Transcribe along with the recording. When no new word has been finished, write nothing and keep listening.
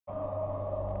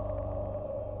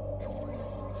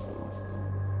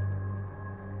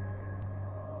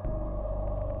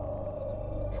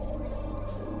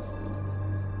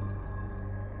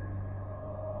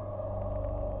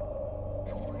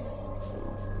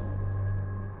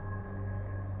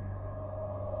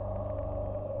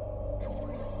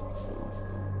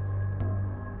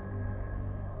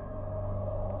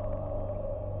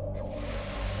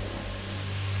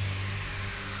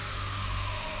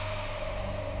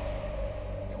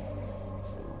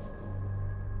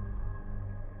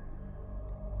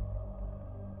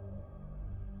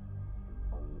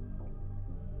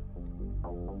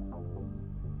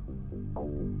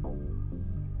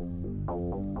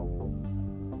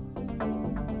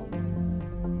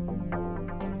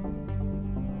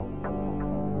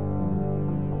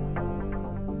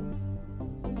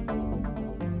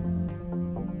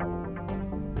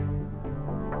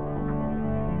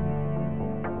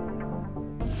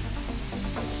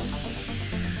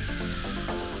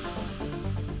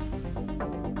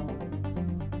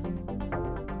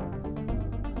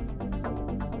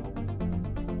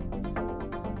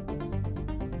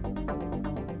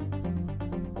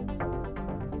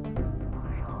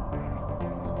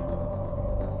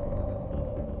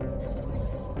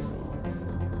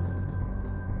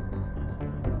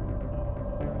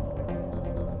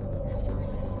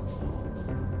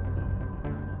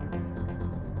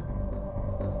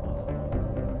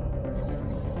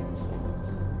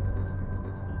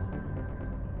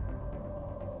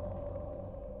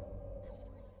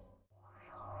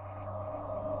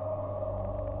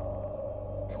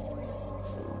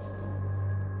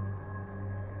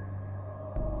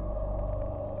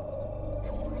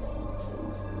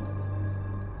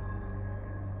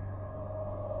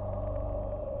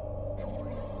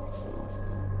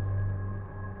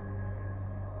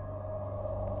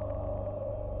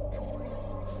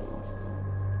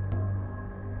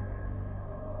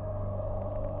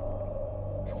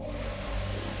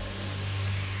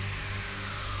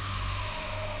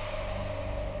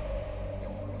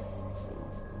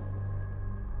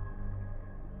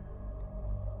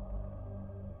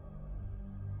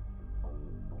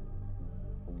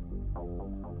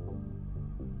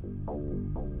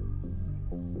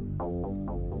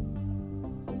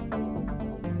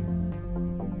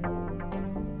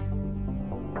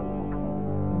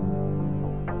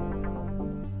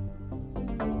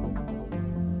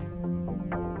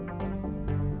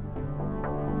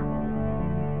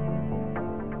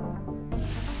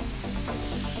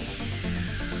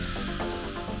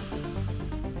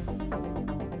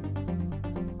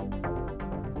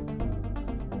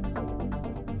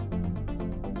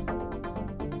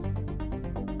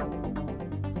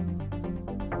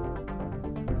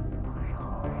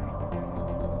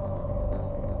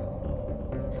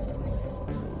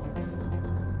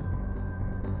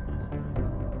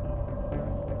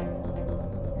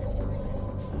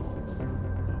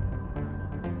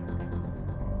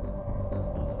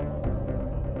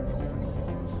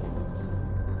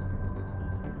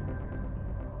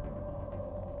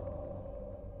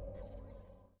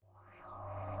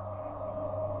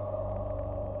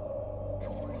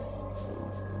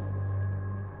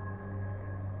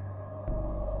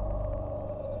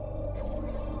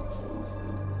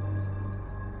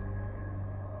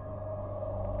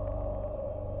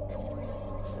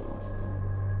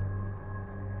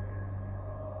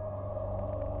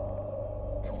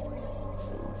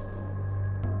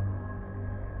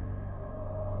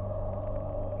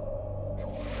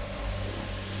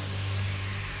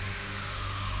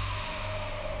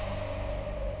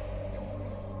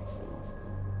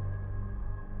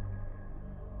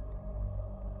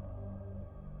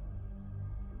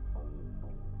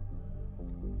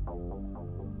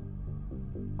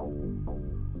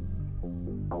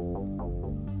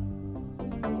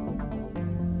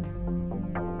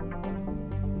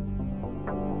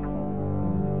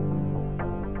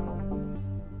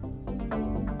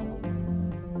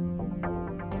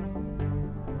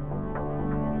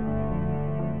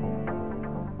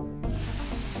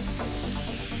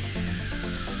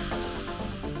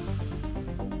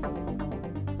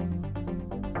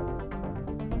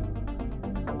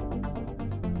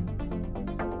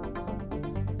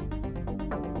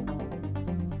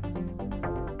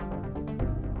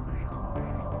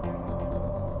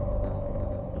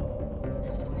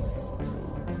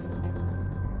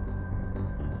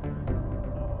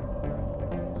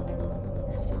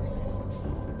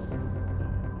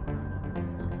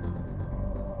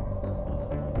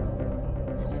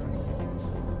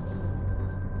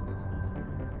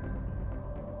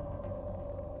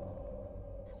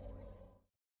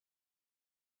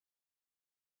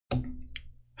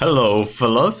Hello,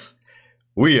 fellas.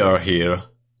 We are here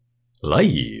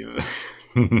live.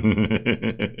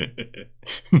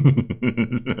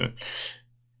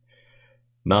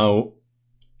 Now,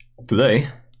 today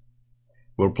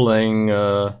we're playing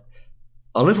a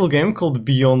little game called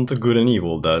Beyond Good and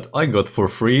Evil that I got for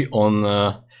free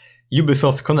on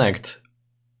Ubisoft Connect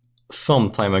some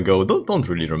time ago. Don't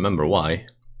really remember why.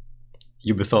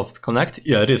 Ubisoft Connect?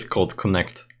 Yeah, it is called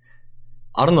Connect.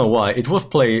 I don't know why. It was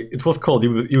called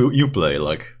Uplay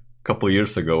like a couple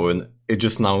years ago, and it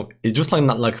just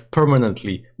like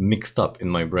permanently mixed up in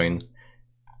my brain.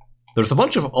 There's a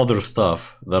bunch of other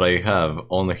stuff that I have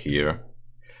on here,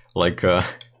 like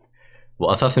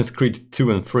well, Assassin's Creed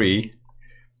 2 and 3,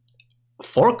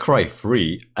 Far Cry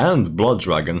 3, and Blood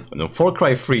Dragon. No, Far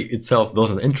Cry 3 itself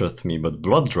doesn't interest me, but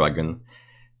Blood Dragon,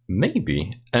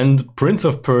 maybe. And Prince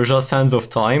of Persia, Sands of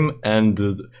Time,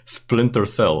 and Splinter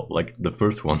Cell, like the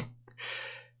first one.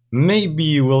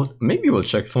 Maybe we'll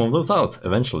check some of those out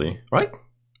eventually, right?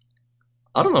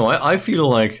 I don't know, I feel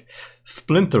like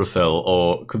Splinter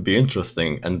Cell could be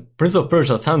interesting, and Prince of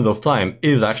Persia Sands of Time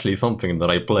is actually something that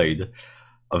I played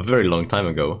a very long time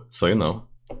ago, so you know,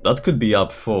 that could be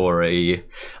up for a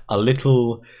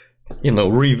little, you know,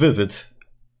 revisit.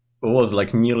 It was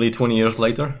like nearly 20 years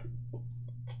later.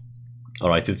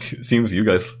 Alright, it seems you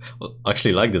guys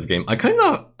actually like this game. I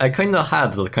kinda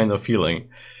had that kind of feeling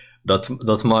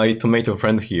that my tomato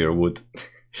friend here would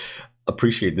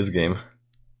appreciate this game.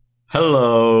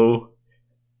 Hello!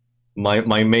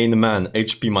 My main man,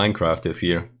 HP Minecraft, is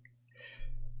here.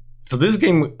 So this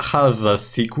game has a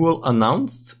sequel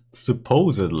announced,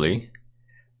 supposedly.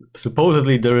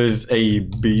 Supposedly there is a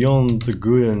Beyond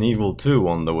Good and Evil 2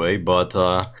 on the way, but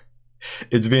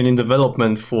it's been in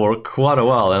development for quite a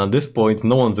while, and at this point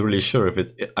no one's really sure if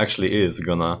it actually is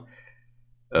gonna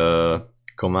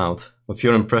come out. What's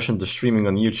your impression to streaming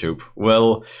on YouTube?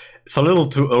 Well, it's a little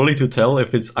too early to tell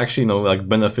if it's actually, you know, like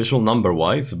beneficial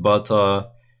number-wise, but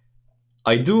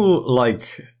I do like...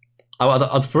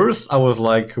 At first I was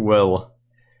like, well,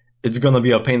 it's gonna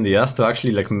be a pain in the ass to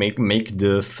actually like make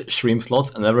the stream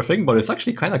slots and everything, but it's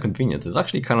actually kind of convenient. It's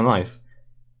actually kind of nice.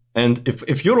 And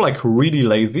if you're like really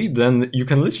lazy, then you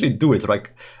can literally do it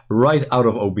like right out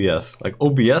of OBS. Like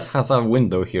OBS has a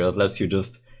window here that lets you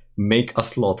just make a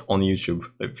slot on YouTube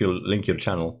if you link your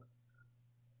channel.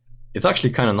 It's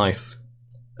actually kind of nice.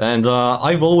 And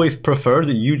I've always preferred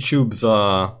YouTube's,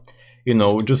 you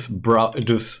know, just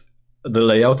the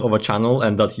layout of a channel,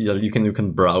 and that you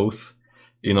can browse,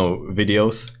 you know,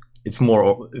 videos. It's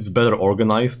better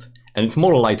organized, and it's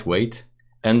more lightweight,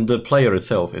 and the player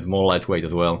itself is more lightweight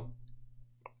as well.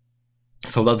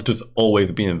 So that's just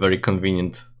always been very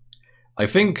convenient. I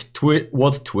think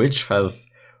what Twitch has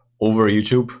over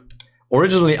YouTube,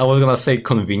 originally I was gonna say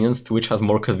convenience. Twitch has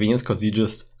more convenience because you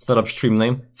just set up stream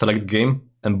name, select game,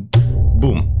 and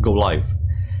boom, go live.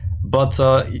 But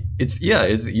it's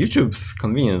YouTube's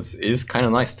convenience is kind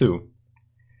of nice too.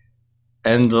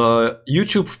 And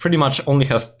YouTube pretty much only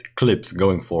has clips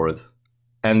going for it,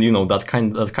 and you know that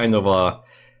kind of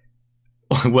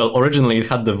well, originally it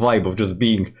had the vibe of just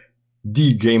being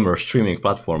the gamer streaming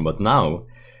platform, but now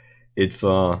it's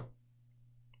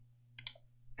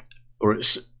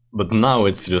but now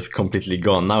it's just completely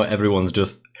gone. Now everyone's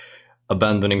just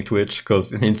abandoning Twitch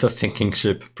because it's a sinking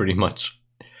ship pretty much.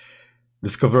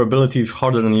 Discoverability is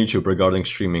harder than YouTube regarding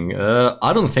streaming.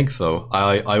 I don't think so.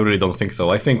 I really don't think so.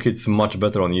 I think it's much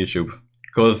better on YouTube,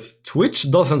 because Twitch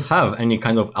doesn't have any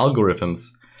kind of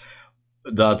algorithms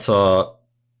that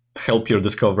help your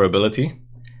discoverability.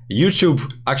 YouTube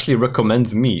actually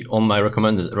recommends me on my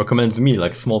recommends me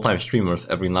like small-time streamers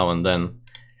every now and then.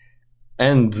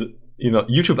 And you know,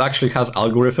 YouTube actually has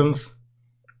algorithms.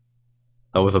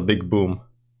 That was a big boom.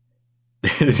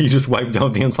 He just wiped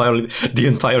out the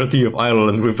entirety of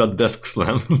Ireland with that desk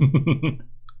slam.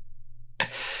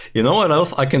 You know what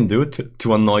else I can do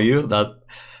to annoy you? That,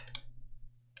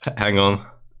 hang on,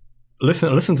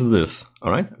 listen to this.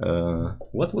 All right,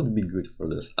 what would be good for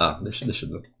this? This should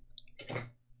do.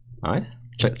 All right,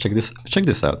 check this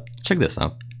out. Check this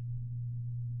out.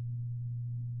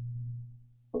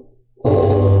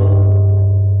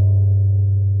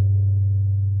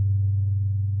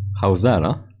 How's that,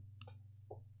 huh?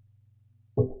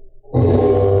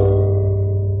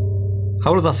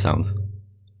 How does that sound?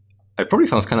 It probably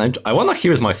sounds kind of... I want to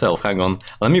hear it myself. Hang on.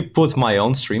 Let me put my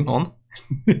own stream on.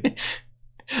 Let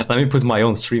me put my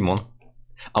own stream on.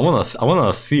 I wanna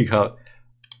see how...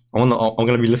 I'm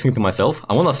gonna be listening to myself.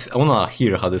 I wanna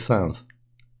hear how this sounds.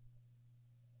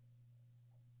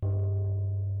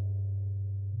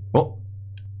 Oh.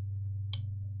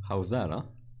 How's that, huh?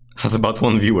 Has about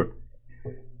 1 viewer.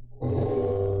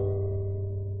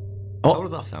 Oh, how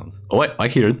does that sound? Oh wait, I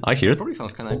hear it. It probably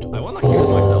sounds kind of... I wanna hear it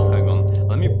myself. Hang on.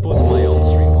 Let me put my own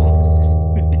stream on.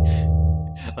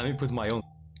 Let me put my own...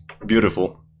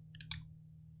 Beautiful.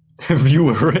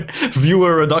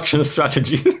 Viewer reduction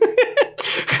strategy.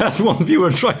 Have 1 viewer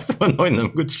tries to annoy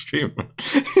them. Good stream.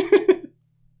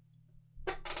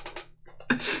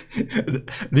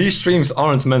 These streams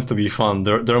aren't meant to be fun.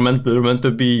 They're meant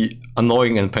to be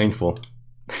annoying and painful.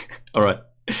 All right.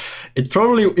 It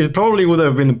probably would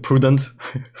have been prudent.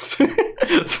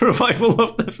 Survival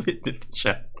of the fittest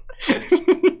chat.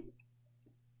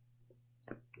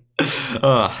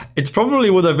 It probably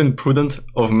would have been prudent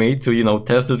of me to, you know,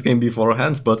 test this game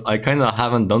beforehand, but I kind of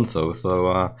haven't done so. So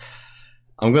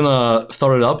I'm gonna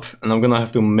start it up, and I'm gonna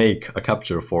have to make a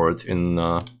capture for it in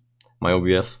my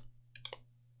OBS.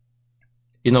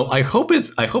 You know, I hope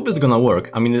it's gonna work.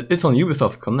 I mean, it's on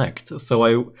Ubisoft Connect,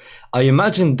 so I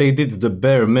imagine they did the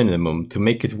bare minimum to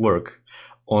make it work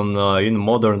on in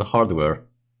modern hardware.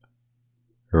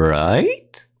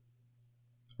 Right?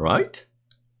 Right?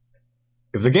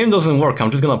 If the game doesn't work, I'm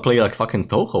just gonna play like fucking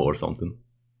Toho or something.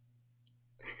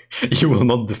 You will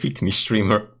not defeat me,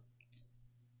 streamer.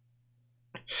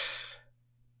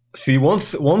 See,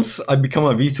 once I become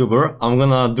a VTuber, I'm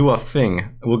gonna do a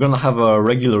thing. We're gonna have a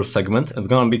regular segment. It's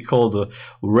gonna be called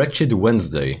Wretched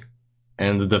Wednesday.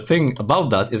 And the thing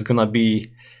about that is gonna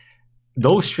be,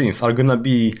 those streams are gonna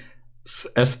be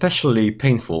especially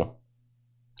painful.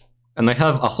 And I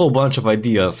have a whole bunch of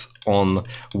ideas on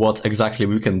what exactly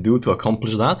we can do to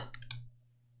accomplish that.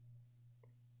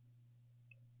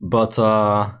 But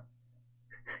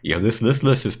yeah, this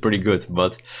list is pretty good,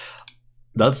 but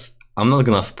I'm not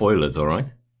gonna spoil it, alright?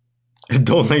 It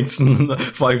donates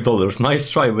 $5. Nice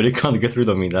try, but you can't get rid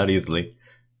of me that easily.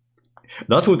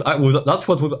 That's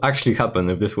what would actually happen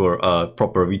if this were a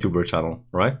proper VTuber channel,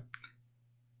 right?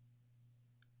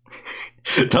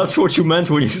 That's what you meant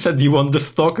when you said you want the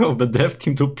stock of the dev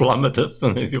team to plummet as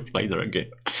soon as you play their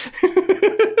game.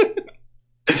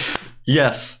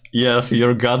 Yes,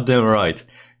 you're goddamn right.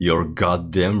 You're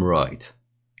goddamn right.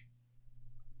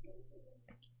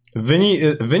 Vinny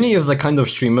is the kind of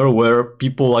streamer where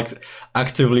people like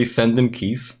actively send him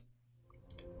keys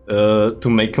to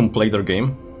make him play their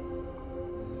game.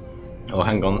 Oh,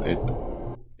 hang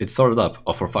on, it started up.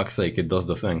 Oh, for fuck's sake, it does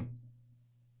the thing.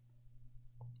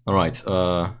 All right,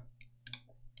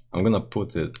 I'm gonna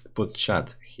put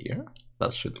chat here.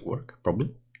 That should work, probably.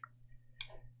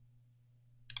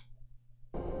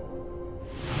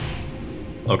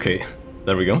 Okay,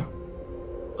 there we go.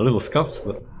 A little scuffed,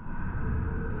 but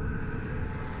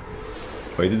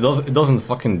wait, it doesn't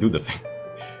fucking do the thing.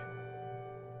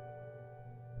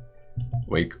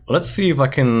 Wait, let's see if I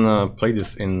can play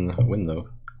this in window.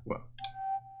 Well,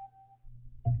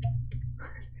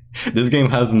 this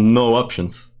game has no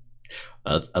options.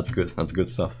 That's good. That's good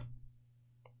stuff.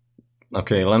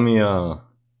 Okay, let me.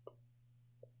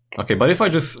 Okay, but if I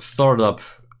just start up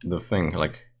the thing,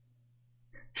 like,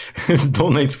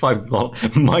 donate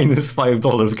 $5, minus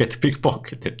 $5, get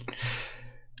pickpocketed.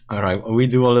 All right, we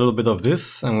do a little bit of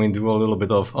this, and we do a little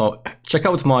bit of. Oh, check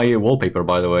out my wallpaper,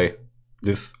 by the way.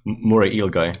 This Murray Eel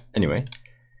guy. Anyway,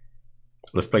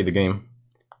 let's play the game.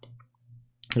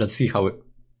 Let's see how it.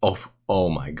 Oh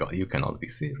my god, you cannot be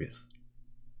serious.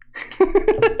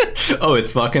 Oh,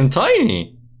 it's fucking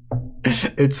tiny.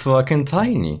 It's fucking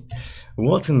tiny.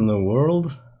 What in the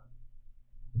world?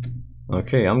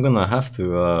 Okay, I'm gonna have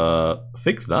to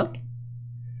fix that.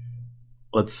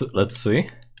 Let's see.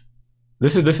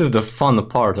 This is the fun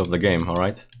part of the game, all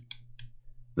right?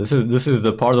 This is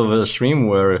the part of the stream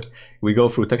where we go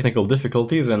through technical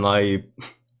difficulties, and I.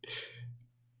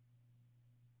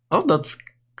 Oh, that's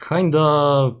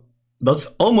kinda. That's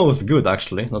almost good,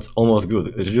 actually. That's almost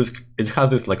good. It has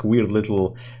this like weird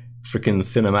little freaking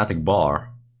cinematic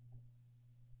bar.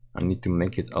 I need to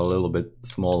make it a little bit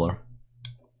smaller.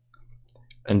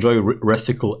 Enjoy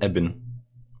Resticle Ebin.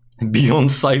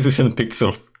 Beyond sizes and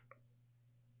pixels.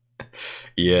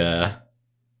 Yeah.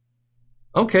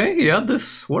 Okay, yeah,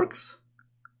 this works.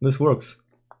 This works.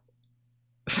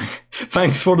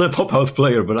 Thanks for the pop-out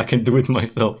player, but I can do it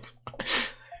myself.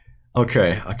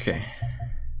 Okay.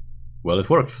 Well,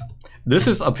 it works. This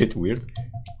is a bit weird,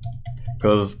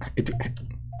 because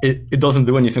it doesn't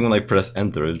do anything when I press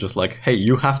enter. It's just like, hey,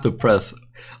 you have to press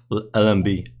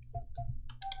LMB.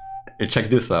 Check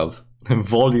this out.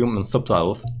 Volume and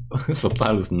subtitles.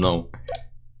 Subtitles, no.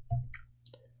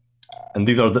 And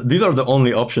these are the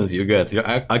only options you get.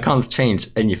 I can't change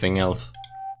anything else.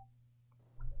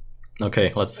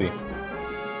 Okay, let's see.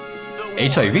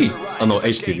 HIV? Oh no,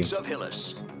 HTV.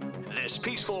 This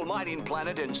peaceful mining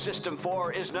planet in System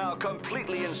 4 is now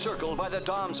completely encircled by the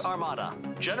Dom's Armada.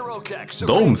 General Keck,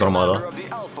 Dom's Armada? of the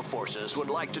Alpha Forces, would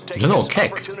like to take General this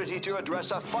Keck. opportunity to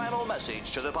address a final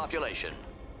message to the population.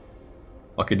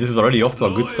 Okay, this is already off to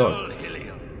a good start. Loyal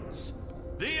Hillians,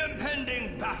 the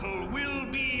impending battle will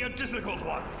be a difficult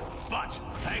one, but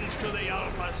thanks to the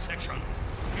Alpha section.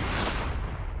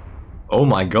 Oh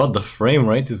my god, the frame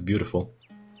rate is beautiful.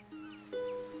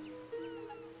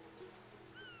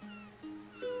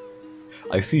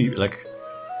 I see, like,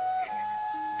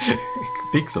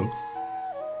 pixels.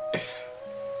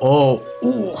 Oh,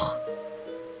 ooh.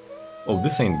 Oh,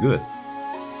 this ain't good.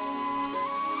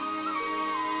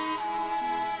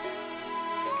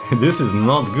 This is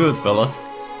not good, fellas.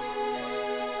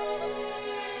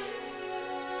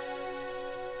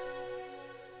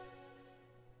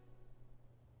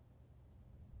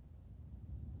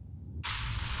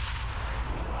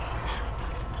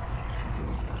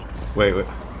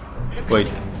 Wait.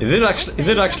 Is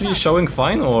it actually showing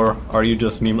fine, or are you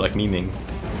just memeing?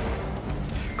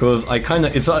 Because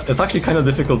it's actually kind of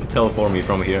difficult to tell for me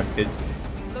from here.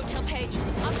 Go tell Paige.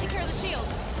 I'll take care of the shield.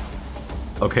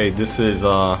 Okay, this is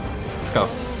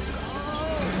scuffed.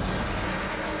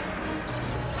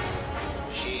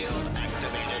 Shield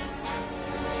activated.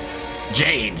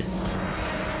 Jade.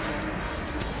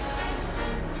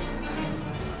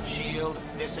 Shield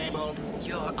disabled.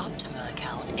 Your Optima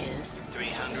account is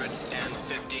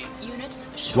 350 units.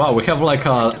 Wow, we have like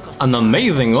an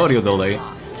amazing audio delay.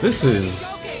 This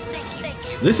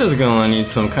is gonna need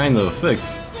some kind of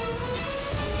fix.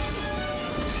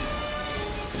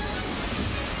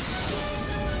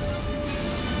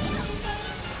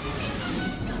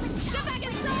 Get back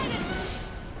inside it.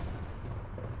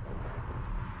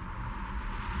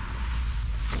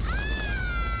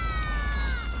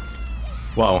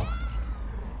 Wow.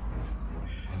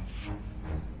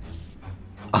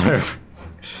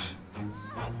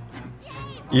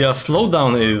 Yeah,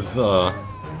 slowdown is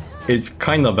it's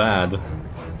kinda bad.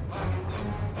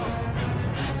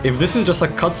 If this is just a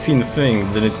cutscene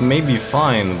thing, then it may be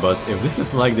fine, but if this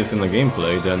is like this in the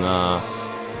gameplay, then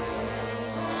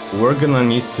we're gonna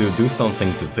need to do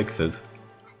something to fix it.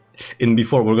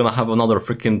 Before we're gonna have another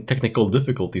freaking technical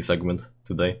difficulty segment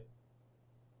today.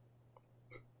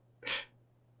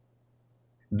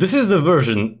 This is the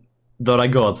version that I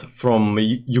got from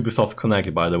Ubisoft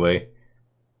Connect, by the way.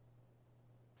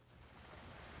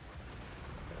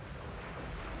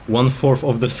 1/4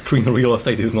 of the screen real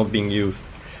estate is not being used.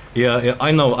 Yeah,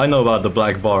 I know about the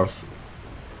black bars.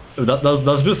 That's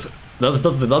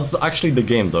actually the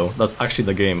game, though. That's actually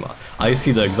the game. I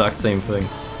see the exact same thing.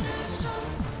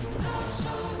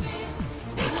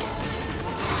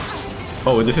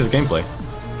 Oh, this is gameplay.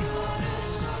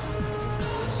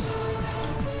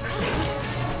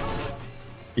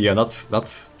 Yeah,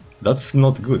 that's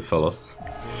not good, fellas.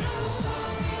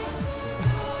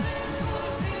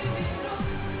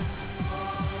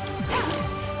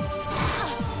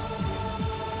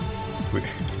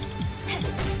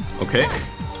 Okay.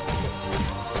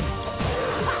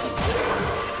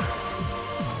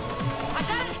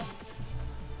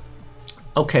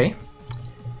 Okay.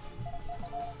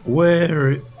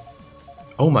 Where...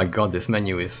 Oh my god, this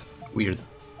menu is weird.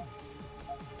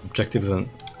 Objectives and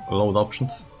load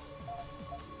options.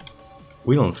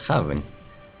 We don't have any.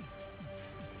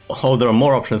 Oh, there are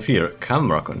more options here.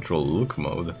 Camera control, look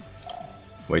mode.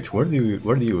 Wait, where do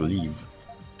you leave?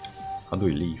 How do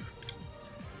we leave?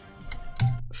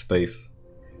 Space.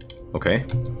 Okay.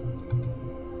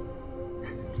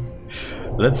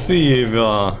 Let's see if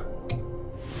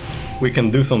we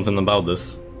can do something about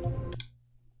this.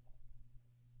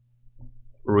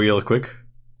 Real quick.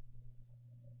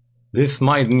 This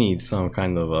might need some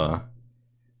kind of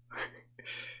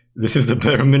this is the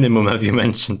bare minimum, as you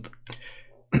mentioned.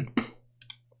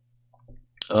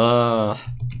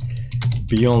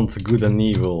 Beyond Good and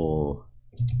Evil.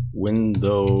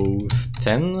 Windows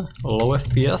 10 low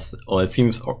FPS? Oh, it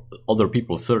seems other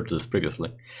people searched this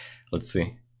previously. Let's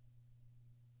see.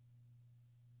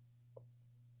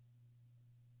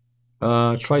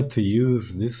 Try to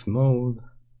use this mode.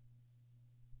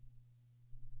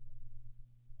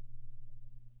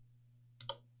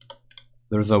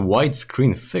 There's a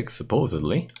widescreen fix,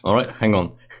 supposedly. Alright, hang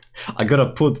on. I gotta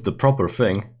put the proper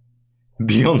thing.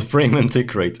 Beyond frame and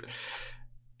tick rate.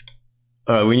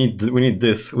 We need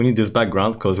this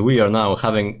background, because we are now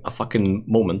having a fucking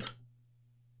moment.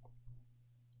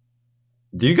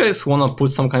 Do you guys want to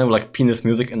put some kind of like penis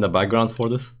music in the background for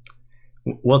this?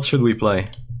 What should we play?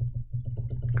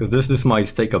 Because this might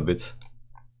take a bit.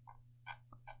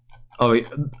 Oh wait,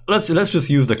 let's just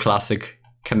use the classic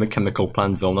chemical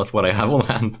plant zone. That's what I have on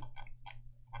hand.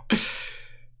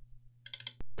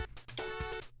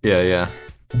 Yeah.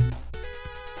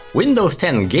 Windows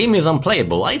 10 game is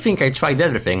unplayable. I think I tried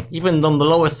everything. Even on the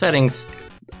lowest settings,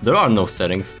 there are no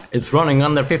settings. It's running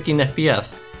under 15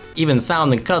 FPS. Even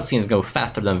sound and cutscenes go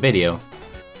faster than video.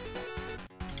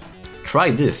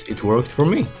 Try this, it worked for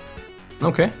me.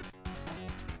 Okay.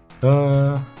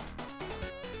 Well,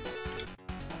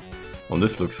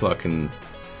 this looks fucking...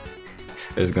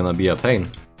 It's gonna be a pain.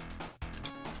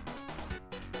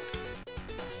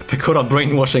 Pecora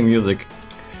brainwashing music.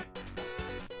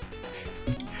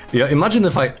 Yeah, imagine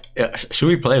if I... should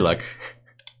we play like...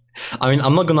 I mean,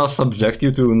 I'm not gonna subject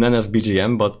you to Nene's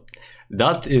BGM, but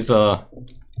that is a...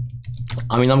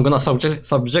 I mean, I'm gonna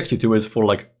subject you to it for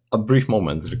like a brief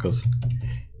moment because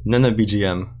Nene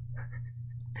BGM.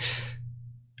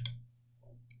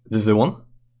 This is the one?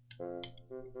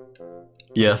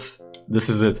 Yes, this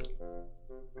is it.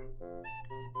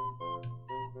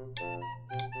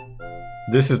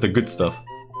 This is the good stuff.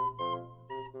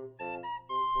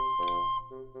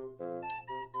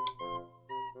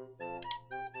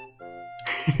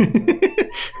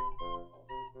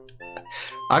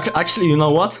 Actually, you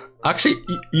know what? Actually,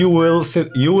 you will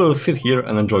sit here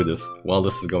and enjoy this while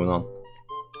this is going on.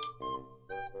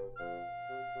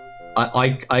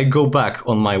 I go back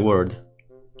on my word.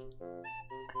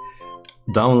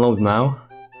 Download now.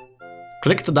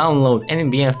 Click to download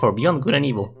NBN for Beyond Good and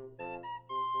Evil.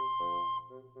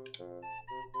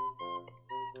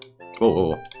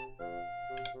 Oh.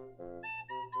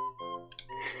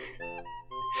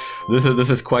 This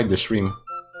is quite the stream.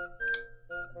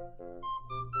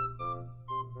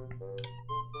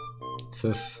 It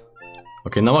says,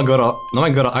 okay, now I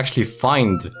gotta actually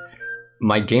find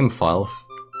my game files,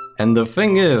 and the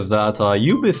thing is that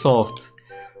Ubisoft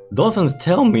doesn't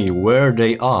tell me where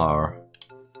they are.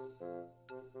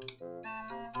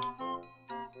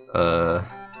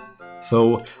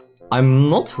 So I'm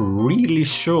not really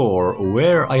sure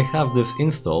where I have this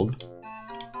installed.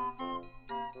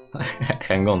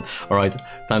 Hang on. Alright,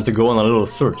 time to go on a little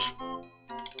search.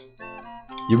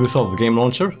 Ubisoft Game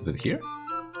Launcher, is it here?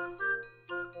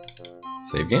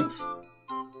 Save games?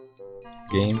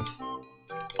 Games.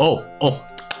 Oh!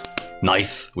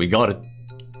 Nice! We got it!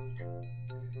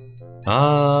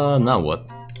 Now what?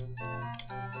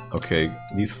 Okay,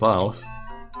 these files.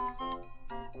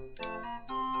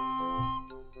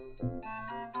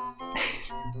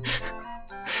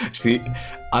 See,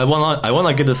 I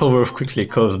wanna get this over with quickly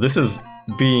because this is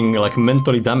being like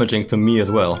mentally damaging to me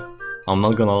as well. I'm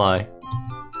not gonna lie.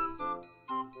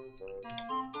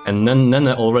 And then Nene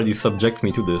already subjects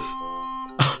me to this.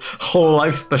 Whole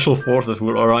life special forces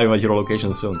will arrive at your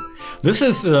location soon. This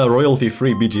is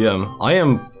royalty-free BGM. I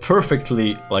am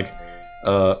perfectly like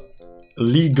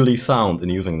legally sound in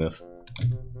using this.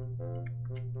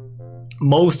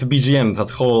 Most BGMs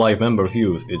that Whole Life members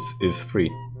use is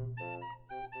free.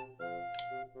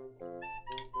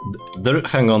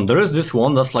 Hang on, there is this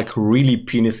one that's like really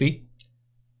penisy.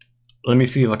 Let me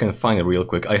see if I can find it real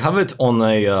quick. I have it on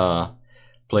a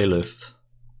playlist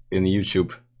in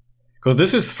YouTube. Because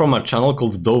this is from a channel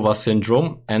called Dova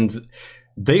Syndrome, and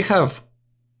they have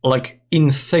like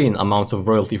insane amounts of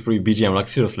royalty-free BGM. Like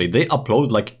seriously, they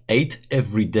upload like 8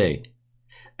 every day.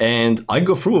 And I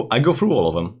go through all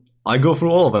of them. I go through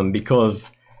all of them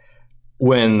because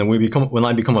when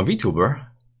I become a VTuber,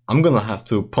 I'm gonna have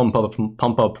to pump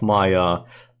up my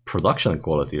production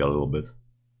quality a little bit.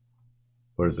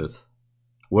 Where is it?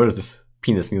 Where is this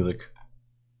penis music?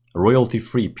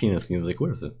 Royalty-free penis music.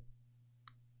 Where is it?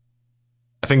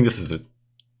 I think this is it.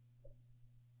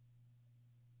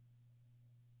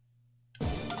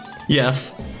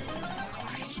 Yes.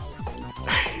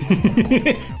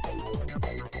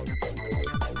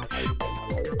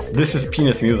 This is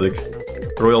penis music.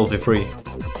 Royalty-free.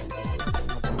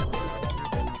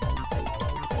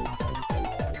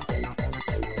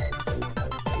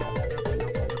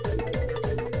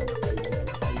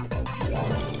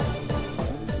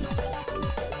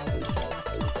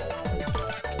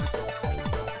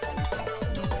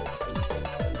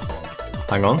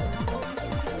 Hang on.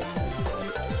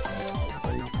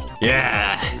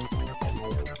 Yeah!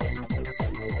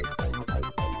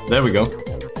 There we go.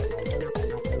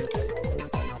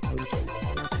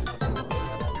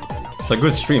 It's a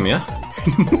good stream, yeah?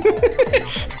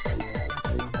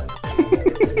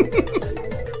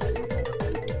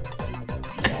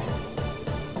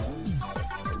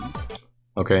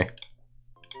 Okay.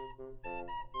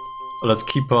 Let's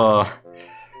keep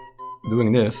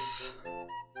doing this.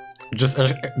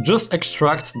 Just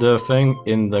extract the thing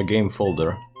in the game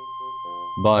folder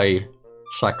by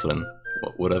Shacklin,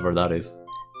 whatever that is.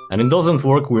 And it doesn't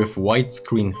work with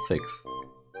widescreen fix.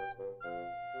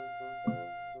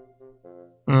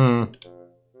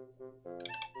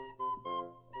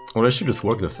 Well, it should just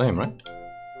work the same, right?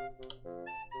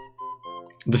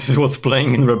 This is what's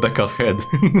playing in Rebecca's head.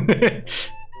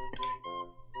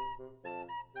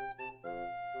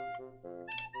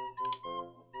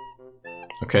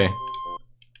 Okay.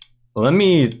 Let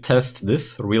me test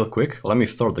this real quick. Let me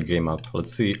start the game up.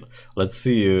 Let's see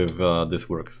if this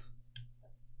works.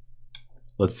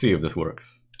 Let's see if this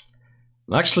works.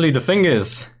 Actually, the thing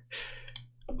is,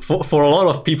 for a lot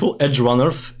of people, edge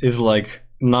runners is like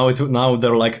now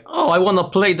they're like, oh, I want to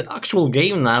play the actual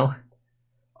game now.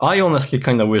 I honestly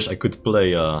kind of wish I could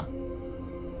play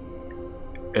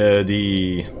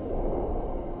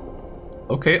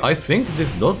Okay, I think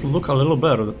this does look a little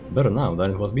better now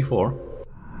than it was before.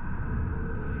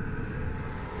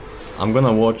 I'm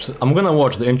gonna watch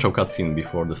the intro cutscene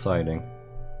before deciding.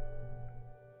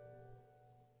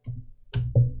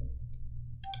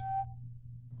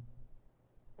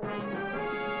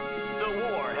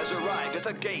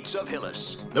 The gates of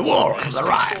Hillis. The war has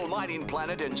arrived! This mining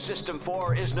planet in System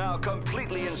 4 is now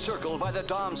completely encircled by the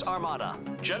Dom's armada.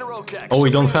 General Keck, oh, we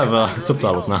don't have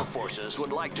subtitles now.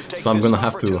 Like so I'm gonna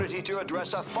have to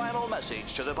address a final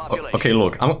message to the population. Okay,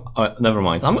 look, never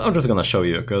mind. I'm just gonna show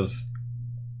you, because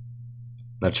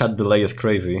the chat delay is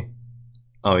crazy.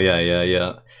 Oh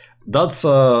yeah. That's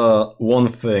one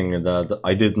thing that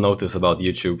I did notice about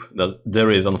YouTube, that there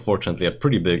is unfortunately a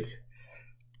pretty big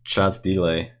chat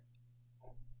delay.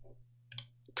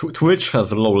 Twitch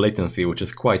has low latency, which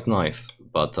is quite nice,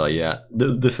 but yeah,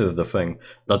 this is the thing.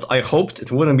 That I hoped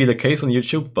it wouldn't be the case on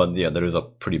YouTube, but yeah, there is a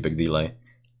pretty big delay.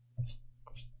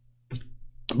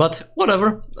 But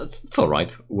whatever, it's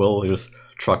alright, we'll just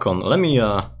truck on. Let me,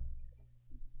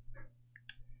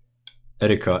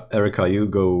 Erica, you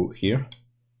go here.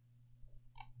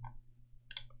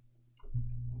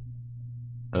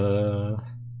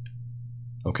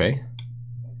 Okay.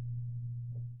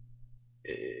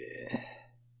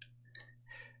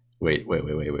 Wait.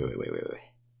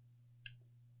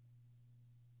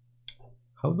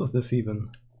 How does this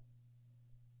even...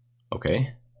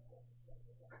 Okay.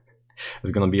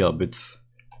 It's gonna be a bit...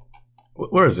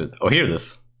 Where is it? Oh, here it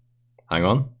is. Hang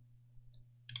on.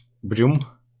 Boom.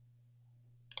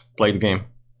 Play the game.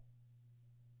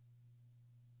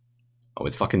 Oh,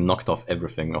 it fucking knocked off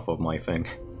everything off of my thing.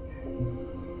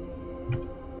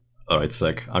 Alright,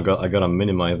 sec. I gotta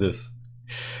minimize this.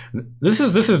 This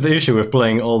is the issue with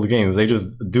playing old games. They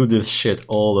just do this shit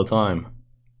all the time.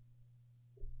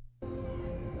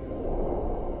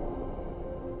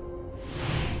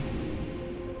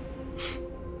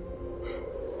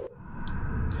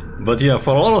 But yeah,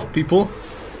 for a lot of people,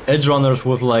 Edgerunners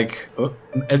was like...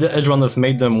 Edgerunners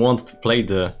made them want to play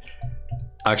the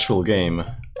actual game.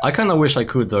 I kinda wish I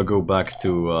could go back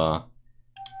to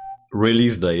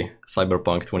release day,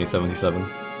 Cyberpunk 2077.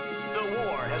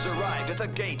 At the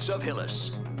gates of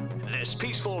Hillis. This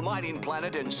peaceful mining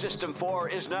planet in System 4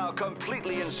 is now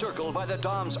completely encircled by the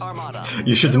Dom's armada.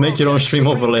 You should make your own stream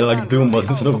overlay like Doom, but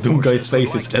instead of Doom guy's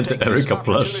face, it's the Erica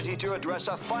plush.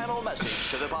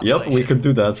 Yep, we could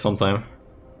do that sometime.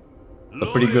 It's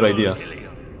a pretty good idea.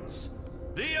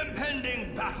 The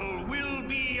impending battle will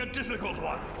be a difficult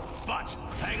one, but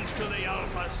thanks to the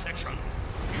Alpha section.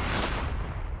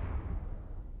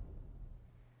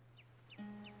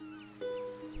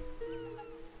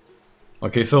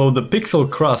 Okay, so the pixel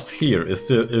crust here is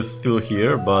still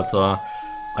here, but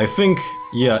I think,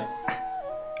 yeah,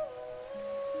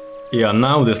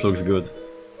 now this looks good.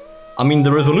 I mean,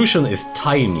 the resolution is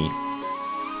tiny.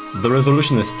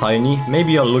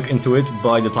 Maybe I'll look into it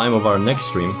by the time of our next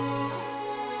stream.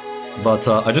 But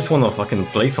I just want to fucking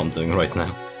play something right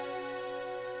now.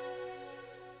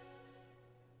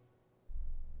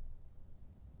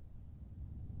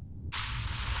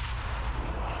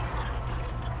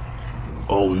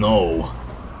 Oh no!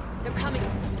 They're coming.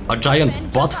 A giant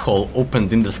butthole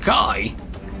opened in the sky!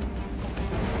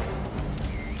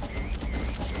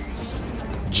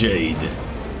 Jade.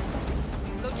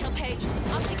 Go tell Paige.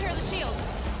 I'll take care of the shield.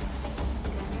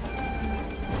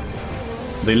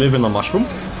 They live in a mushroom?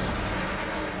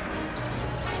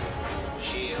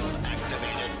 Shield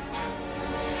activated.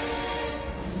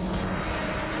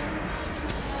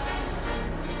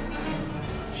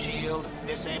 Shield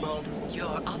disabled.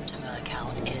 Your Optima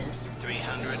account is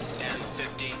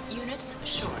 350 units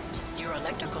short. Your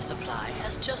electrical supply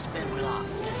has just been blocked.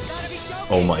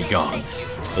 Oh my god.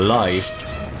 Life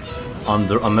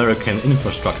under American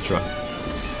infrastructure.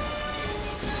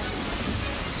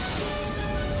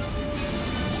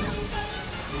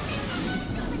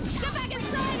 Get back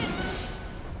inside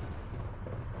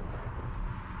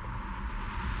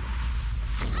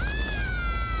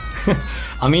it!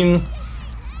 I mean,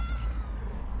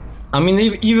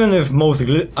 even if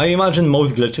I imagine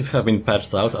most glitches have been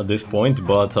patched out at this point,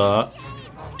 but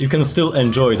you can still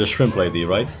enjoy the shrimp lady,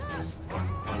 right?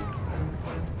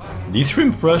 These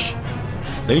shrimp fresh,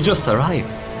 they just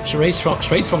arrived, straight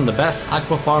from the best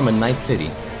aqua farm in Night City.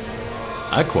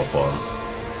 Aqua farm?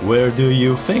 Where do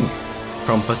you think?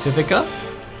 From Pacifica?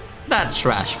 That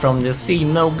trash from the sea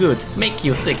no good, make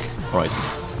you sick. Right.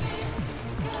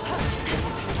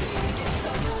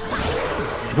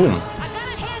 Boom.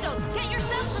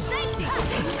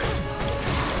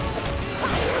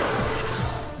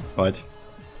 Right.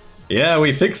 Yeah,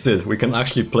 we fixed it. We can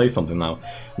actually play something now.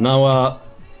 Now,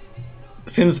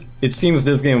 since it seems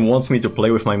this game wants me to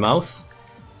play with my mouse,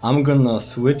 I'm gonna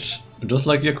switch, just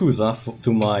like Yakuza,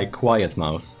 to my quiet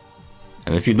mouse.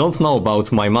 And if you don't know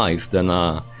about my mice, then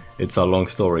it's a long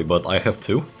story, but I have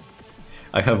two.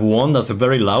 I have one that's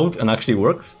very loud and actually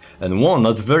works, and one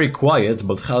that's very quiet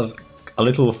but has a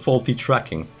little faulty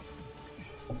tracking.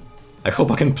 I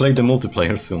hope I can play the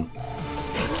multiplayer soon.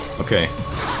 Okay.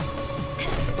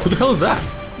 Who the hell is that?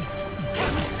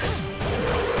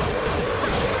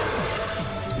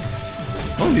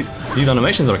 Oh, these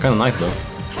animations are kind of nice though.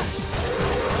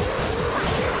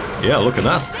 Yeah, look at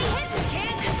that.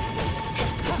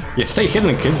 Yeah, stay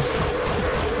hidden, kids.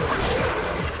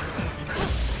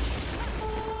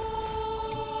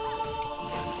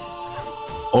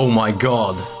 Oh my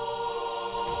god.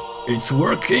 It's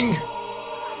working.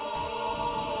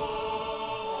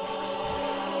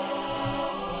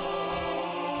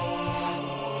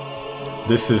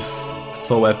 This is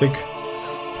so epic.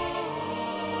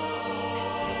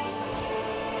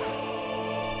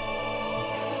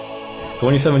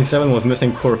 "2077 was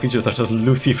missing core features such as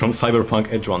Lucy from Cyberpunk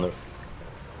Edgerunners."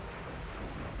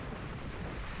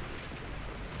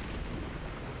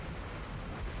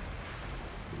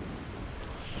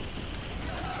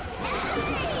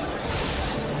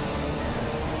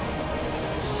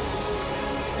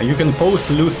 And you can post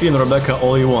Lucy and Rebecca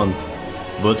all you want,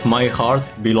 but my heart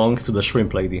belongs to the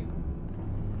shrimp lady.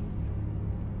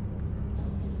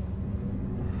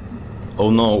 Oh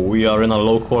no, we are in a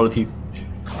low quality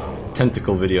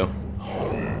tentacle video.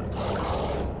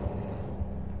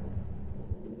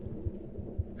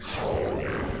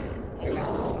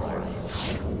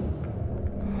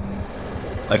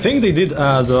 I think they did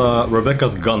add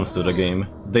Rebecca's guns to the game.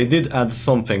 They did add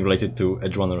something related to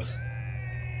Edgerunners.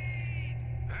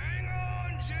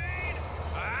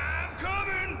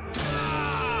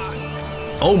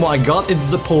 Oh my god, it's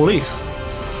the police!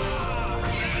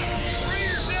 Free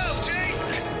yourself, Jake!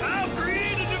 I'll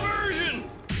create a diversion!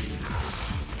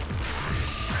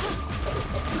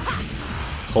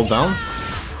 Hold down.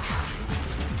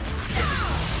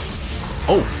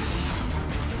 Oh!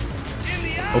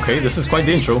 Okay, this is quite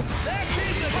the intro.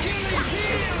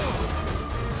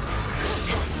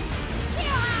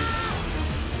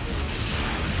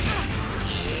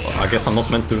 Well, I guess I'm not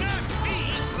meant to.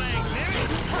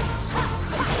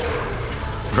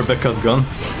 Rebecca's gun.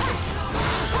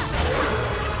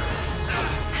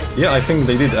 Yeah, I think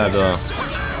they did add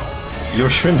your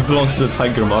shrimp belongs to the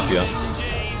Tiger Mafia.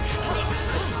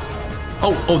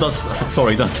 Oh, that's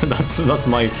sorry, that's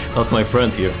my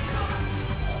friend here.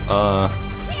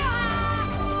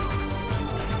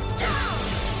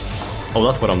 Oh,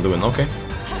 that's what I'm doing. Okay.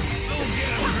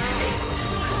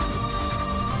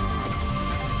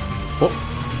 Oh.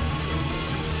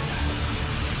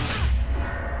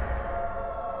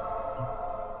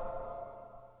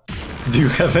 Do you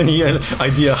have any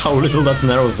idea how little that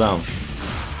narrows down?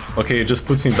 Okay, it just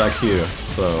puts me back here,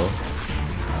 so...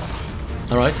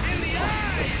 Alright.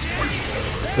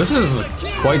 This is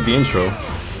quite the intro.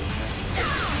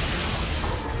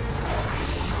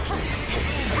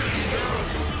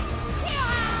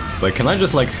 Wait, can I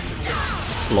just like...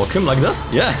 lock him like this?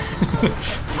 Yeah!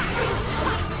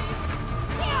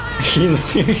 He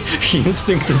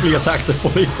instinctively attacked the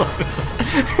police officer.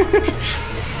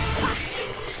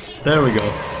 There we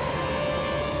go.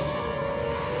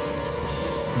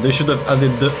 They should have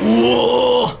added the...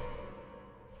 Whoa!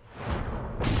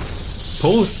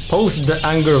 Post the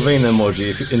anger vein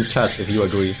emoji in chat if you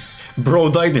agree. Bro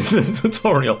died in the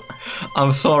tutorial.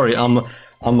 I'm sorry, I'm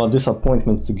a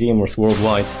disappointment to gamers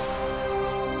worldwide.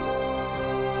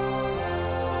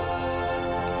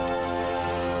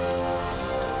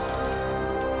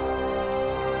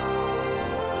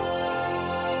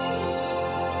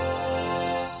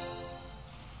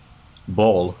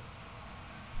 Ball.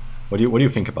 What do you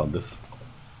think about this?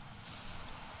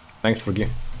 Thanks for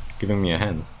giving me a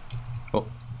hand. Oh.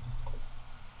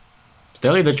 To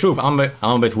tell you the truth, I'm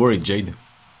a bit worried, Jade.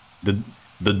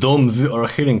 The domes are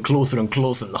hitting closer and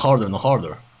closer and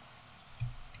harder.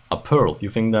 A pearl, you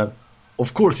think that?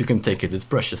 Of course you can take it, it's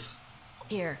precious.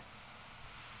 Here.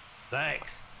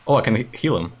 Thanks. Oh, I can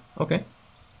heal him. Okay.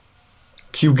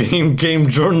 Q game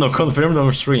journal confirmed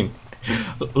on stream.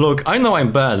 Look, I know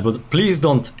I'm bad, but please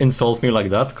don't insult me like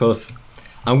that, because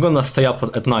I'm gonna stay up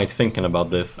at night thinking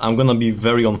about this. I'm gonna be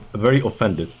very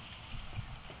offended.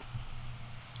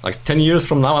 Like 10 years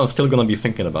from now, I'm still gonna be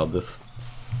thinking about this.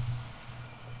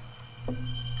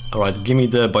 Alright, give me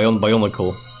the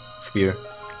bionicle sphere.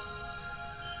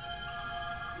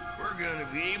 We're gonna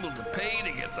be able to pay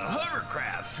to get the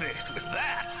hovercraft fixed with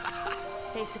that.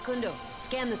 Hey, Secundo,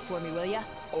 scan this for me, will ya?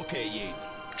 Okay, Yeet.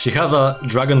 She has a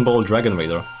Dragon Ball Dragon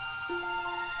Raider.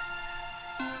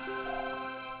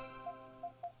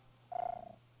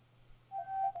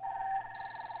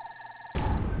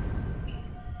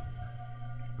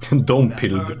 Don't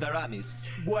pill.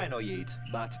 Bueno, Yeet,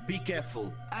 but be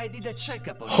careful. I did a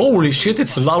checkup on Holy shit,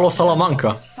 it's Lalo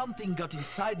Salamanca. Something got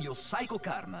inside your psycho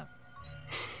karma.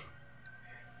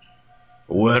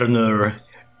 Werner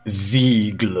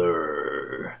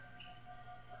Ziegler.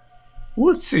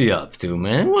 What's he up to,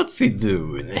 man? What's he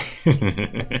doing?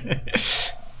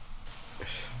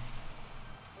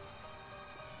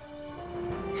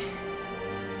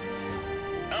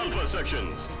 Alpha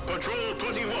sections, Patrol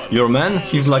 21. Your man,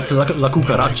 he's like La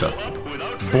Cucaracha,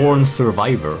 born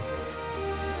survivor.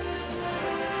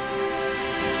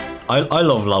 I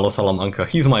love Lalo Salamanca.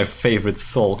 He's my favorite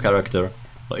Soul character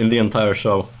in the entire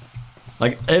show.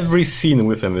 Like, every scene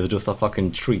with him is just a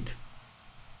fucking treat.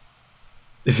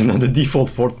 Isn't that the default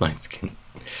Fortnite skin?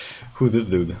 Who's this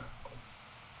dude?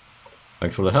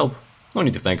 Thanks for the help. No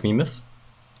need to thank me, miss.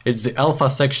 It's the Alpha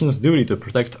Section's duty to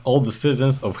protect all the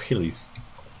citizens of Hillis.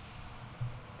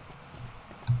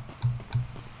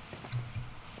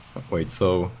 Wait,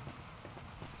 so...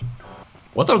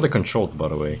 what are the controls, by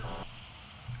the way?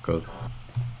 Because...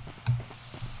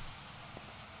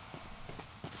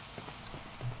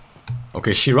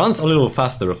 okay, she runs a little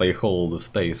faster if I hold the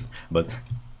space, but...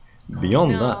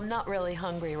 beyond that... I'm not really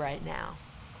hungry right now.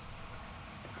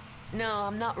 No,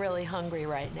 I'm not really hungry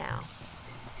right now.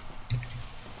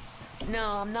 No,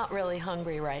 I'm not really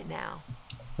hungry right now.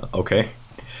 Okay.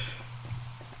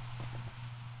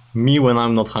 Me when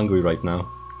I'm not hungry right now.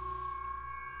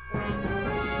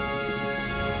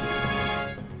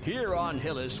 Here on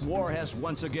Hillis, war has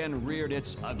once again reared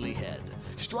its ugly head,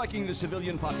 striking the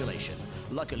civilian population.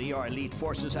 Luckily, our elite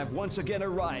forces have once again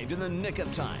arrived in the nick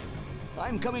of time.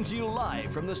 I'm coming to you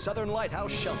live from the Southern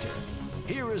Lighthouse Shelter.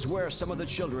 Here is where some of the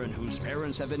children whose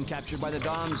parents have been captured by the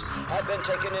Dons have been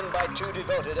taken in by two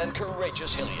devoted and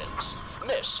courageous Hillians.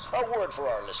 Miss, a word for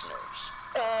our listeners.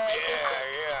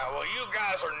 Yeah, well, you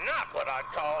guys are not what I'd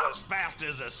call as fast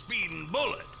as a speeding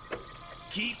bullet.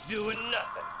 Keep doing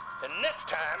nothing, and next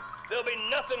time, there'll be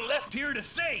nothing left here to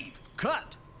save.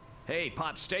 Cut! Hey,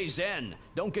 Pop, stay zen.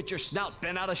 Don't get your snout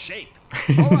bent out of shape.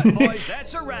 All right, boys,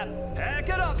 that's a wrap. Pack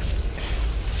it up.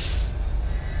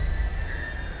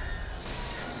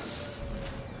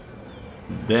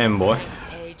 Damn, boy. Thanks,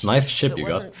 Paige. Nice ship you got. If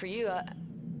it wasn't for you,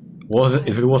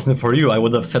 If it wasn't for you, I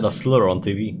would have said a slur on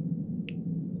TV.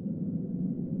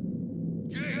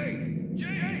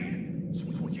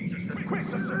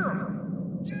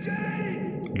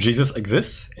 Jesus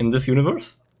exists in this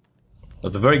universe?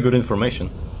 That's very good information.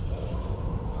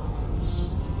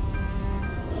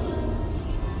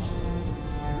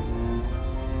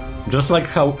 Just like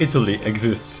how Italy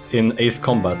exists in Ace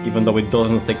Combat, even though it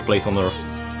doesn't take place on Earth.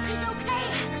 She's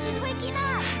okay. She's waking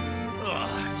up.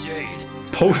 Ugh, Jade.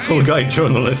 Postal guy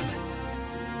journalist.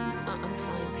 I'm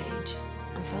fine, Paige.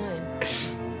 I'm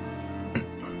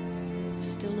fine.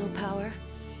 Still no power?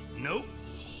 Nope.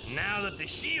 Now that the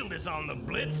shield is on the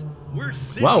blitz, we're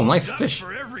sitting Wow, nice ducks fish.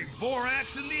 for every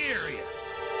Vorax in the area.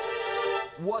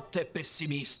 What a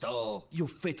pessimisto! Your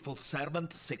faithful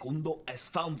servant, Secundo, has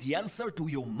found the answer to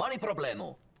your money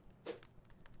problemo.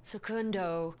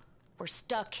 Secundo, we're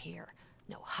stuck here.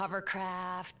 No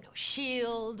hovercraft, no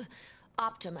shield.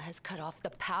 Optima has cut off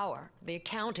the power. The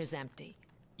account is empty.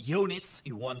 Units,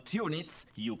 you want units,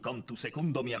 you come to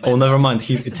Secundo mia Oh, bella. never mind,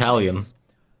 he's Listen to Italian. this.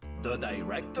 The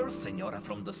director, Senora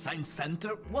from the Science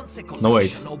Center, wants a No,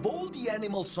 wait. collection of all the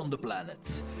animals on the planet.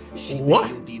 She What?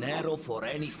 pay you dinero for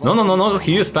any No,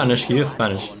 he is photos Spanish, he is you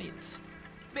Spanish. on it.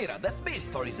 Mira, that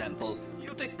beast, for example.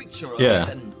 You take picture of Yeah. it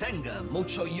and tenga,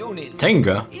 mucho units.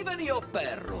 Tenga? Even your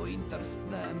perro interests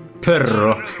them.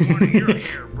 Perro. Another one of your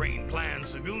harebrained plans,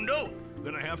 Segundo.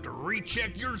 Gonna have to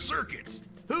recheck your circuits.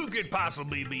 Who could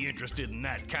possibly be interested in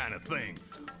that kind of thing?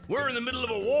 We're in the middle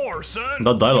of a war, son.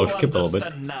 That dialogue You skipped a little bit.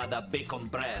 understand nada, bacon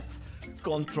breath.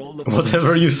 Control the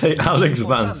Whatever you say, position is Alex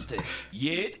importante. Vance.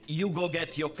 Yet, you go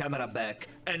get your camera back,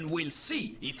 and we'll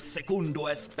see if Secundo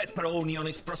has pepperoni on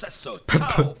his processor.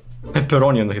 Ciao!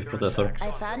 Pepperoni on his processor.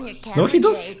 I found your camera. No, he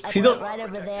does. Jade. I He put does. it right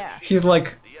over there. He's like...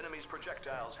 The enemy's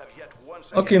projectiles have yet once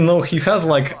okay, no, he has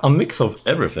like a mix of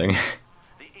everything.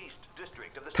 the East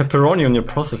District of the Pepperoni on your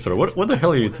processor. What the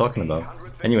hell are you talking about?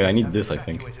 Anyway, I need this, I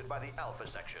think. by the Alpha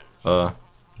section.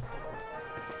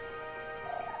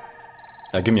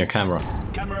 Give me a camera.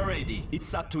 Camera ready.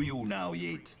 It's up to you now,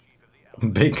 Yeet.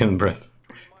 Bacon breath.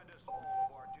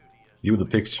 View the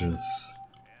pictures.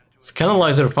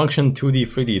 Scanalizer function 2D,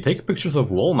 3D. Take pictures of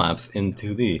wall maps in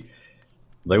 2D.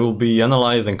 They will be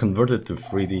analyzed and converted to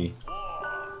 3D.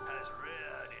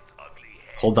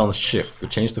 Hold down shift to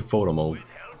change to photo mode.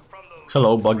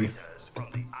 Hello, buggy.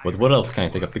 But what else can I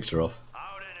take a picture of?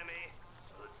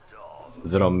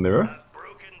 Is there a mirror?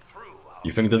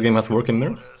 You think this game has working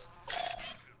mirrors?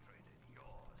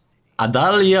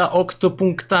 Adalia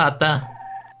octopunctata.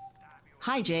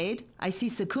 Hi, Jade. I see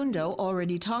Secundo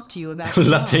already talked to you about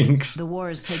Latinx. the war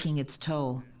is taking its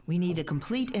toll. We need a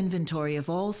complete inventory of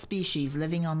all species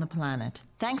living on the planet.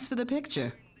 Thanks for the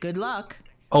picture. Good luck.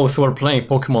 Oh, so we're playing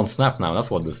Pokemon Snap now,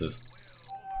 that's what this is.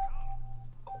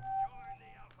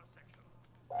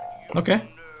 Okay.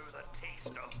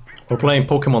 We're playing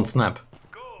Pokemon Snap.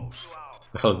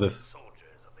 The hell is this?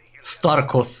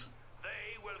 Starkos.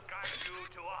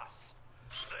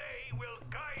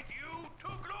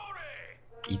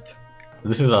 Eat.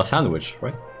 This is a sandwich,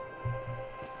 right?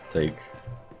 Take.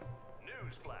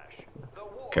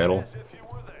 Kettle.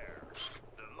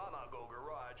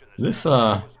 This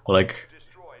like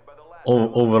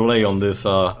overlay on this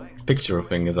picture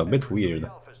thing is a bit weird.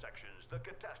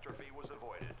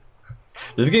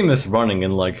 This game is running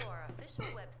in like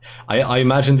I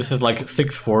imagine this is like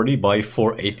 640 by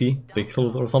 480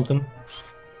 pixels or something.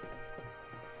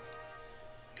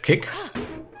 Kick.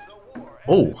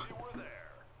 Oh.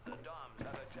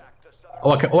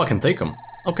 Oh, I can take him.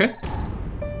 Okay.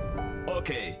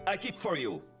 Okay, I kick for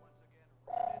you.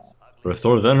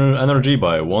 Restores energy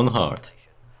by 1 heart.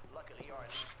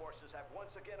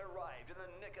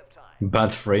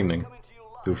 Bad framing.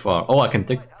 Too far. Oh, I can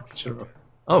take picture of.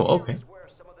 Oh, okay.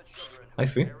 I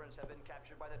see.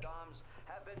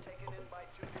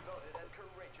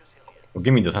 Oh,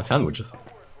 give me the sandwiches.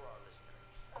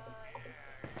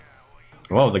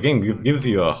 Wow, the game gives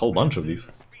you a whole bunch of these.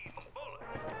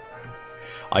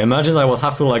 I imagine I would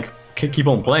have to like keep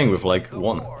on playing with like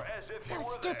one.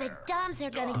 Those stupid doms are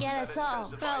gonna get us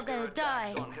all. We're all gonna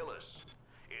die.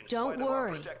 Don't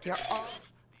worry, you're all...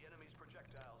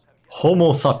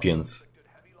 Homo sapiens.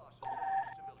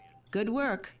 Good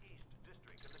work.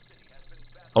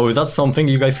 Oh, is that something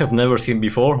you guys have never seen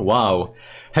before? Wow.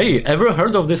 Hey, ever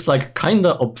heard of this like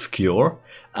kinda obscure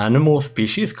animal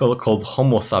species called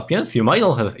Homo sapiens? You might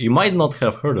not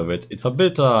have heard of it. It's a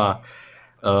bit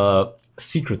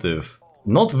secretive.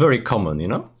 Not very common, you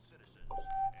know?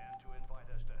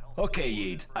 Okay,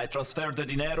 Yid. I transfer the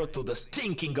dinero to the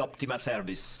stinking Optima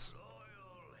service.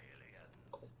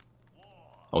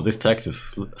 Oh, this text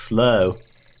is slow.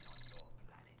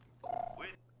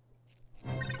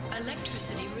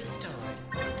 Electricity restored.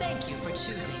 Thank you for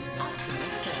choosing Optima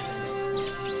Service.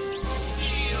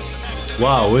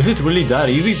 Wow, is it really that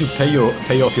easy to pay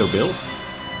off your bills?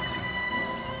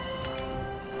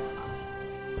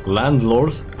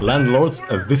 Landlords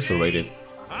eviscerated.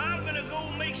 I'm gonna go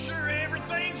make sure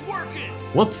everything's working.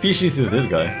 What species is this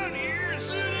guy? Down here as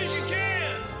soon as you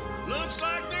can. Looks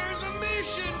like there's a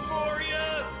mission for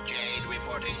you. Jade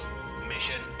reporting.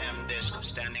 Mission M-Disc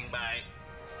standing by.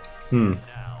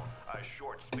 Now, a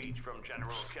short speech from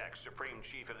General Keck, Supreme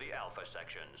Chief of the Alpha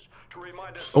Sections, to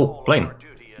remind us all of our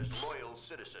duty as loyal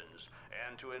citizens,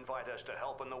 and to invite us to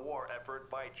help in the war effort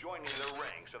by joining the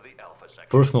ranks of the Alpha Section.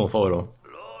 Personal photo.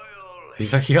 He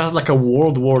has like a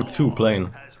World War II plane.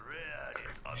 Has reared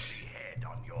its ugly head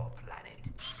on your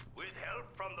planet. With help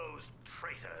from those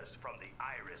traitors from the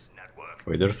Iris Network.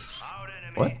 Wait, there's...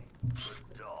 What?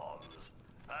 The dogs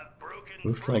have broken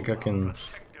Looks like I can...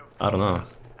 I don't know.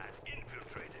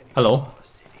 Hello?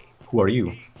 Who are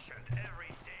you?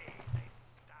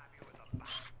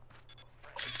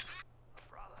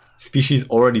 Species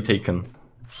already taken.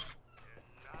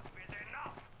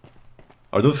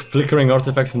 Are those flickering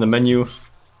artifacts in the menu?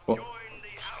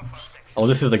 Oh,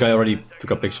 this is the guy I already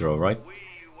took a picture of, right?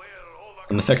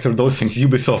 In effect, are those things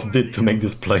Ubisoft did to make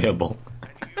this playable.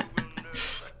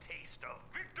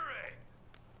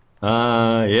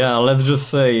 Yeah, let's just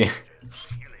say...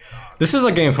 This is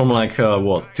a game from like,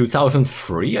 what,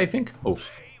 2003, I think? Oh,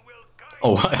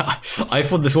 I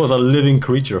thought this was a living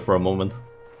creature for a moment.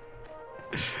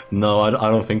 No, I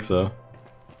don't think so.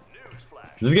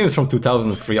 This game is from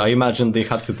 2003. I imagine they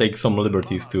had to take some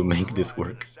liberties to make this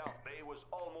work.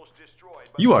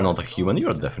 You are not a human. You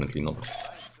are definitely not.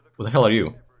 What the hell are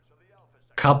you?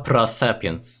 Capra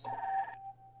sapiens.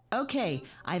 Okay,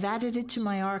 I've added it to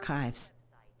my archives.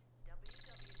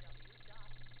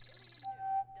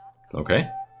 Okay.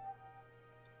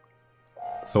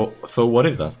 So what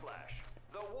is that?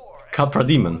 Capra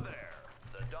demon.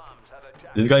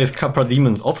 This guy is Capra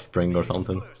demon's offspring or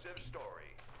something.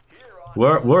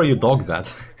 Where are your dogs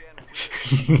at?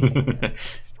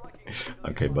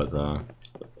 Okay, but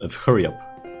let's hurry up.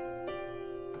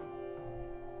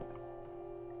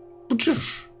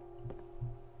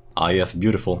 Ah yes,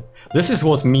 beautiful. This is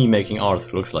what me making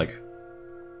art looks like.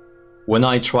 When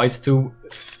I tried to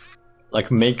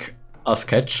like make a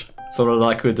sketch so that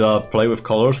I could play with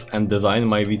colors and design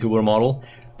my VTuber model,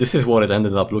 this is what it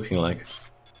ended up looking like.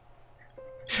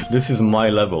 This is my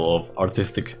level of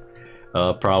artistic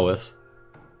prowess.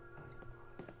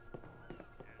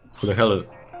 Who the hell is...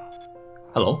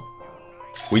 Hello?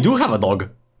 We do have a dog!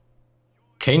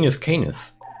 Canis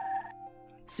Canis.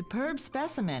 Superb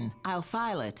specimen. I'll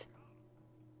file it.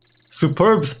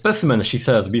 Superb specimen, she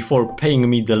says, before paying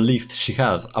me the least she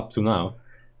has up to now.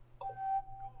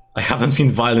 I haven't seen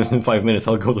violence in 5 minutes,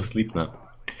 I'll go to sleep now.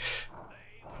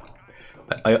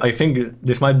 I think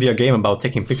this might be a game about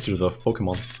taking pictures of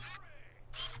Pokemon.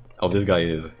 Oh, this guy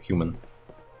is human.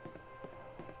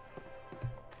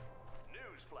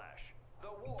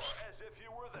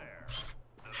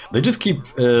 They just keep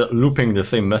looping the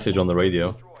same message on the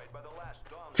radio.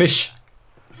 Fish!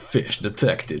 Fish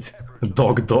detected.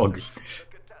 Dog, dog.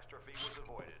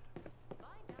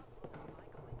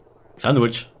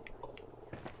 Sandwich.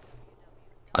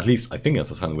 At least I think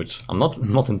it's a sandwich. I'm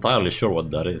not entirely sure what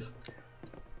that is.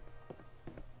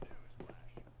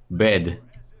 Bed.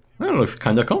 That looks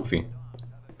kinda comfy.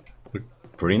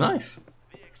 Pretty nice.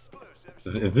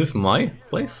 Is this my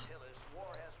place?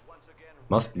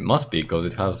 Must be, because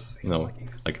it has, you know,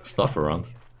 like stuff around.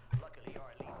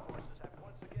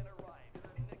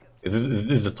 Is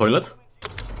this the toilet?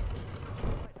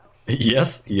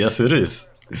 Yes, yes it is.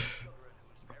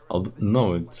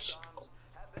 No, it's...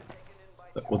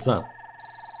 What's that?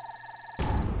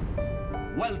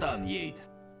 Well done, Yade.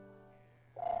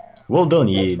 Well done,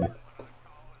 Yade.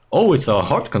 Oh, it's a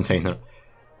heart container.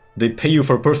 They pay you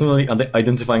for personally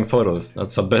identifying photos.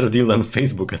 That's a better deal than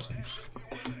Facebook, at least.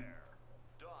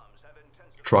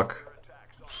 Truck.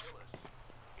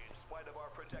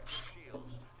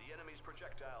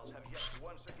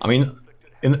 I mean,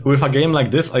 with a game like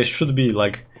this, I should be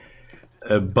like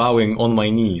bowing on my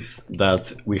knees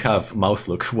that we have mouse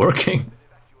look working.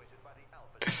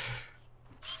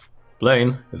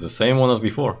 Plane is the same one as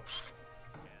before.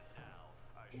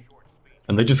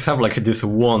 And they just have like this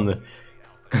one...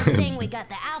 Good thing we got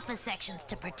the alpha sections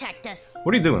to protect us.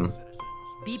 What are you doing?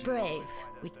 Be brave.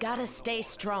 We gotta stay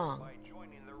strong.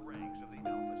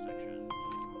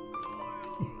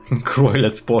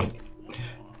 Croilet Sport.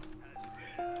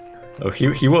 Oh,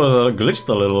 he was glitched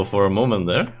a little for a moment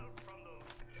there.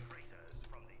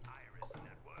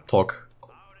 Talk.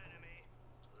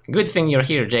 Good thing you're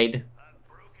here, Jade.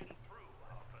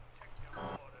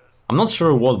 I'm not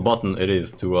sure what button it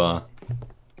is to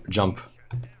jump.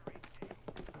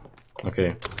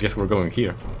 Okay, guess we're going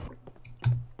here.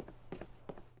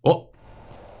 Oh!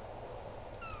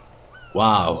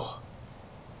 Wow.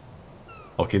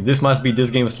 Okay, this must be this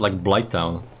game's like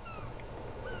Blighttown.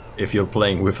 If you're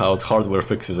playing without hardware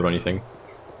fixes or anything.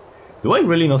 Do I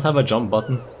really not have a jump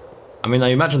button? I mean, I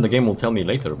imagine the game will tell me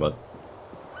later, but...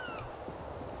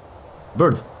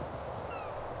 Bird!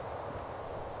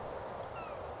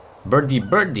 Birdie,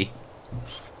 birdie!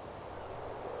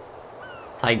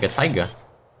 Tiger, tiger!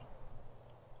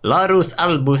 Larus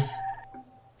albus!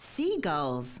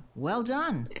 Seagulls. Well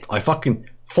done. I fucking...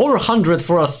 400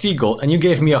 for a seagull, and you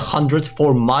gave me 100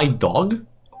 for my dog?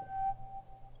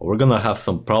 We're gonna have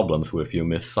some problems with you,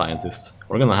 Miss Scientist.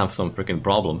 We're gonna have some freaking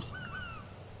problems.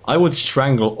 I would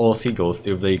strangle all seagulls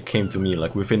if they came to me,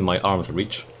 like, within my arm's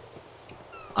reach.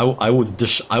 I would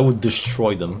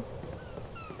destroy them.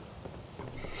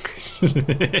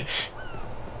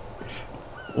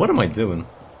 What am I doing?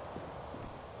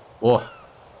 Oh,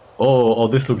 oh,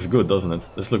 this looks good, doesn't it?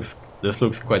 This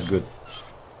looks quite good.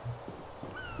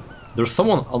 There's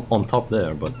someone on top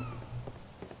there, but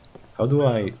how do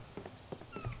I?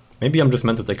 Maybe I'm just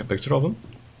meant to take a picture of him.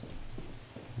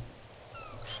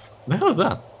 The hell is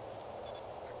that?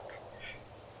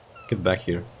 Get back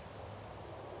here.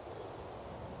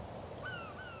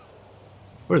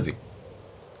 Where is he?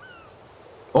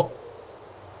 Oh!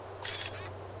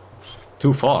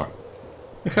 Too far.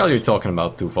 The hell are you talking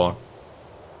about, too far?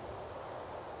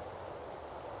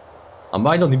 I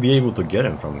might not be able to get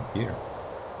him from here.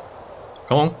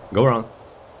 Come on, go around.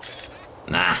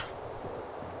 Nah.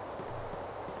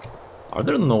 Are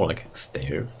there no, like,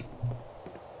 stairs?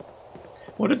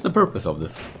 What is the purpose of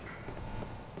this?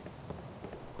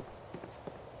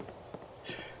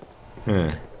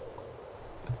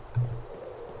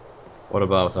 What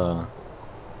about,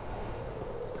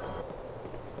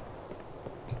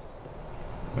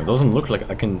 It doesn't look like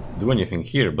I can do anything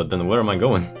here, but then where am I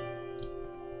going?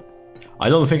 I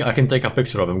don't think I can take a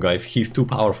picture of him, guys. He's too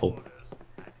powerful.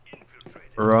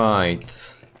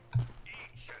 Right.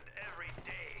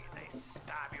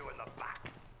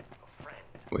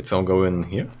 Wait, so I'll go in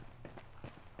here?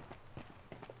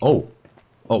 Oh!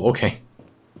 Oh, okay.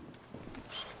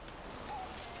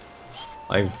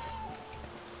 I've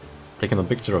taken a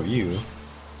picture of you.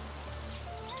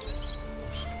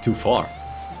 Too far.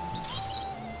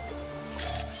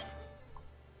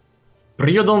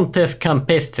 Priodontes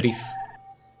campestris.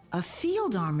 A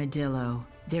field armadillo.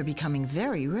 They're becoming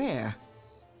very rare.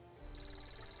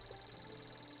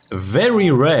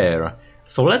 Very rare.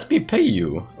 So let me pay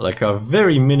you like a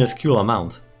very minuscule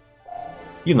amount.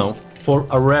 You know, for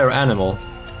a rare animal.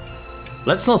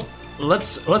 Let's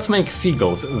make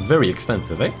seagulls very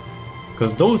expensive, eh?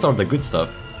 Because those are the good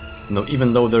stuff. You know,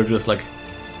 even though they're just like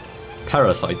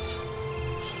parasites.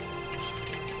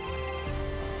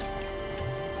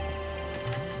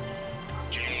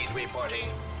 Jade reporting.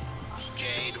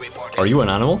 Jade reporting. Are you an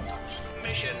animal?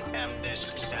 Mission M disk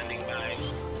standing by.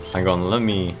 Hang on, let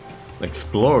me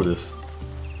explore this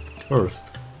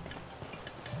first.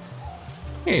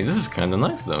 Hey, this is kinda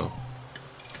nice though.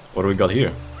 What do we got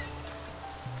here?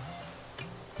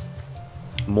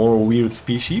 More weird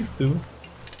species too.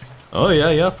 Oh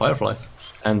yeah, fireflies.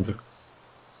 And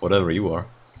whatever you are.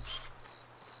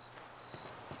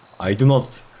 I'm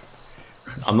not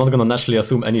gonna naturally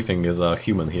assume anything is a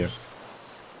human here.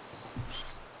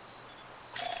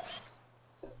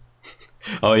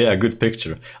 Oh yeah, good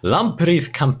picture. Lampris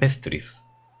campestris.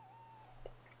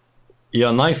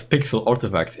 Yeah, nice pixel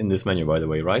artifacts in this menu, by the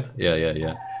way, right?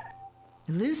 Yeah.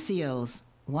 Lucioles.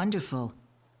 Wonderful.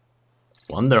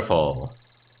 Wonderful.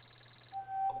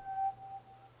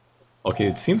 Okay,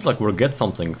 it seems like we'll get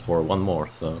something for one more,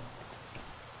 so...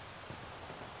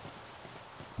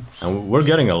 And we're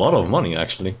getting a lot of money,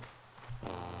 actually.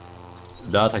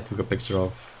 That I took a picture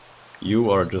of. You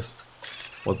are just...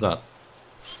 What's that?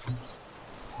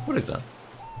 What is that?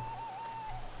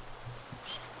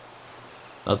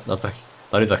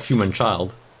 That is a human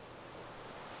child.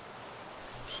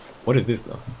 What is this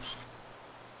though?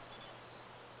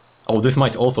 Oh, this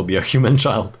might also be a human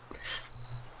child.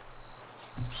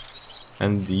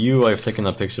 And you I've taken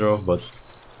a picture of, but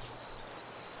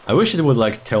I wish it would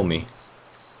like tell me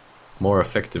more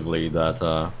effectively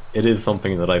that it is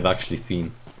something that I've actually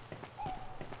seen.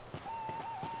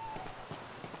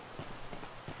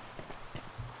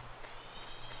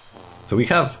 So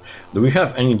do we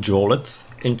have any jolets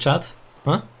in chat?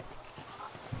 Huh?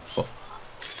 Oh.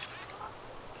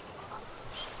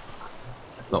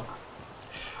 No.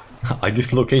 I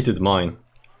dislocated mine.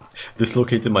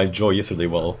 Dislocated my jaw yesterday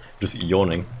while just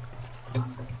yawning.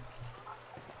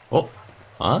 Oh.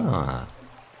 Ah.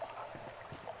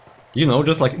 You know,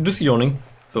 just yawning.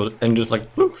 So, and just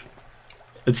like, poof.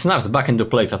 It snapped back into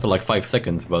place after like 5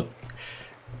 seconds, but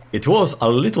it was a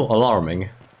little alarming.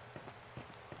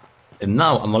 And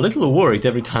now I'm a little worried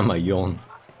every time I yawn.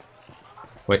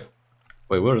 Wait,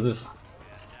 where is this?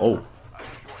 Oh.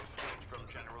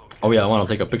 Oh yeah, I want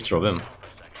to take a picture of him.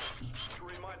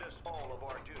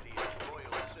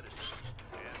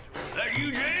 That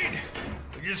you, Jade?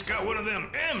 We just got one of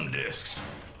them M discs.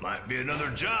 Might be another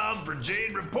job for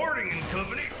Jade Reporting and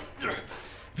Company.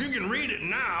 If you can read it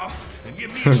now and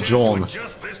give me a chance John. to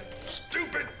adjust this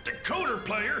stupid decoder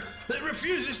player that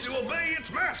refuses to obey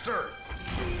its master.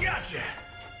 Gotcha.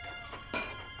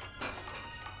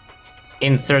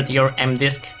 Insert your M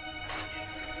disk.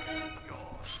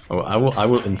 Oh, I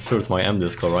will insert my M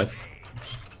disk, alright.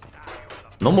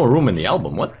 No more room in the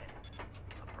album, what?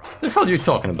 The hell are you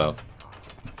talking about?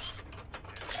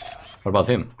 What about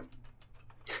him?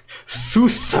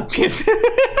 Susapis.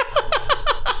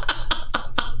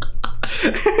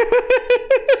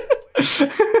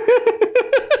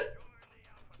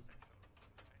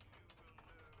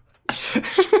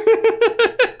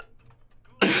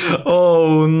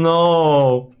 Oh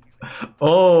no!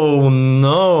 Oh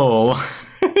no!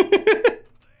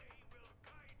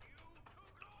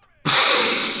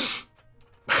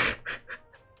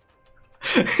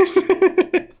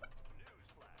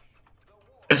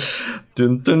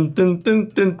 Dun dun dun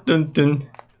dun dun dun dun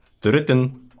dun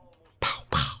dun pow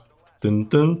pow dun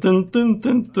dun dun dun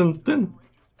dun dun dun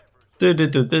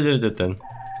dun dun dun dun dun.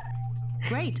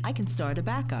 Great, I can start a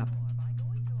backup.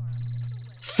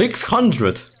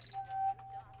 600.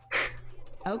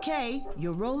 Okay,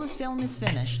 your roll of film is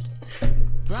finished.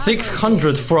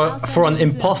 600 for an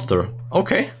imposter.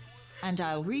 Okay. And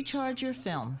I'll recharge your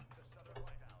film.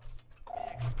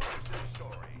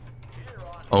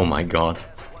 Oh my god.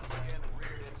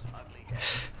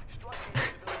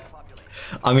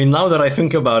 I mean, now that I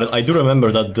think about it, I do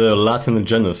remember that the Latin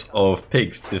genus of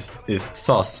pigs is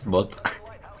sus, but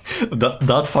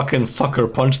that fucking sucker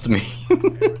punched me.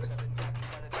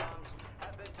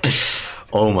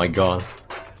 Oh my god.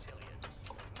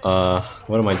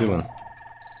 What am I doing?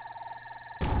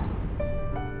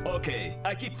 Okay,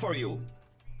 I keep for you.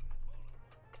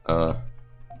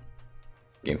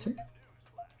 Game save?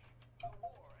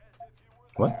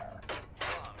 What?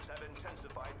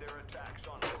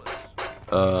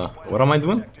 What am I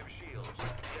doing?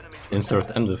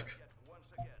 Insert M disk.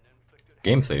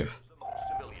 Game save.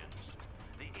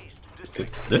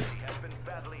 This?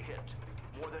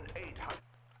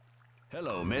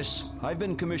 Hello, miss. I've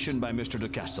been commissioned by Mr. de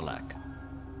Castellac.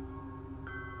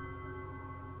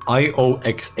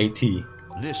 IOXAT.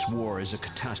 This war is a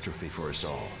catastrophe for us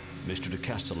all. Mr. de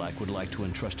Castellac would like to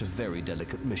entrust a very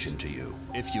delicate mission to you.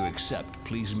 If you accept,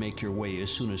 please make your way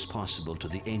as soon as possible to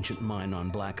the ancient mine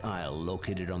on Black Isle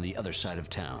located on the other side of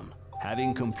town.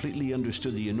 Having completely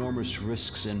understood the enormous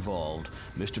risks involved,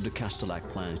 Mr. de Castellac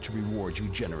plans to reward you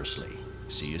generously.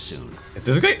 See you soon. Is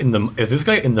this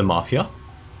guy in the mafia?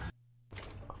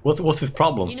 What's his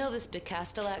problem? You know this de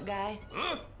Castellac guy?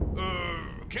 Huh?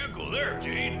 Can't go there,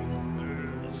 Jade.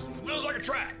 Smells like a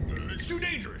track. It's too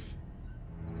dangerous.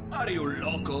 Are you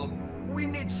loco? We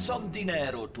need some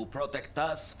dinero to protect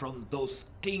us from those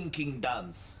stinking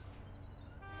dams.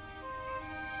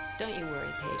 Don't you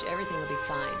worry, Paige. Everything will be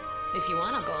fine. If you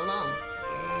want, I'll go alone.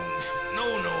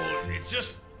 No, it's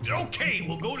just... Okay,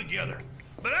 we'll go together.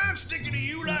 But I'm sticking to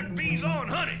you like bees on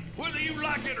honey, whether you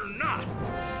like it or not.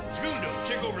 Segundo,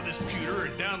 check over this computer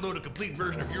and download a complete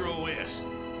version of your OS.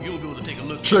 You'll be able to take a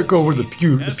look. Check over the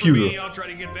computer. As for me, I'll try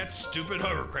to get that stupid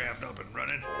hovercraft up and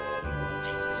running.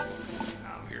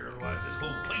 Out here, otherwise this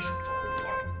whole place will fall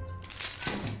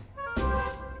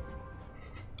apart.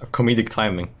 A comedic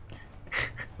timing.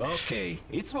 Okay,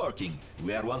 it's working.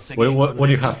 We are once again. What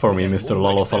do you have for me, Mr.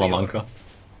 Lolo Salamanca?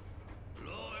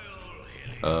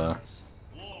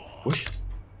 Push?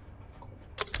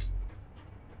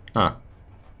 Huh.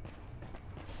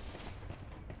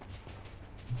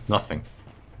 Nothing.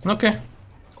 Okay.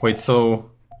 Wait,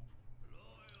 so...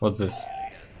 What's this?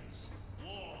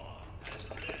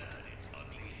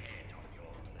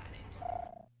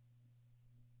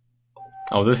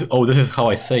 Oh, this is how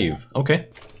I save. Okay.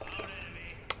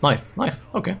 Nice,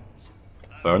 okay.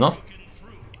 Fair enough.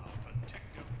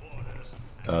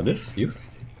 This? Use?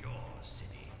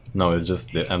 No, it's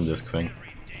just the M disk thing.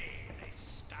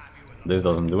 This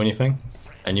doesn't do anything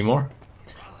anymore.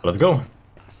 Let's go.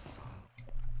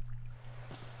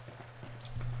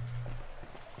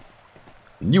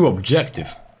 New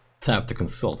objective. Tap to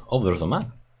consult. Oh, there's a map.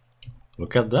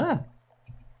 Look at that.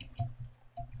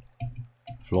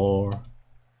 Floor.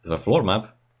 There's a floor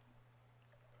map.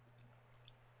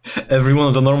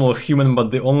 Everyone's a normal human,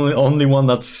 but the only one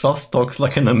that sus talks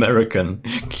like an American.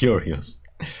 Curious.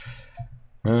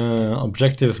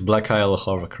 Objectives: Black Isle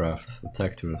hovercraft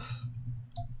detectors.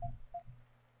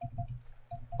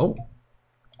 Oh,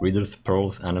 readers,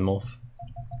 pearls, animals.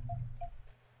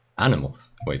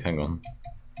 Animals. Wait, hang on.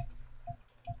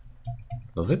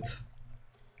 Does it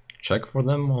check for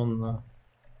them on?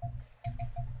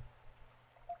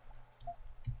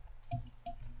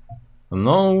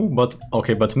 No, but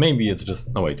okay, but maybe it's just.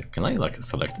 No, wait. Can I like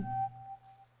select it?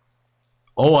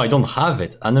 Oh, I don't have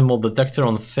it. Animal detector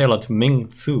on sale at Ming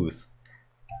Tzu's.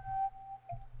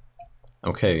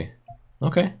 Okay.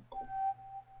 Okay.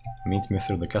 Meet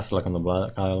Mr. de Castellac on the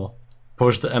Black Isle.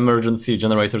 Push the emergency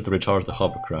generator to recharge the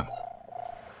hovercraft.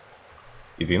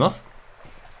 Easy enough?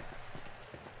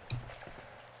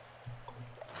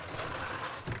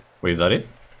 Wait, is that it?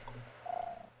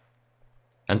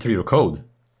 Enter your code.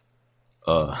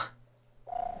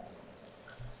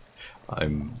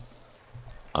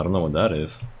 I don't know what that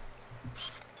is.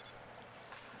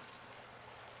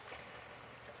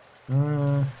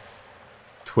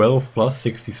 12 plus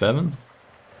 67?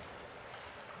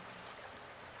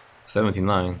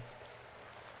 79.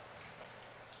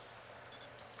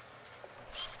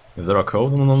 Is there a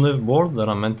code on this board that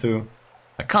I'm meant to...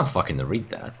 I can't fucking read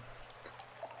that.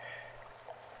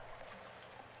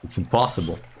 It's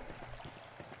impossible.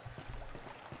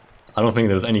 I don't think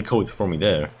there's any codes for me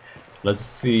there. Let's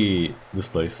see this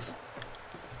place.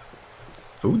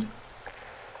 Food?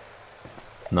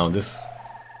 No, this.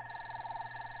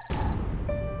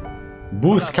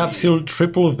 Boost capsule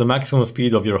triples the maximum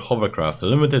speed of your hovercraft.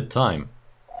 Limited time.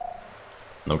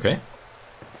 Okay.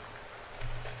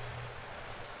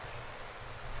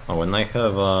 Oh, and I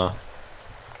have a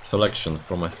selection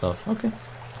for my stuff. Okay.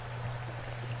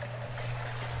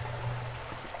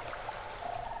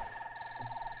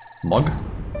 Mug.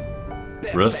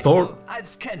 Restore. I've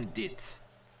scanned it.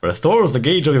 Restores the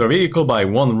gauge of your vehicle by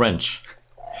 1 wrench.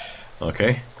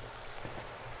 Okay.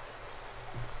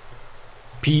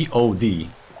 POD.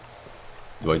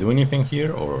 Do I do anything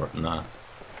here or nah?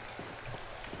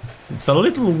 It's a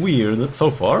little weird so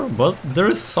far, but there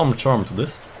is some charm to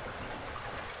this.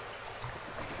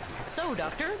 So,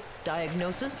 Doctor,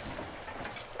 diagnosis?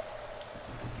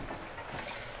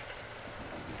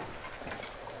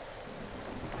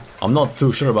 I'm not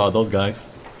too sure about those guys.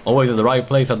 Always at the right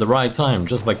place at the right time,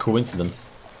 just by coincidence.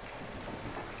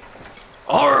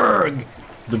 Arrgh!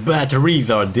 The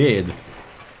batteries are dead.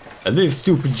 And this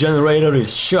stupid generator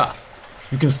is shot.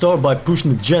 You can start by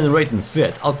pushing the generator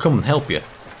set. I'll come and help you.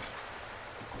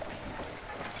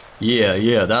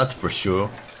 Yeah, that's for sure.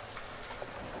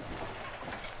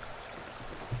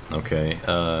 Okay,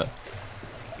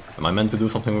 am I meant to do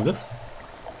something with this?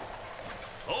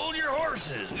 Hold your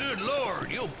horses. Good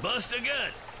lord, you'll bust a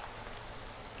gut.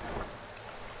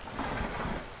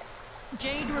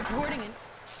 Jade reporting in.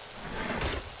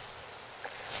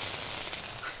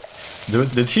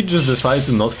 Did he just decide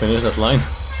to not finish that line?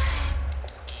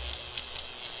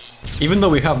 Even though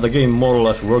we have the game more or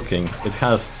less working, it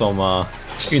has some,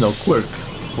 you know, quirks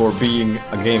for being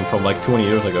a game from like 20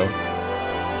 years ago.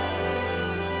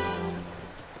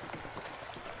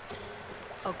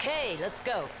 Okay, let's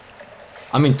go.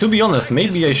 I mean, to be honest,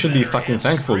 maybe I should be fucking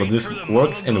thankful that this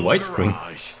works in widescreen.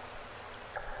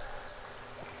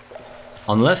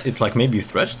 Unless it's like maybe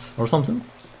stretched or something.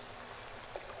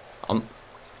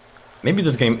 Maybe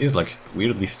this game is like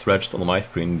weirdly stretched on my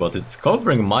screen, but it's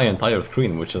covering my entire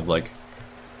screen, which is like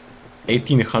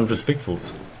 1800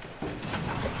 pixels.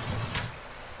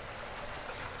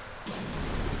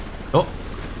 Oh!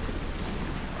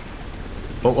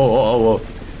 Oh.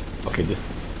 Okay,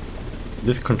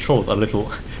 this controls a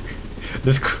little...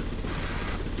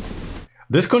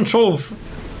 This controls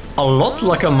a lot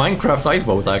like a Minecraft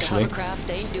iceboat, actually. Hovercraft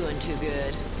ain't doing too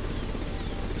good.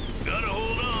 Gotta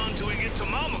hold on till we get to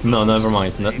Mama. No, never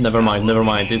mind. Never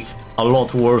mind. It's a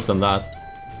lot worse than that.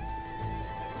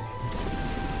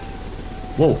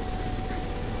 Whoa.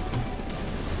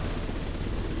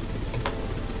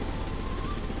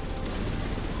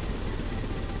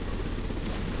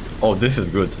 Oh, this is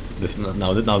good. This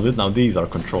now these are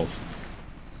controls.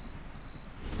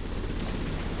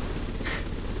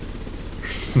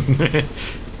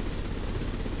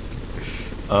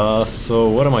 So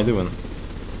what am I doing?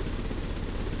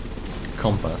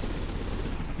 Compass.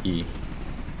 E.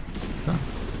 Huh.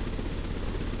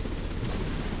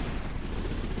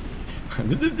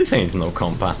 This ain't no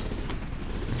compass.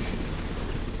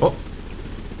 Oh.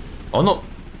 Oh no.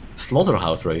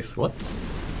 Slaughterhouse race. What?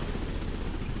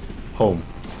 Home.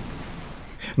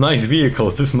 Nice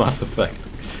vehicles, this Mass Effect.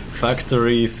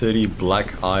 Factory, City,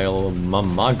 Black Isle,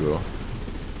 Mamago.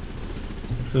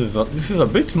 This is a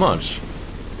bit much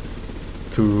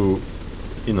to,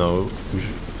 you know,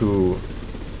 to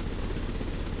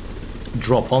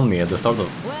drop on me at the start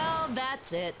of. Well,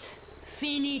 that's it.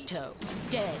 Finito.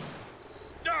 Dead.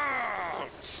 Ah,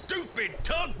 stupid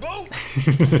tugboat!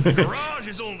 Garage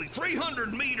is only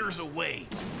 300 meters away.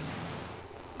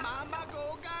 Mama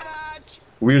go garage.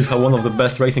 Weird how one of the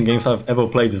best racing games I've ever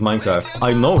played is Minecraft.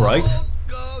 I know, right?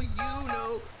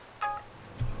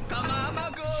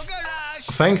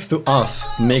 Thanks to us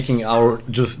making our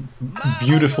just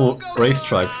beautiful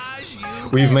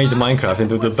racetracks, we've made Minecraft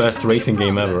into the best racing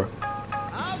game ever.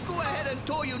 I'll go ahead and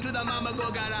tow you to the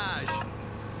Mamago garage.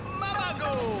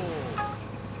 Mamago!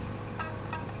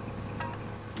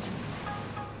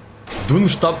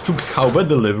 Dunstapzugshaube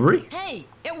delivery? Hey,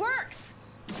 it works!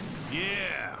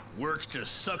 Yeah, works to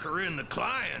sucker in the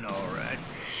client, alright.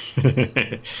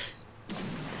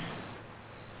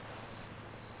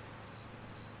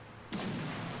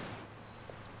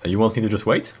 You want me to just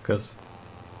wait? Because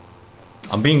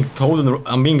I'm being told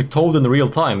in real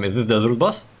time. Is this desert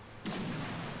bus?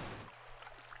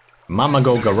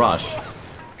 Mamago garage.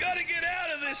 Gotta get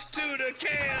out of this tuna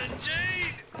can,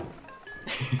 Jade!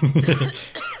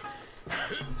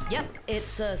 Yep,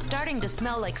 it's starting to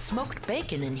smell like smoked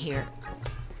bacon in here.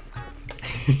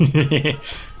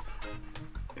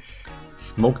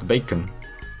 Smoked bacon.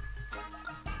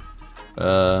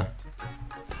 Nah,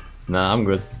 I'm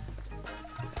good.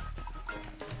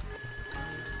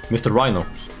 Mr. Rhino.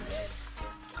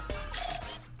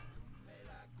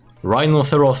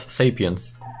 Rhinoceros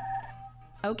sapiens.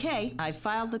 Okay, I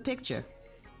filed the picture.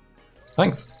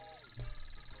 Thanks.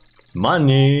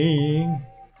 Money!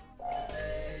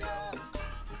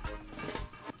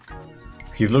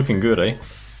 He's looking good, eh?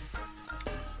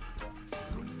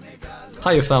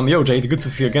 Hi Sam, yo Jade, good to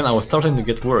see you again. I was starting to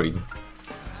get worried.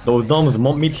 Those dumb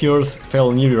meteors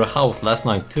fell near your house last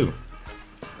night too.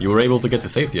 You were able to get to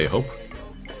safety, I hope.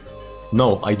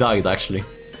 No, I died actually.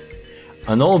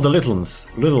 And all the little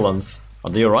ones, are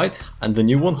they alright? And the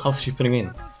new one, how's she fitting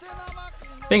in?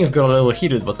 Things got a little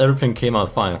heated, but everything came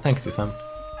out fine. Thanks to Sam.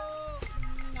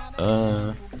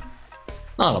 Not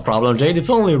a problem, Jade. It's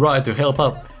only right to help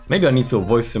out. Maybe I need to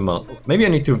voice him. Maybe I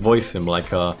need to voice him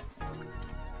like Not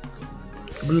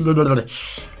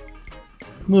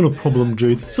a problem,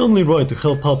 Jade. It's only right to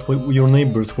help out your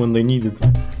neighbors when they need it.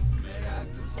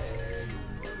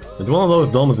 Did one of those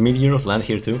domes meteors land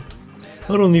here too?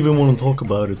 I don't even want to talk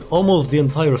about it. Almost the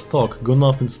entire stock gone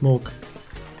up in smoke.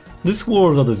 This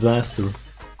war is a disaster.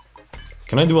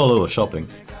 Can I do a little shopping?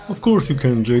 Of course you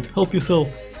can, Jade. Help yourself.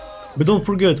 But don't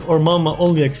forget, our mama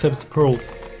only accepts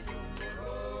pearls.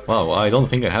 Wow, I don't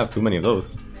think I have too many of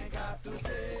those.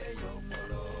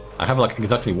 I have like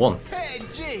exactly one. Hey,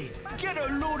 Jade, get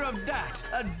a load of that.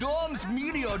 A Dom's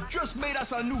meteor just made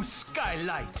us a new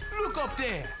skylight. Look up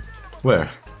there.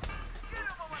 Where?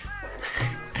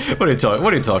 What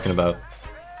are you talking about?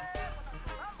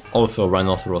 Also,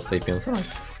 Rhinoceros sapiens.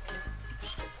 Alright.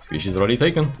 Species already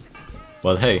taken.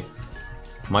 But hey,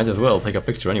 might as well take a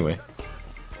picture anyway.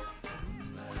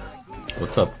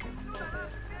 What's up?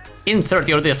 Insert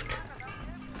your disc!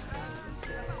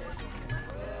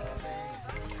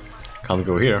 Can't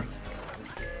go here.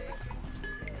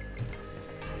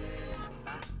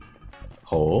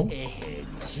 Oh? Hey,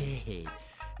 Jade,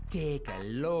 take a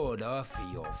load off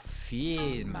of your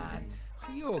feet, man.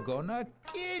 You're gonna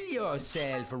kill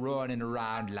yourself running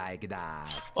around like that.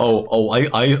 Oh,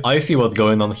 I see what's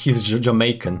going on. He's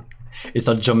Jamaican. It's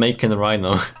a Jamaican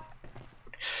rhino.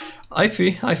 I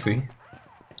see.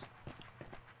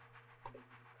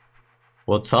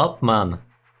 What's up, man?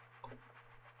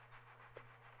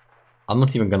 I'm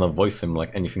not even gonna voice him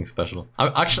like anything special.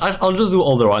 I'll just do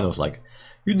all the rhinos like,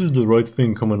 you did the right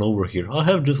thing coming over here. I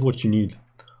have just what you need.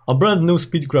 A brand new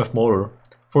Speedcraft motor.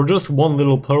 For just one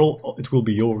little pearl, it will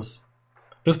be yours.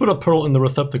 Just put a pearl in the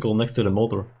receptacle next to the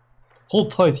motor. Hold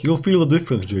tight, you'll feel the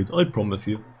difference, Jade, I promise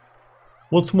you.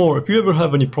 What's more, if you ever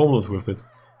have any problems with it,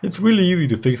 it's really easy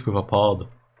to fix with a pod.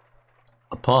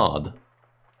 A pod?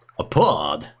 A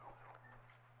pod?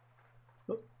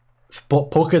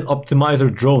 Pocket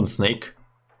optimizer drone, Snake.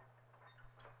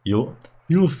 You'll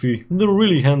see, they're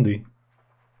really handy.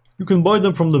 You can buy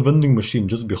them from the vending machine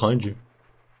just behind you.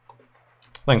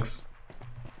 Thanks.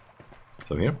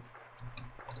 So here.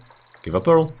 Give a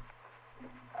pearl.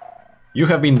 You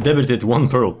have been debited 1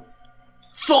 pearl.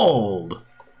 Sold!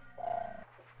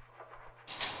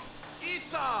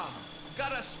 Isa,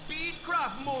 got a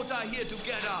Speedcraft motor here to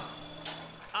get up.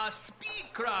 A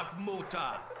Speedcraft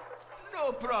motor.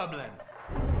 No problem.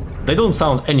 They don't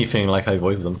sound anything like I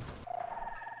voiced them.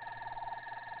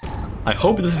 I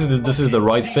hope this is the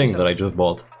right thing that I just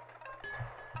bought.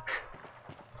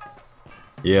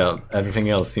 Yeah, everything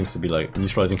else seems to be like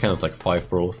neutralizing cannons like 5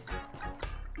 pearls.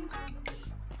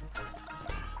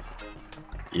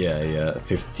 Yeah,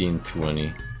 15,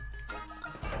 20.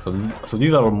 So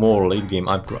these are more late game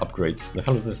upgrades. The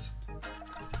hell is this?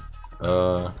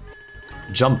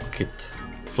 Jump kit,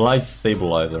 flight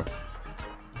stabilizer.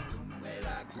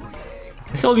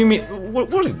 The hell do you mean?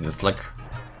 What is this like?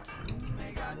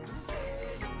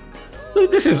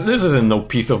 This isn't no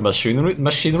piece of machinery.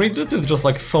 This is just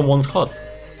like someone's hut.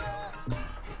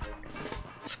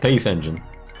 Space engine.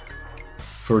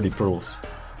 30 pearls.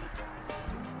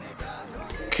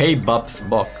 K-Bub's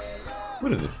box.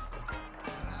 What is this?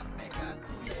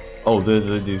 Oh,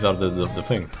 these are the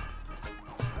things.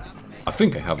 I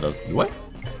think I have that. Do I?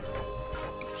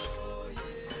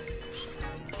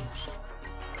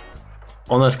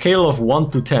 On a scale of 1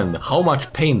 to 10, how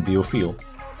much pain do you feel?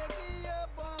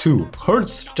 2.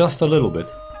 Hurts just a little bit.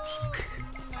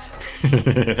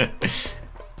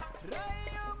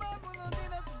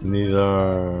 These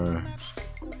are...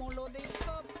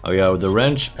 Oh yeah, the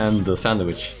wrench and the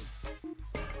sandwich.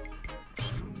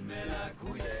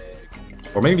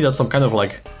 Or maybe that's some kind of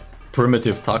like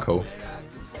primitive taco.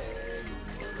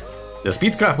 The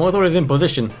Speedcraft motor is in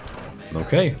position.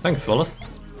 Okay, thanks fellas.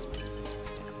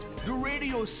 The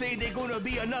radios say they're gonna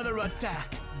be another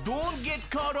attack. Don't get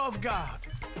caught off guard.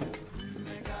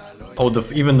 Oh,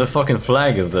 even the fucking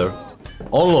flag is there.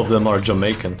 All of them are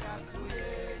Jamaican.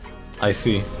 I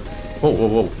see.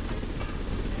 Whoa.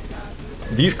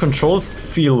 These controls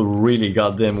feel really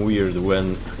goddamn weird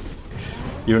when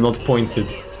you're not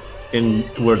pointed in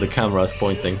where the camera is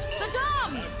pointing. The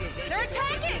Doms! They're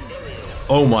attacking!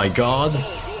 Oh my god.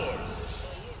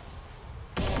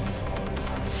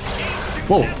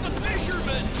 Whoa.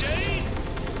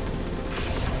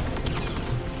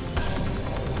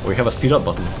 We have a speed up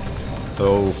button.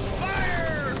 So...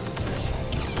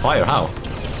 Fire? How?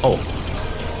 Oh.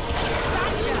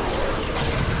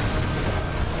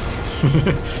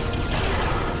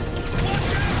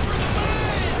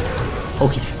 Oh,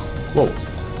 he's... Whoa.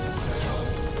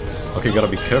 Okay, gotta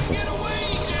be careful.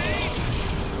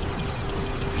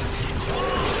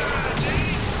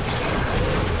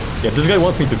 Yeah, this guy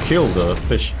wants me to kill the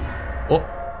fish. Oh.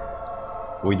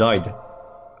 We died.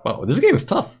 Wow, this game is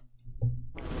tough.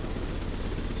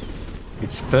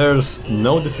 It spares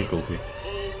no difficulty.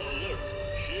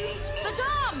 The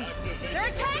Doms! They're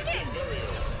attacking!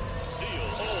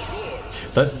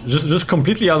 That just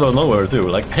completely out of nowhere too.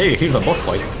 Like, hey, here's a boss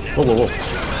fight. Whoa, whoa, whoa.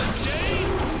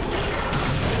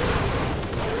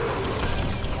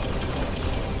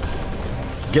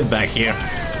 Get back here.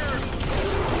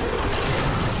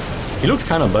 He looks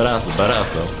kind of badass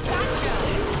though.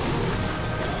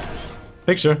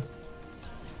 Picture.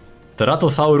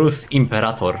 Teratosaurus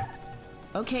Imperator.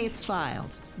 Okay, it's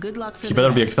filed. Good luck for He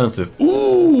better be expensive.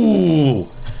 Ooh!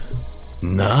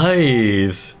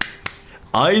 Nice!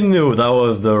 I knew that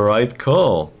was the right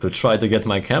call to try to get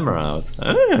my camera out.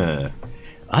 Ah,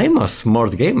 I'm a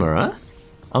smart gamer, huh?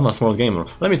 I'm a smart gamer.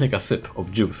 Let me take a sip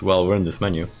of juice while we're in this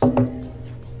menu.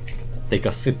 Take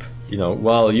a sip, you know,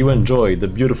 while you enjoy the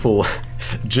beautiful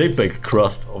JPEG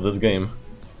crust of this game.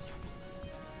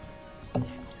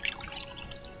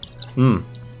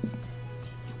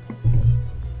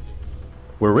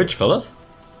 We're rich, fellas.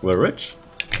 We're rich.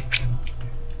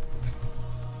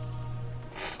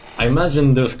 I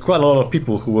imagine there's quite a lot of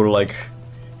people who were like,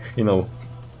 you know,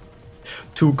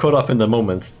 too caught up in the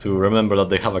moment to remember that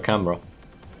they have a camera.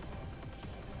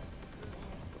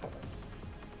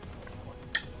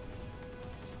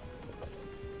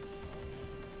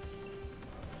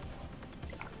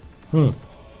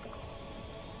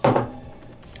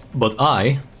 But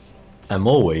I am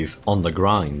always on the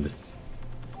grind.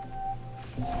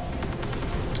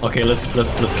 Okay, let's kill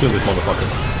this motherfucker.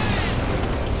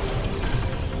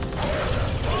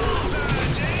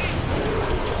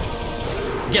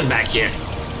 Get back here.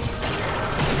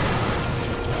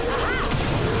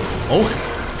 Oh.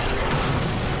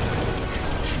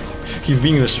 He's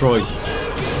being destroyed.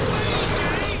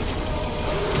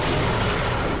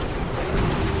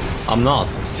 I'm not.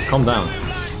 Calm down.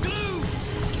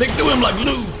 Stick to him like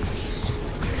glue.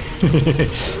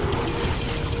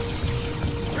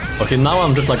 Okay, now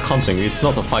I'm just like hunting. It's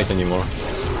not a fight anymore.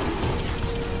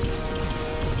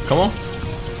 Come on.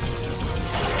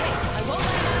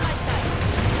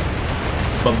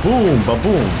 Ba-boom,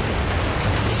 ba-boom.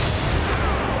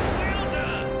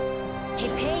 Hey,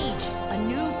 Paige, a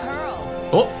new pearl.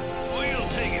 Oh. We'll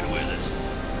take it with us.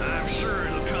 I'm sure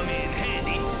it'll come in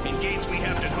handy in case we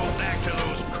have to go back to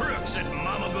those crooks at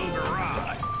Mamago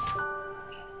Garage.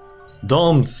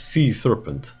 Dom's sea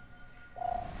serpent.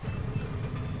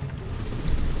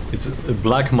 It's a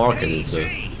black market, it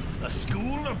says. A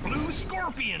school of blue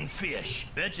scorpion fish.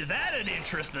 Bet you that'd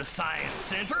interest the science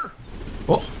center.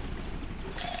 Oh.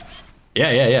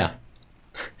 Yeah.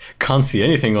 Can't see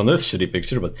anything on this shitty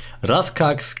picture, but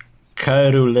Rascax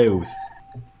caeruleus.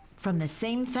 From the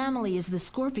same family as the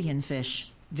scorpion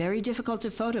fish. Very difficult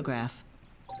to photograph.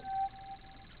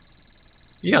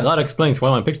 Yeah, that explains why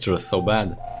my picture is so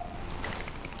bad.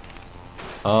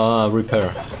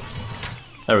 Repair.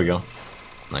 There we go.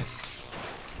 Nice.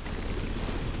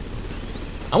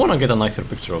 I wanna get a nicer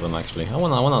picture of them actually. I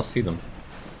wanna see them.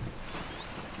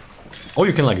 Oh,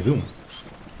 you can like zoom.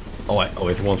 Oh,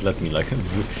 it won't let me like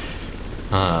zoom.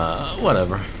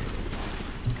 Whatever.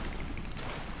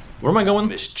 Where am I going?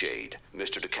 Miss Jade,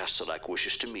 Mr. de Castellac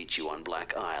wishes to meet you on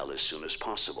Black Isle as soon as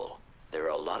possible. There are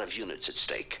a lot of units at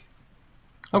stake.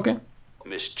 Okay.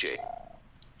 Miss Jade.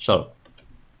 Shut up.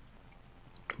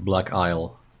 Black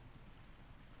Isle.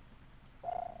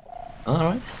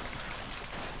 Alright.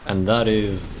 And that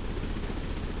is...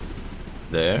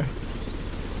 there.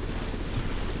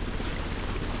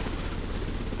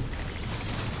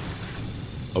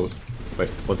 Oh, wait,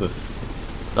 what's this?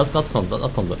 That's not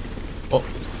the... Oh,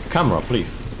 camera,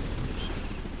 please.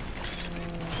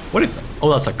 What is that? Oh,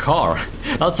 that's a car.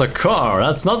 That's a car.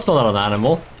 That's not an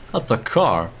animal. That's a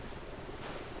car.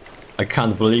 I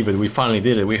can't believe it. We finally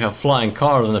did it. We have flying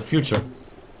cars in the future.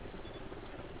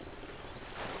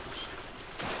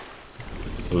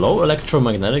 Low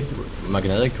electromagnetic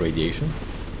radiation.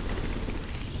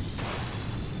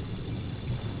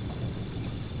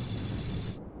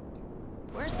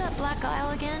 Where's that Black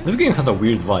Isle again? This game has a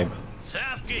weird vibe.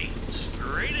 South gate,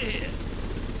 straight ahead.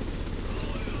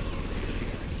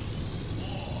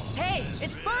 Hey,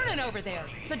 it's burning over there.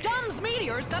 The Dom's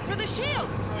meteors got through the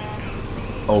shields.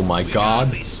 Oh my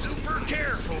god. Be super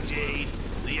careful, Jade.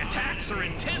 The attacks are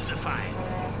intensifying.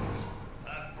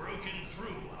 I've broken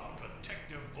through our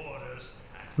protective borders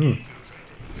and infiltrated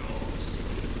your city.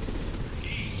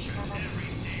 Each and every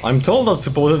day I'm told that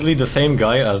supposedly the same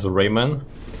guy as Rayman,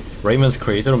 Rayman's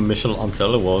creator, Michel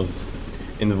Ancel, was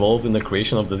involved in the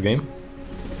creation of this game.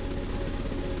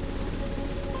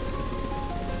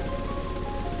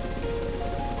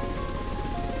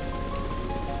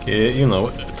 You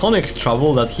know, Tonic's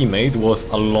Trouble that he made was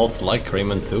a lot like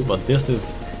Rayman 2, but this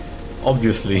is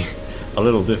obviously a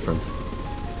little different.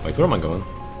 Wait, where am I going?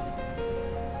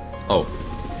 Oh.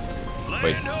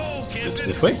 Wait.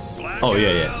 This way? Oh,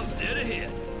 yeah, yeah.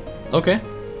 Okay.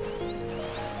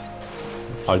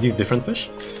 Are these different fish?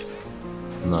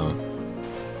 No.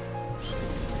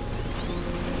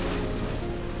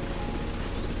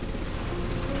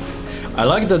 I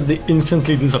like that they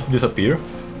instantly disappear.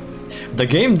 The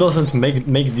game doesn't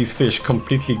make these fish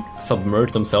completely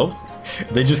submerge themselves.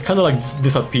 They just kind of like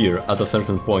disappear at a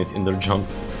certain point in their jump.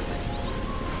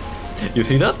 You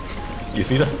see that? You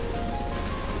see that?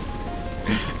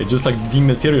 It just like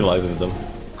dematerializes them.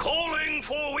 Calling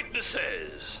for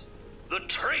witnesses. The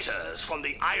traitors from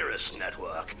the Iris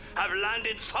Network have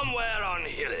landed somewhere on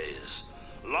Hillies.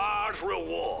 Large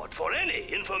reward for any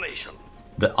information.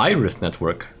 The Iris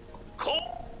Network?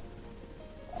 Call.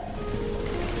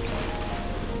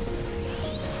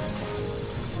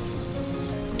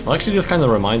 Well, actually, this kind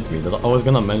of reminds me that I was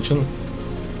gonna mention,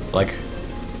 like,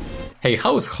 hey,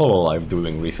 how is Hololive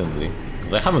doing recently?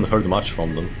 Because I haven't heard much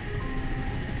from them.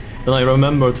 Then I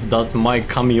remembered that my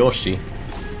Kamiyoshi,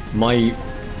 my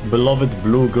beloved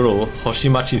blue girl,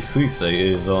 Hoshimachi Suisei,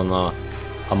 is on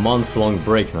a month-long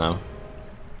break now.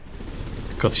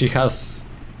 Because she has...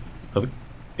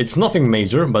 It's nothing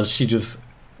major, but she just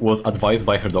was advised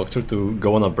by her doctor to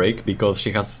go on a break because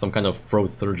she has some kind of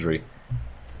throat surgery.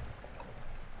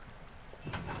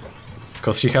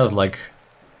 Because she has like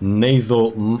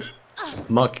nasal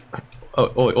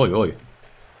oi.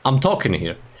 I'm talking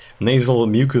here. Nasal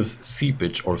mucus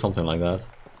seepage or something like that.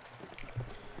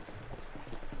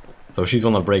 So she's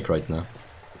on a break right now.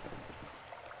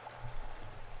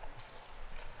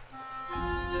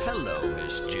 Hello,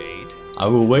 Miss Jade. I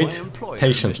will wait employer,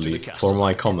 patiently Mr. for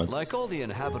my comment. Like all the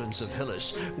inhabitants of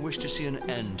Hillis, wish to see an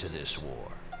end to this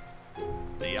war.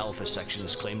 The Alpha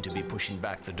sections claim to be pushing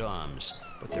back the Doms,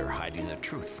 but they're hiding the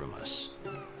truth from us.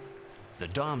 The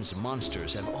Dom's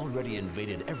monsters have already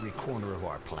invaded every corner of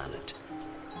our planet.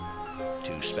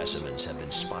 2 specimens have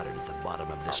been spotted at the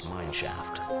bottom of this mine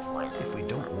shaft. If we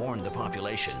don't warn the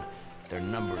population, their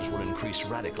numbers will increase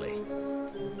radically.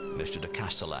 Mr. de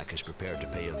Castellac is prepared to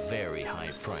pay a very high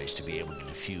price to be able to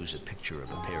defuse a picture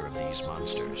of a pair of these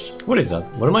monsters. What is that?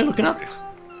 What am I looking at?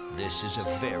 This is a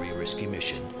very risky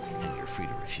mission, and you're free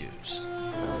to refuse.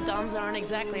 Well, Doms aren't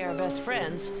exactly our best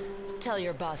friends. Tell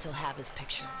your boss he'll have his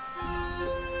picture.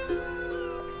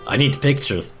 I need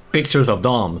pictures. Pictures of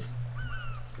Doms.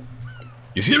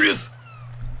 You serious?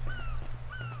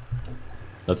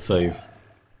 Let's save.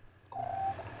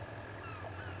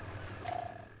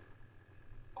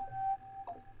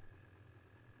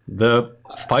 The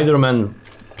Spider-Man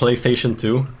PlayStation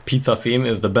 2 pizza theme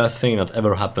is the best thing that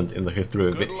ever happened in the history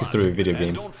of video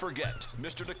games. Don't forget,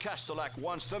 Mr. de Castellac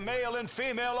wants the male and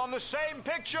female on the same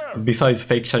picture. Besides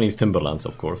fake Chinese Timberlands,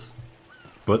 of course.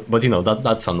 But you know,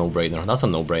 that's a no-brainer. That's a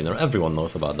no-brainer. Everyone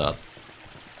knows about that.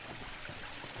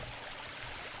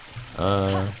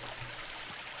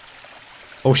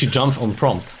 Oh, she jumps on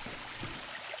prompt.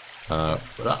 But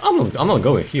I'm not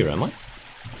going here, am I?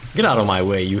 Get out of my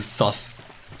way, you sus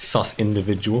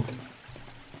individual.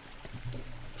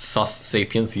 Sus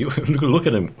sapiens, you look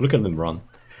at him run.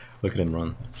 Look at him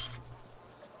run.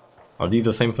 Are these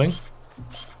the same thing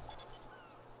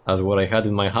as what I had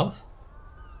in my house?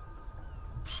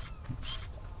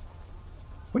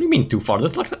 What do you mean too far?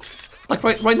 That's like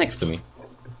right next to me.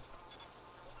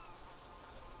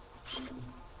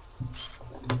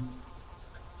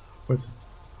 Where's...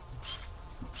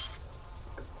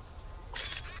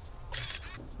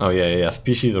 Oh yeah,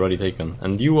 species already taken.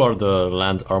 And you are the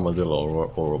land armadillo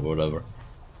or whatever.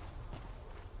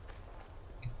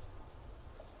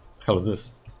 Hell is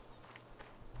this?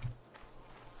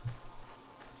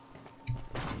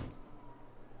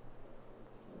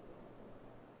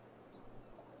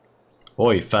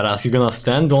 Oi, fat ass, you gonna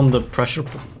stand on the pressure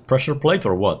plate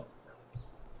or what?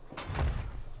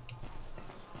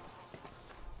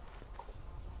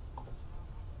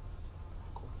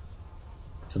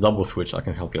 It's a double switch, I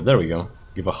can help you. There we go.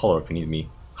 Give a holler if you need me.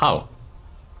 How?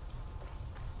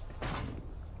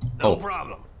 No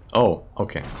problem. Oh,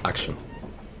 okay. Action.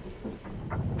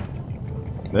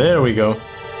 There we go.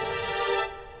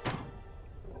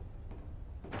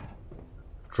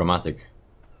 Dramatic.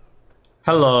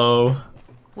 Hello.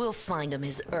 We'll find him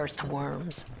his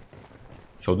earthworms.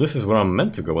 So this is where I'm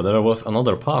meant to go, but there was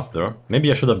another path there. Maybe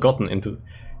I should have gone into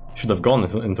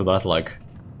that like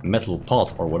metal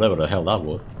pot or whatever the hell that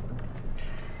was.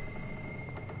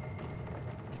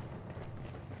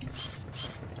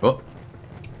 Oh.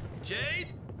 Jade,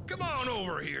 come on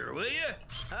over here, will you?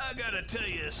 I gotta tell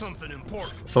you something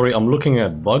important. Sorry, I'm looking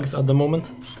at bugs at the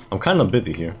moment. I'm kind of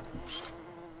busy here.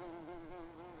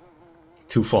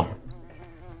 Too far.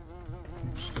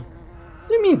 What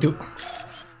do you mean to?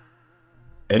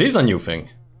 It is a new thing.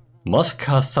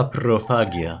 Musca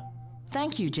saprophagia.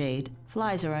 Thank you, Jade.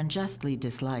 Flies are unjustly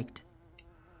disliked.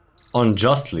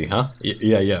 Unjustly, huh?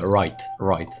 Yeah, right.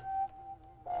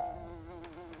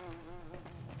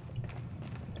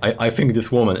 I think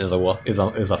this woman is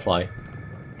a fly.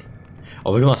 I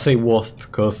was gonna say wasp,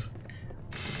 because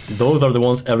those are the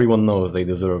ones everyone knows they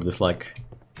deserve dislike.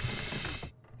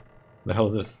 The hell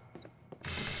is this?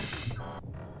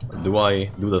 Do I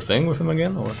do the thing with him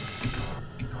again, or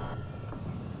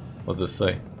what's this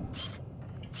say?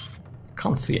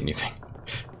 Can't see anything.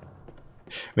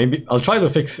 Maybe I'll try to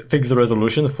fix the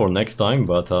resolution for next time,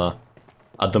 but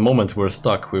at the moment we're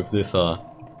stuck with this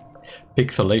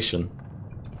pixelation.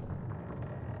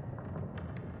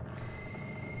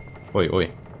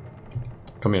 Oi,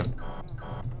 come here.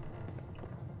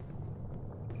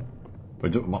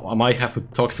 I might have to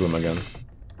talk to him again,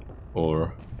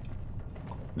 or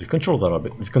these controls are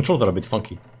a bit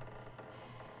funky.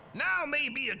 Now may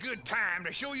be a good time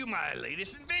to show you my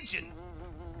latest invention.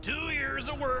 2 years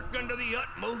of work under the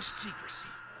utmost secrecy.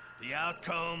 The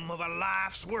outcome of a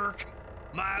life's work.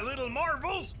 My little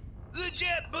marvels, the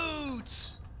jet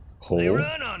boots. They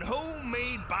run on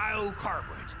homemade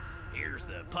biocarburant. Here's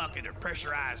the pocket of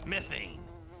pressurized methane.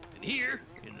 And here,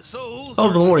 in the soles...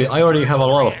 Oh, don't worry, I already have a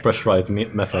lot of pressurized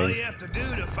methane. All you have to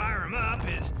do to fire them up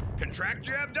is contract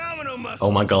your abdominal muscles.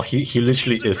 Oh my god, he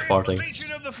literally is farting.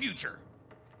 Of the future.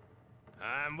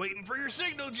 I'm waiting for your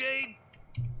signal, Jade.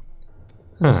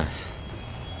 Huh.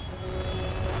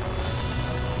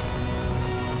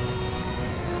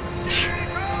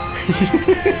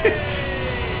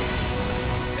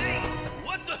 Hey,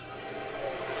 what the?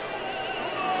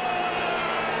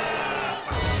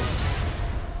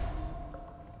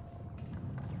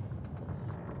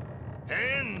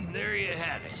 And there you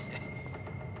have it.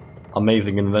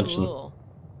 Amazing invention.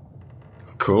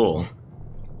 Cool.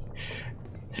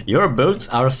 Your boots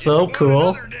are so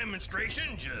cool.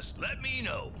 Demonstration, just let me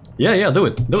know. Yeah, do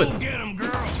it. Go get 'em,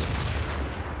 girl.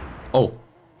 Oh,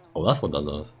 that's what that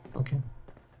does. Okay.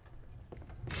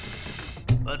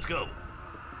 Let's go.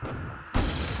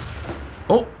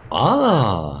 Oh,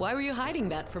 Why were you hiding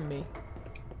that from me?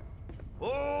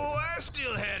 Oh, I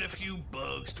still had a few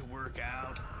bugs to work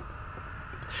out.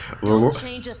 Don't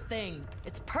change a thing.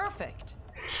 It's perfect.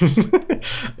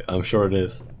 I'm sure it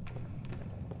is.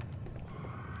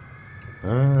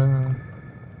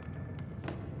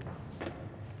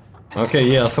 Okay,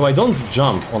 yeah, so I don't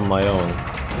jump on my own.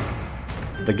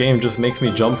 The game just makes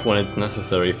me jump when it's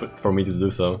necessary for me to do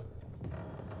so.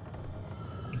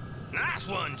 Nice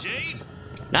one, Jade.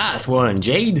 Nice one,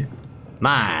 Jade.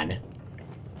 Mine.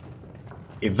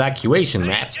 Evacuation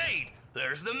map. Jade,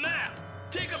 there's the map.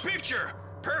 Take a picture.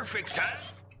 Perfect time.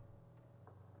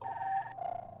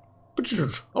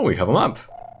 Oh, we have a map.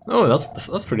 Oh,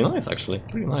 that's pretty nice, actually.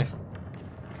 Pretty nice.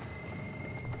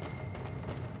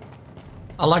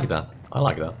 I like that.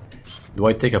 Do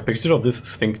I take a picture of this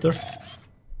sphincter?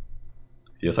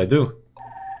 Yes, I do.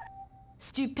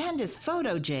 Stupendous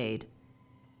photo, Jade.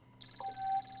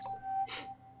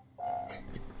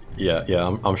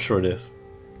 Yeah, I'm sure it is.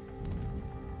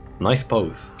 Nice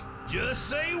pose. Just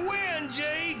say when,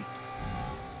 Jade.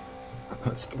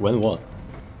 When what?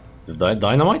 Is that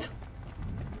dynamite?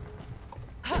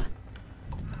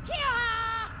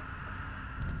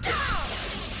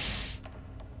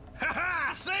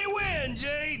 Say when,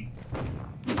 Jade.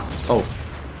 Oh.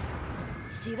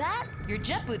 See that? Your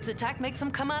jet boots attack makes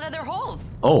them come out of their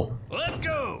holes. Oh. Let's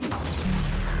go.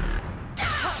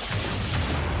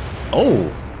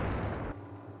 Oh.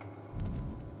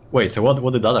 Wait, so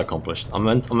what did that accomplish? I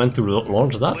meant to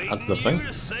launch that at the thing.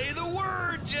 You say the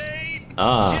word, Jade.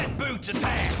 Ah. Jet boots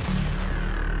attack.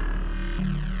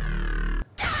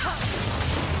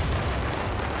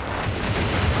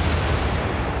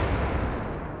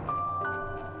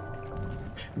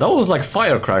 That was like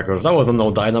firecrackers. That wasn't no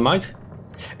dynamite.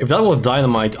 If that was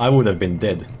dynamite, I would have been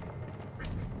dead.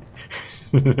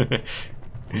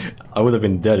 I would have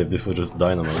been dead if this was just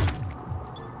dynamite.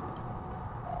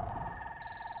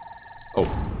 Oh.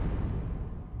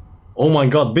 Oh my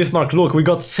god, Bismarck, look, we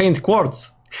got Saint Quartz!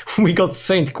 We got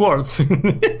Saint Quartz!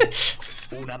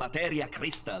 Una materia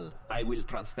crystal. I will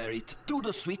transfer it to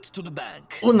the suite to the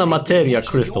bank. Una materia Two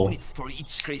crystal. units for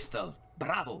each crystal.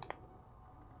 Bravo.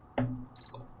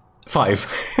 5.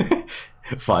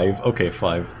 5. Okay,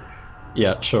 5.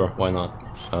 Yeah, sure. Why not?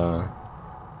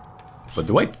 But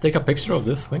do I take a picture of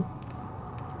this thing?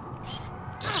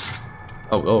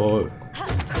 Oh.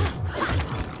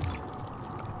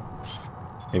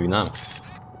 Maybe now.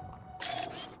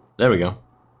 There we go.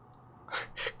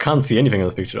 Can't see anything in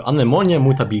this picture. Anemonia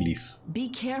mutabilis. Be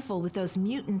careful with those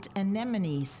mutant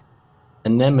anemones.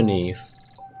 Anemones.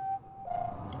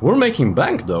 We're making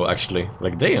bank though, actually.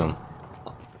 Like, damn.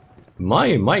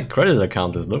 My credit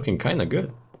account is looking kinda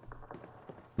good.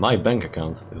 My bank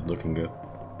account is looking good.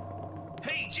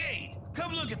 Hey, Jade,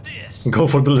 come look at this. Go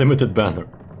for the limited banner.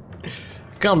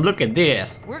 Come look at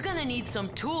this. We're gonna need some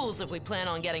tools if we plan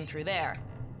on getting through there.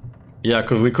 Yeah,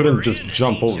 because we couldn't We're just in an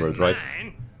jump over ancient it, right?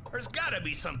 mine. There's gotta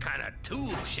be some kind of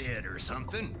tool shed or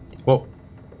something. Whoa.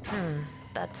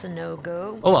 That's a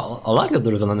no-go. Oh, I like that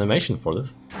there is an animation for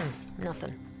this.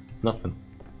 Nothing. Nothing.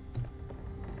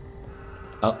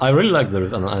 I really like there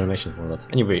is an animation for that.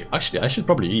 Anyway, actually, I should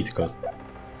probably eat, because...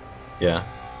 Yeah.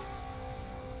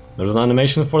 There's an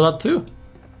animation for that too.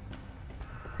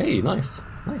 Hey, nice.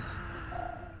 Nice.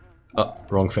 Oh,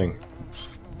 wrong thing.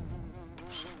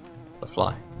 The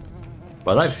fly.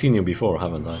 But I've seen you before,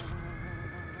 haven't I?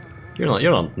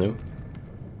 You're not new.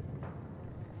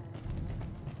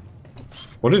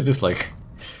 What is this, like?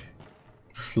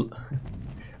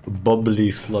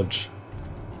 Bubbly sludge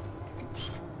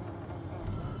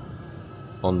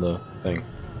on the thing.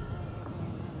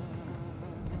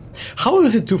 How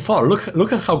is it too far?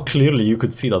 Look at how clearly you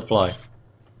could see that fly.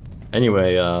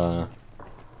 Anyway, am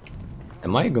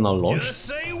I gonna launch? Just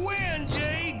say when,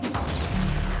 Jade.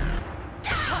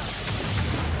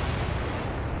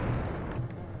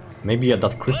 Maybe at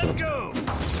that crystal. Let's go.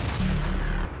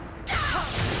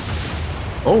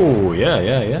 Oh,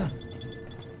 yeah.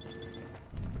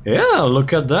 Yeah,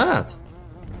 look at that.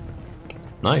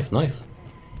 Nice.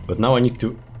 But now I need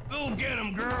to... Go get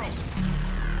him, girl.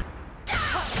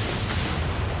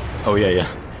 Oh, yeah.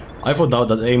 I thought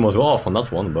that aim was off on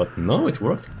that one, but no, it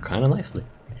worked kinda nicely.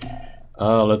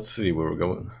 Let's see where we're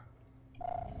going.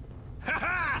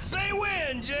 Ha! Say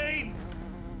when, Jade.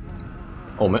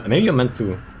 Oh, maybe I meant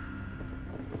to...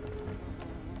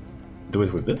 do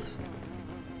it with this?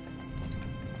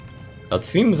 That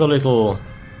seems a little...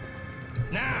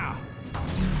 Now.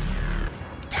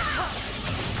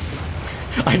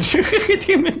 I just hit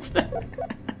him instead.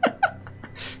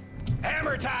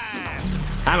 Hammer time.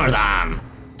 Hammer time!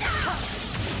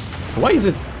 Why is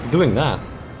it doing that?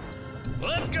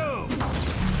 Let's go.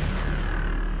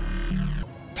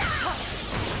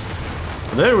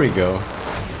 There we go.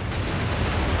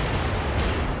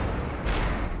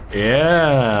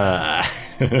 Yeah.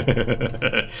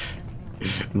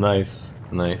 Nice.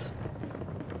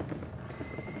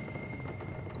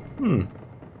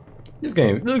 This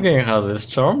game has its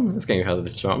charm.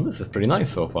 This is pretty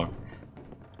nice so far.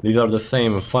 These are the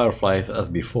same fireflies as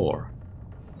before.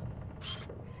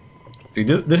 See,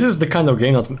 this is the kind of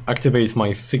game that activates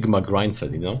my Sigma grind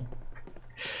set, you know?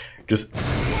 Just...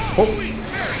 Oh!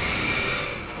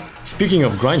 Speaking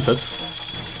of grind sets...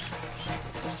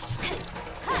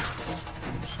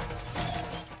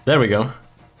 There we go.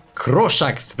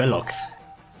 Kroshax Velox.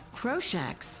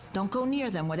 Kroshax. Don't go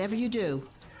near them, whatever you do.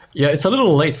 Yeah, it's a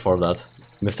little late for that,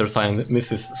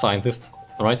 Mrs. Scientist,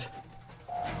 right?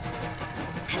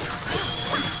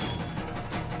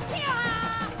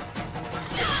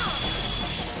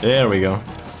 There we go.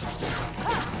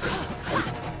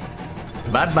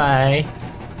 Bye-bye.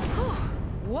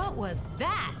 What was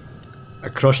that? A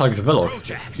Kroshax Velox.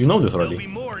 Projax. You know this already. There'll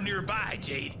be more nearby,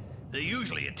 Jade. They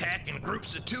usually attack in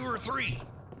groups of 2 or 3.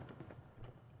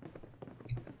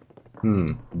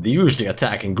 They usually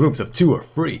attack in groups of 2 or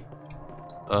 3.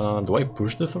 Do I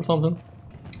push this or something?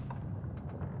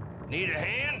 Need a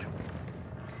hand?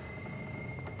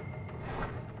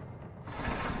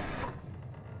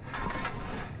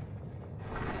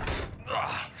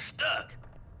 Ugh, stuck.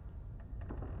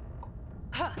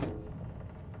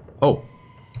 Oh.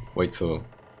 Wait, so...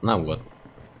 now what?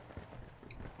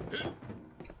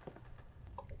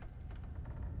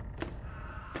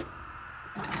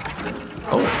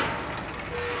 Oh.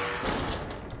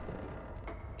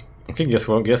 Okay, guess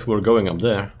we're going up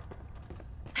there.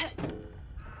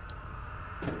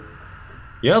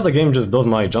 Yeah, the game just does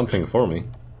my jumping for me.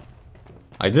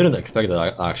 I didn't expect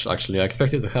that, actually. I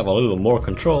expected to have a little more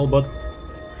control, but...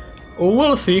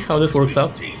 we'll see how this works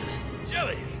out. Jesus.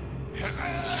 Jellies.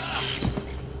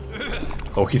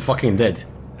 Oh, he's fucking dead.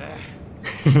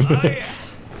 Oh, yeah.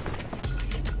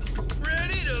 Ready?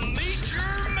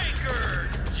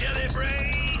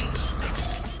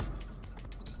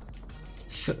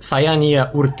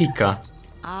 Cyania urtica.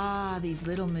 Ah, these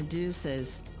little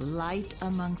medusas. Light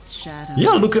amongst shadows.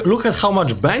 Yeah, look at how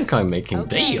much bank I'm making.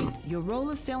 Okay, Damn. your roll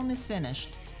of film is finished.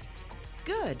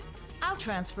 Good. I'll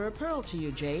transfer a pearl to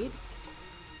you, Jade.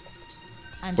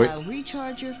 And Wait. I'll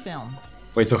recharge your film.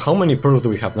 Wait, so how many pearls do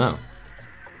we have now?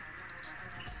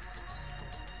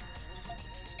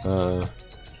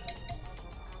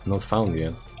 Not found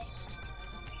yet.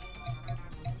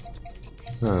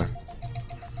 Huh.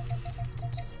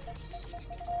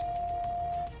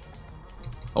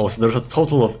 Oh, so there's a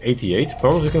total of 88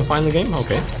 pearls you can find in the game?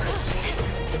 Okay.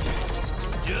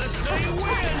 Just say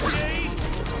when,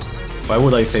 Jade. Why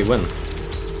would I say when?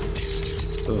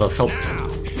 Does that help?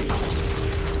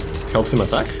 Helps him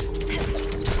attack?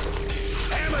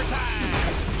 Hammer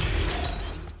time.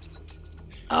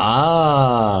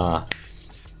 Ah!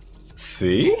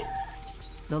 See?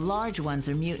 The large ones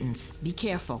are mutants. Be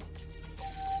careful.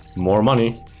 More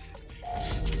money.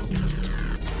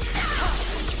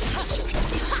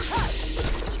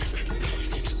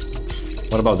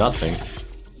 What about that thing?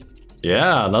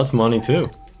 Yeah, that's money too.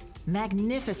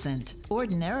 Magnificent.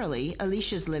 Ordinarily,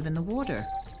 Alicias live in the water.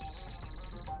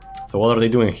 So what are they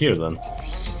doing here then?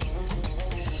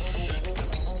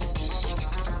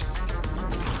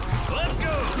 Let's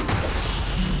go.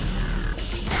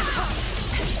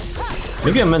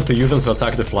 Maybe I meant to use them to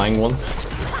attack the flying ones.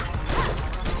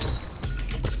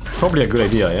 It's probably a good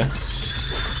idea, yeah?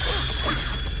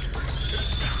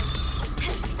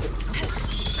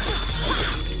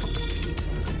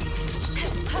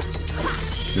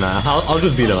 Nah, I'll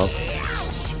just beat him up.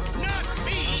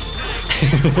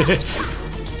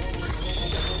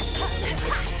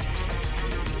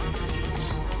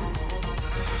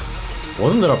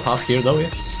 Wasn't there a path here though?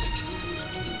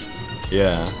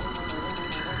 Yeah.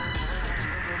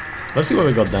 Let's see what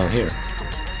we got down here.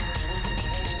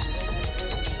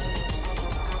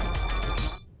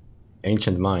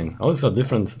 Ancient mine. Oh, it's a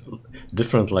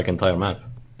different like entire map.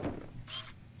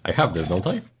 I have this, don't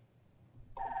I?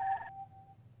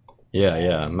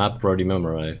 Yeah, map already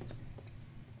memorized.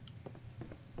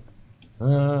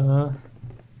 So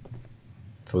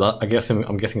that,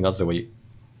 I'm guessing that's the way.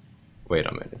 Wait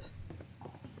a minute.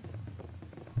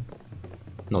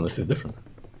 No, this is different.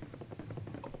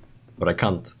 But I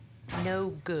can't.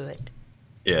 No good.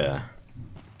 Yeah.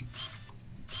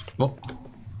 Well.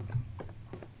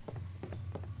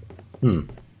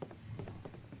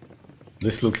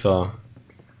 This looks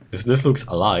this looks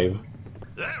alive.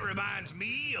 That reminds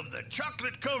me of the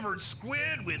chocolate-covered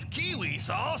squid with kiwi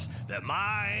sauce that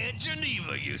my Aunt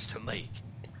Geneva used to make.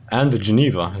 And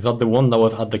Geneva, is that the one that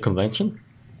was at the convention?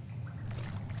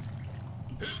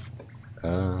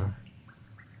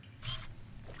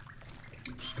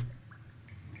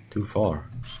 Too far.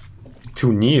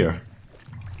 Too near.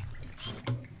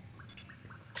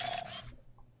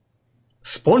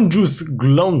 Spongus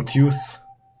Glontius.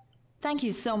 Thank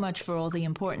you so much for all the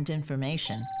important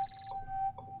information.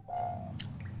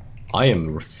 I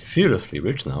am seriously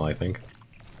rich now, I think.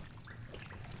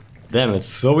 Damn, it's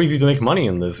so easy to make money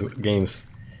in this game's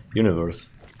universe.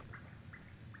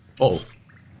 Oh.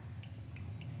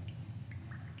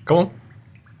 Come on.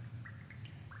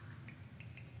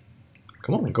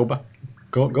 Come on, go back.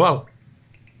 Go out.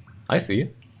 I see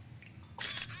you.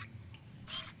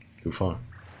 Too far.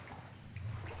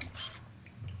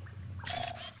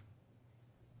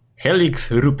 Helix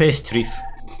rupestris.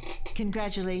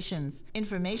 Congratulations.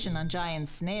 Information on giant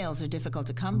snails are difficult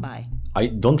to come by. I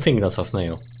don't think that's a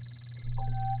snail.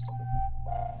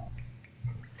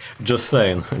 Just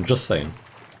saying, just saying.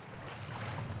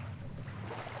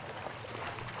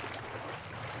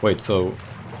 Wait, so...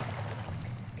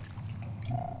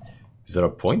 Is there a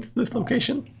point to this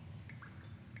location?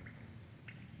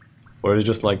 Or is it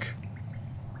just like...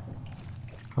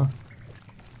 Huh?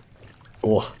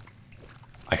 Oh,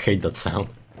 I hate that sound.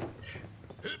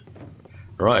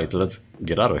 Right, let's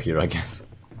get out of here, I guess.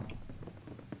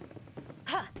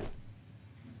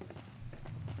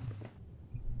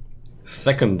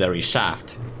 Secondary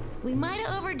shaft. We might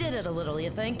have overdid it a little,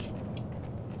 you think?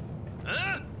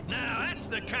 Huh? Now that's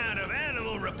the kind of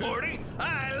animal reporting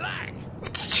I like.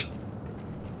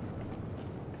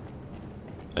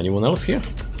 Anyone else here?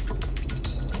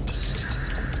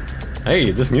 Hey,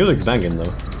 this music's banging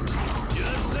though.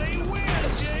 Just say when,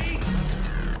 Jade.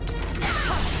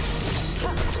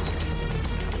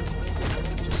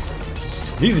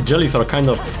 These jellies are kind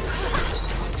of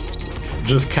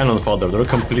just cannon fodder, they're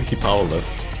completely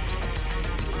powerless.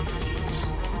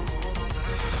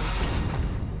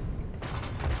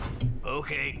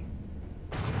 Okay.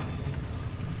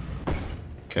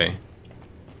 Okay.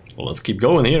 Well, let's keep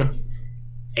going here.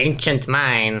 Ancient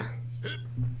mine.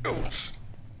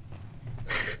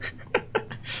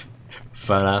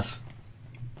 Fat ass.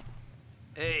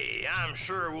 Hey, I'm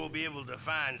sure we'll be able to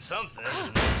find something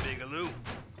in this Bigaloo.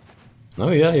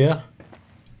 Oh yeah, yeah.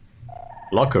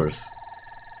 Lockers.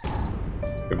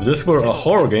 If this were a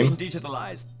horror game,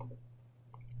 Digitalized.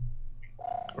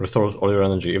 restores all your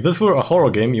energy. If this were a horror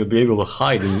game, you'd be able to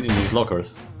hide in these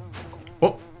lockers.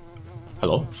 Oh,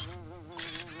 hello.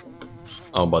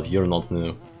 Oh, but you're not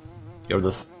new. You're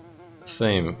the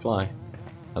same fly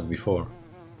as before.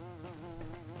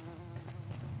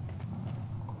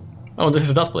 Oh, this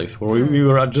is that place where we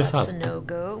were just That's at. a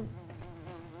no-go.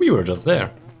 We were just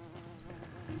there.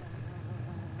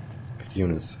 50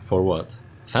 units. For what?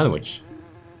 Sandwich.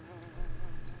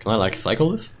 Can I like cycle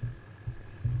this?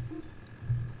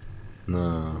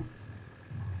 No.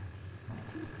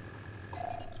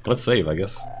 Let's save, I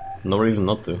guess. No reason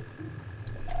not to.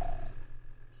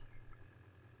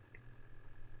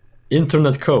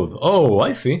 Internet code. Oh,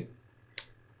 I see.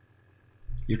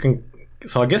 You can...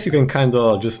 So I guess you can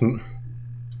kinda just... You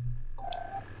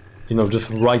know, just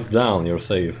write down your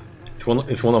save. It's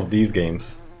one of these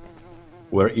games.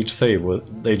 Where each save,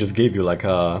 they just gave you like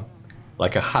a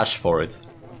hash for it.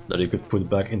 That you could put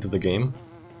back into the game.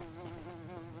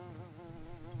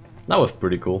 That was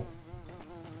pretty cool.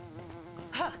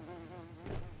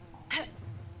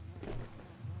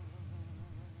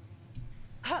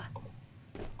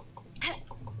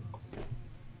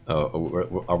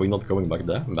 Are we not going back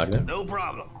there? Back there? No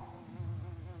problem.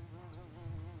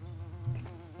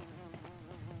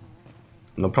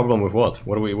 No problem with what?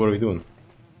 What are we doing?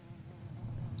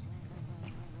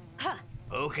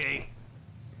 Okay.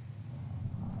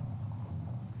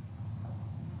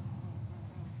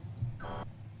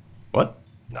 What?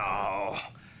 No,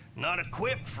 not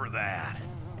equipped for that.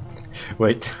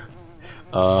 Wait.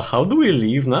 How do we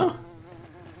leave now?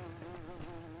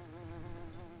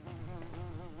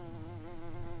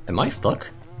 Am I stuck?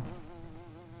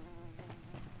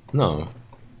 No.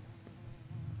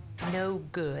 No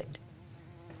good.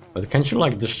 But can't you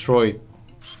like destroy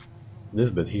this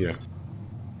bit here?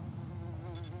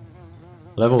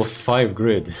 Level 5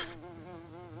 grid.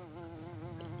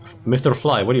 Mr.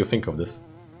 Fly, what do you think of this?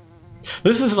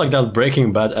 This is like that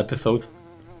Breaking Bad episode.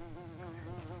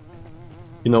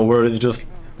 You know, where it's just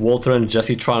Walter and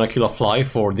Jesse trying to kill a fly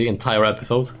for the entire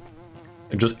episode.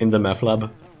 Just in the meth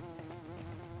lab.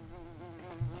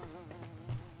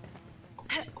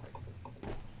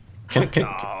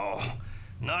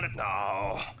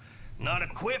 No, not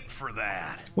equipped for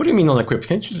that. What do you mean unequipped?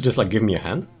 Can't you just like give me a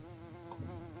hand?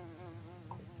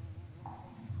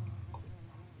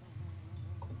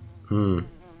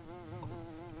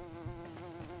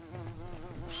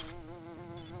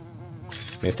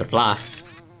 Mr. Fly.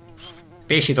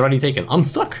 Species already taken. I'm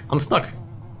stuck. I'm stuck.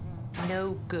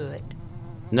 No good.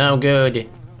 No good.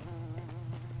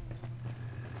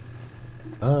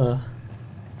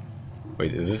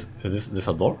 Wait, is this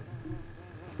a door?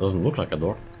 Doesn't look like a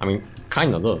door. I mean,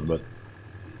 kinda does, but...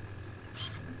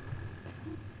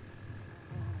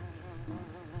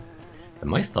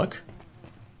 Am I stuck?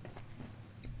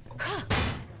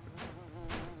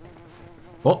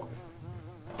 Oh!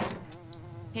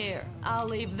 Here, I'll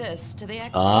leave this to the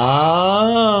expert.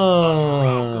 Ah!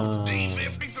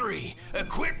 D53,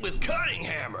 equipped with cutting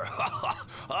hammer.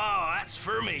 Oh, that's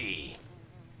for me.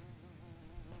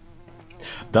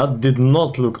 That did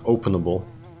not look openable.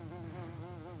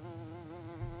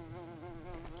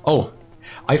 Oh,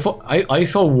 I thought I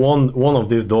saw one of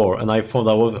this door, and I thought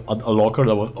that was a locker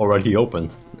that was already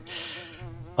opened.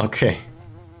 Okay.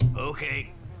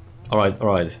 Okay. All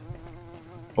right.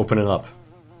 Open it up.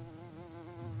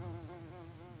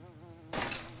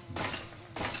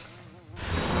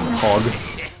 Hog.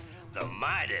 The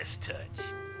Midas touch.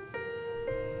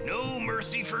 No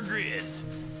mercy for grids.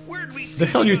 Where'd we see The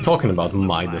hell are you you talking about,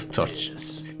 Midas like touch?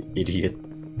 this? Idiot.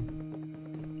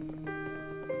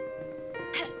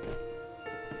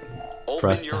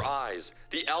 Open your eyes.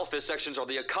 The Alpha sections are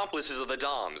the accomplices of the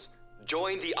DOMs.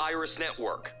 Join the Iris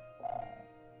network.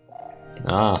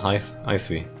 Ah, I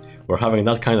see. We're having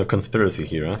that kind of conspiracy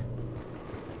here, huh?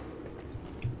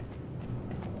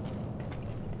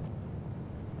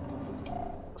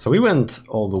 So we went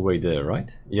all the way there, right?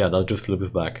 Yeah, that just loops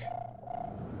back.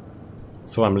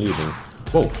 So I'm leaving.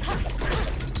 Whoa!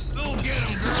 Go get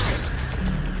him, girl.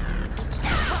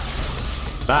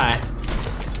 Bye!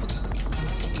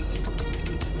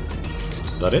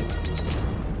 Is that it?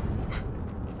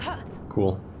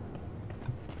 Cool.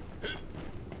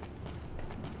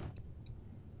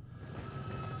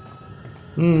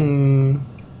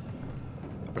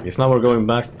 Okay, so now we're going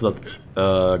back to that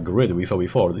grid we saw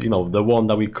before. You know, the one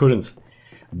that we couldn't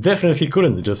Definitely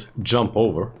couldn't just jump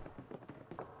over.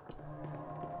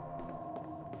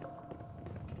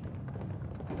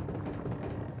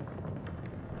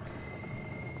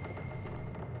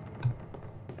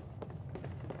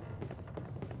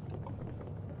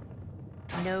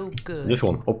 No good. This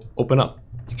one, open up.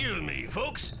 Excuse me,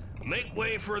 folks. Make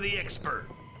way for the expert.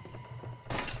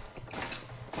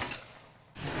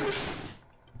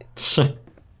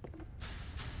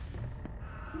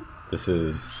 This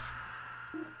is...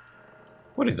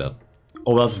 What is that?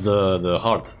 Oh, that's the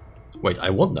heart. Wait, I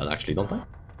want that actually, don't I?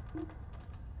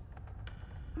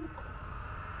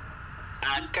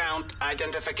 Account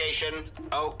identification.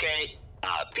 Okay.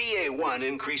 PA1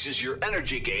 increases your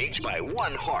energy gauge by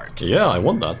 1 heart. Yeah, I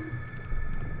want that.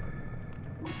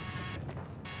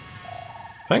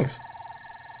 Thanks.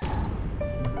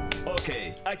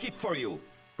 Okay, I keep for you.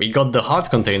 We got the heart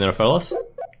container, fellas.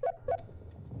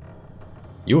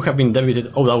 You have been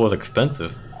debited. Oh, that was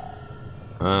expensive.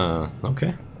 Ah,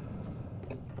 okay.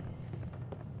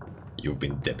 You've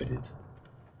been debited.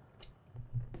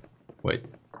 Wait.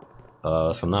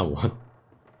 So now what?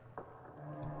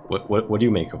 What do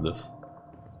you make of this?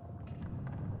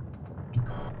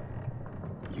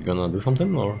 You gonna do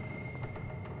something or?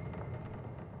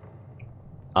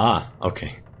 Ah,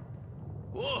 okay.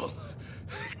 Whoa!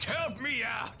 Count me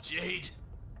out, Jade.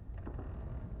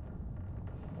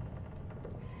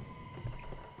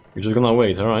 You're just gonna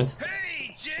wait, alright?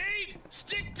 Hey, Jade!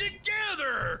 Stick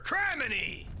together!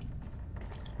 Criminy!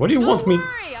 What do you want me? Don't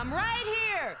worry, I'm right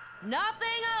here.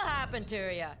 Nothing'll happen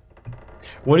to you.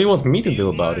 What do you want me to do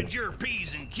about Mind it? your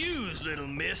P's and Q's, little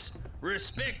miss.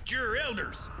 Respect your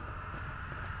elders.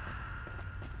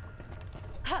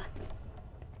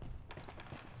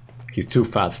 He's too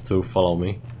fat to follow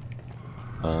me.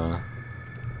 But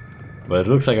it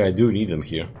looks like I do need him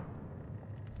here.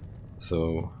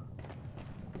 So...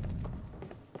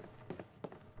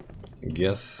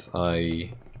 guess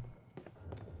I...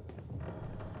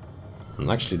 And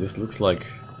actually this looks like...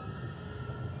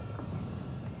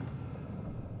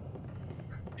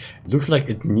 It looks like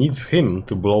it needs him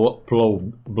to blow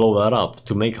that up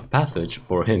to make a passage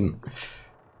for him.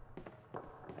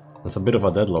 That's a bit of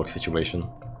a deadlock situation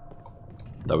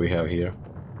that we have here.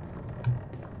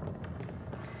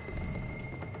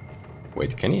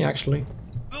 Wait, can he actually?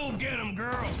 Go get him,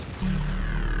 girl.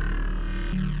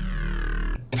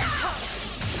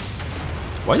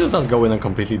 Why does that go in a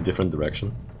completely different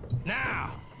direction?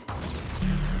 Now.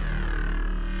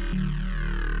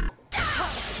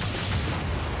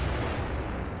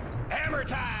 Hammer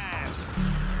time.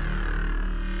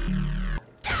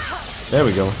 There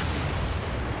we go.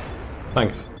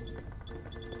 Thanks.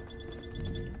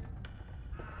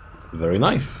 Very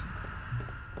nice.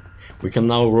 We can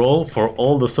now roll for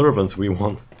all the servants we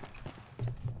want.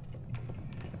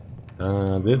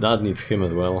 That needs him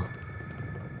as well.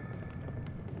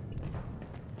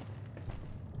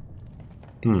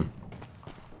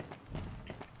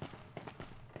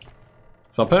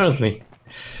 So apparently,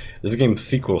 this game's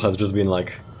sequel has just been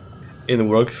like in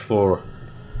works for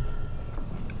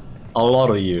a lot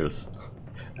of years,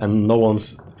 and no one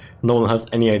has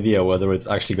any idea whether it's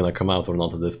actually gonna come out or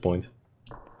not at this point.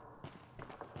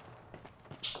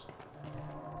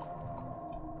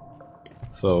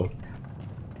 So,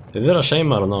 is it a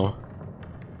shame? I don't know.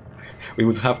 We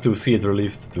would have to see it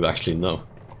released to actually know.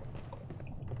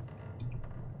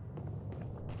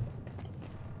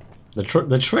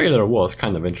 The trailer was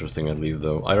kind of interesting, at least,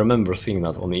 though. I remember seeing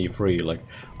that on E3 like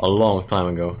a long time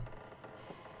ago.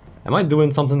 Am I doing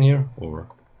something here, or?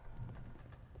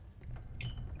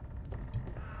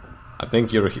 I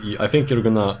think you're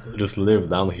gonna just live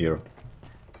down here,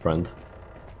 friend.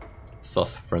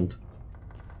 Sus friend.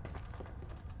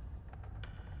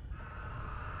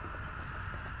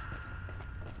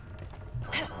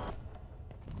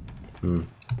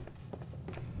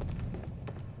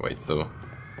 Wait, so...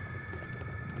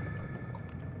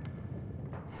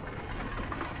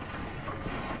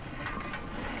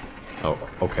 Oh,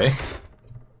 okay.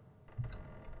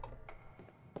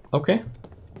 Okay.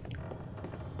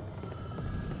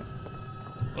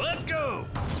 Let's go.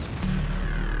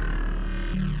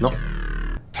 No.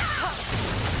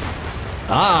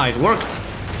 Ah, it worked.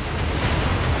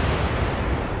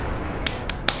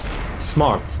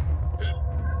 Smart.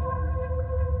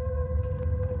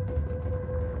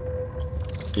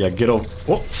 Yeah, get off.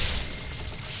 Oh.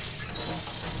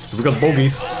 We got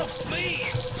bogeys.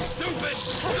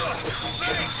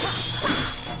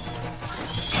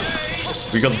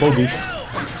 We got bogeys.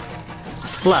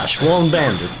 Splash, one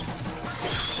bandit.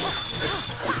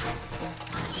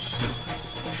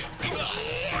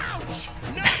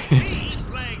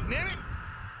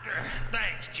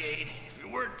 Thanks, Jade. If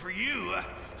it weren't for you,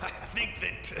 I think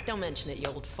that... Don't mention it, you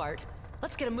old fart.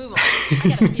 Let's get a move on. I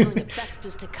got a feeling the best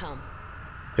is to come.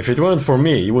 If it weren't for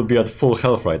me, you would be at full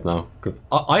health right now. 'Cause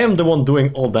I am the one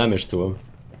doing all damage to him.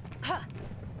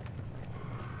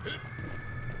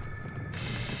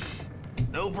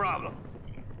 No problem.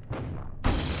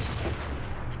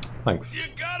 Thanks. You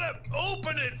gotta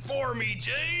open it for me,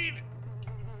 Jade!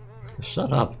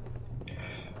 Shut up.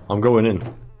 I'm going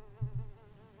in.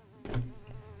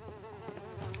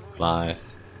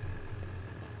 Flies.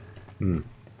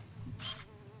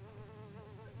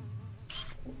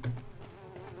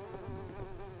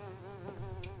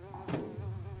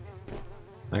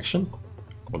 Action?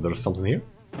 Oh, there's something here?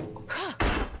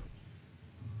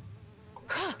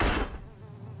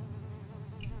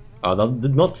 That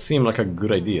did not seem like a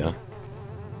good idea.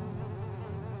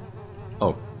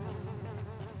 Oh.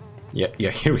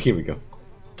 Yeah, here we go.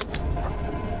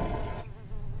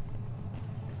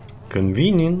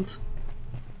 Convenient.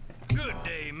 Good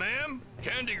day, ma'am.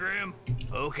 Candygram.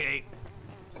 Okay.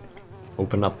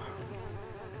 Open up.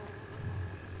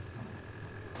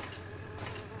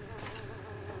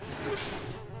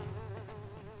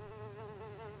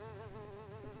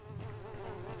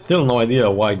 Still no idea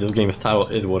why this game's title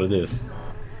is what it is.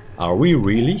 Are we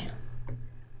really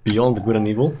beyond good and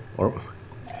evil? Or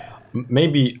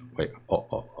maybe... Wait,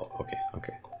 okay.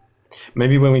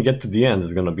 Maybe when we get to the end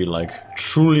it's gonna be like,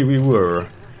 truly we were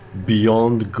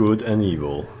beyond good and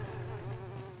evil.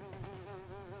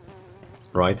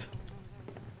 Right?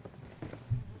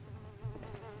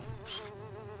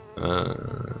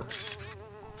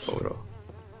 Photo.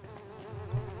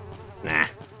 Nah.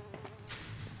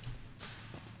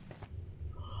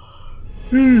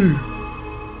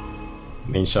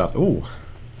 Main shaft. Ooh.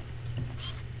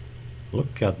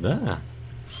 Look at that.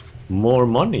 More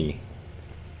money.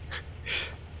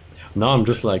 Now I'm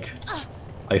just like,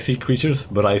 I see creatures,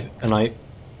 but I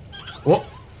Whoa.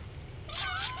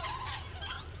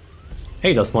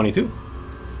 Hey, that's money too.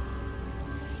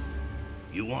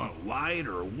 You want white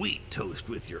or wheat toast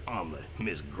with your omelet,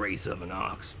 Miss Grace of an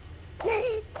Ox?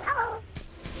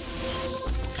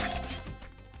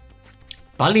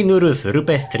 Palinurus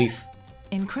rupestris.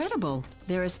 Incredible.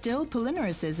 There are still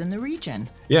Palinurises in the region.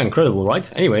 Yeah, incredible, right?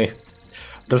 Anyway,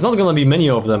 there's not gonna be many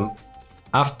of them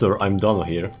after I'm done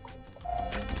here.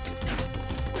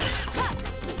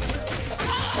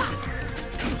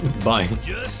 Bye.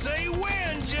 Just say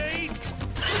when, Jade.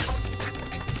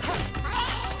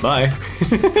 Bye.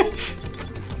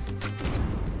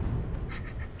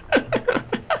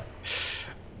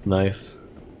 Nice.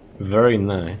 Very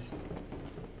nice.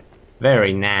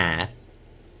 Very nice.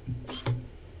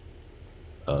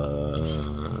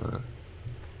 Go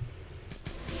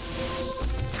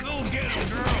get him,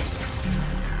 girl.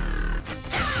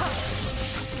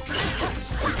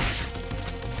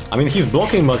 I mean, he's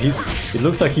blocking, but it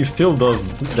looks like he still does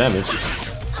damage.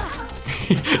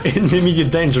 In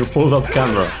immediate danger, pulls out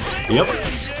camera. Yep.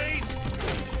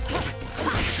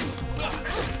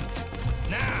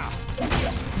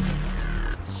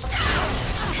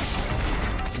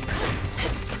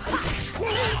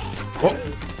 Oh.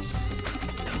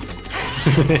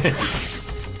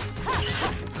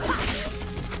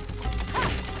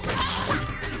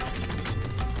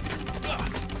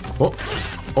 Oh.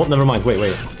 Oh, never mind.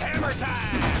 Wait.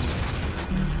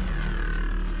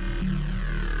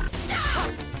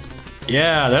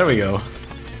 Yeah, there we go.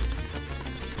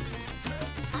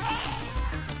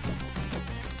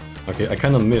 Okay, I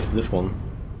kind of missed this one.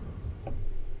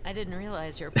 I didn't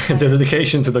realize your The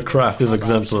dedication to the craft is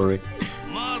exemplary.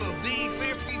 Model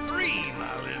D53,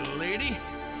 my little lady.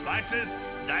 Slices,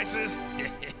 dices,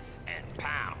 and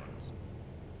pounds.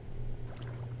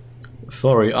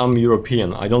 Sorry, I'm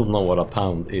European. I don't know what a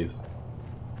pound is.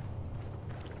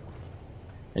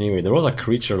 Anyway, there was a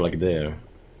creature like there.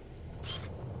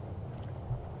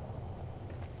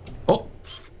 Oh!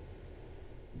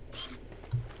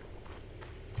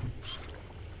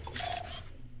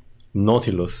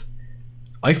 Nautilus.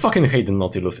 I fucking hate the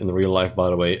Nautilus in real life, by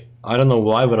the way. I don't know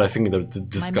why, but I think they're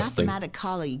disgusting. My mathematic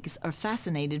colleagues are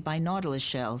fascinated by Nautilus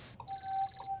shells.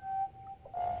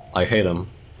 I hate them.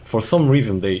 For some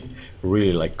reason, they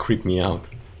really, like, creep me out.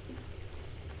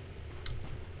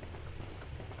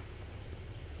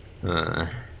 I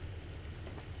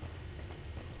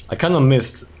kinda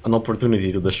missed an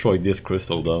opportunity to destroy this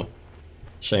crystal, though.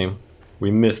 Shame.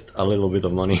 We missed a little bit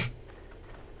of money.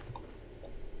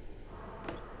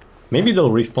 Maybe they'll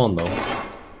respawn, though.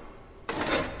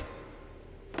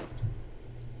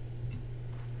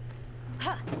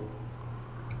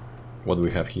 What do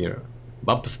we have here?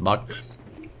 Bucks.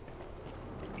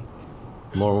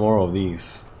 More of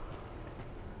these.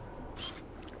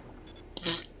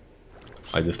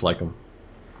 I dislike him.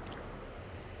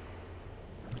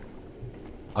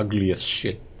 Ugly as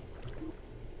shit.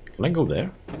 Can I go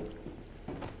there?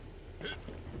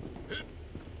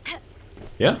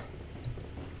 Yeah?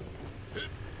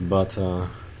 But,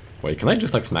 wait, can I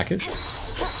just like smack it?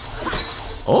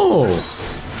 Oh!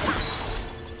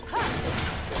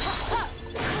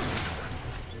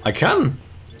 I can!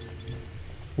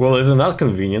 Well, isn't that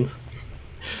convenient?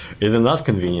 Isn't that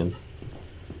convenient?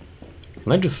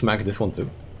 Can I just smack this one too?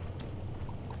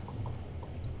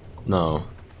 No.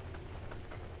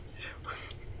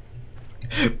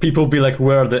 People be like,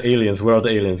 where are the aliens? Where are the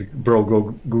aliens? Bro, go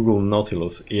Google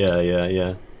Nautilus.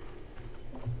 Yeah.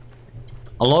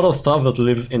 A lot of stuff that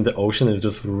lives in the ocean is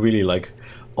just really like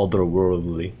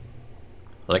otherworldly.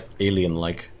 Like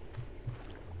alien-like.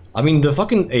 I mean, the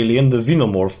fucking alien, the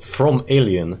xenomorph from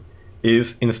Alien,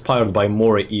 is inspired by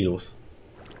moray eels.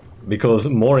 Because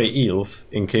moray eels,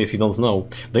 in case you don't know,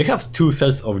 they have two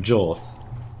sets of jaws.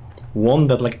 One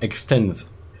that like extends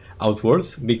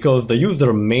outwards, because they use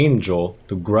their main jaw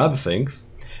to grab things,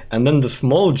 and then the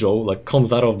small jaw like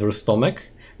comes out of their stomach,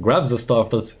 grabs the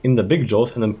stuff that's in the big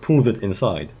jaws, and then pulls it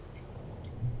inside.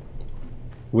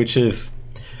 Which is...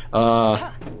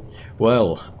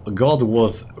 well, God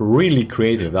was really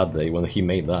creative that day when he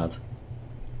made that.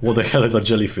 What the hell is a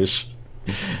jellyfish?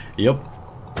 Yep.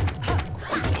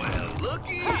 Well,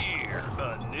 looky here,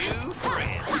 a new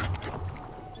friend.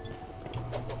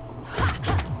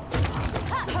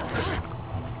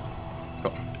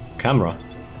 Oh, camera.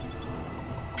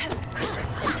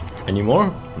 Any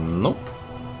more? Nope.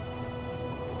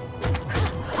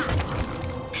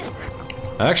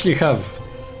 I actually have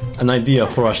an idea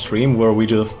for a stream where we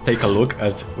just take a look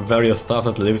at various stuff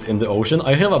that lives in the ocean.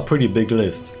 I have a pretty big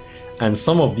list, and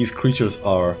some of these creatures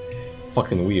are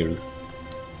fucking weird.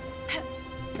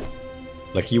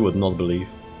 Like you would not believe.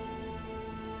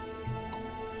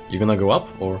 You gonna go up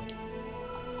or?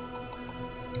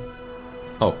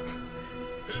 Oh.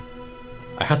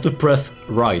 I had to press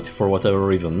right for whatever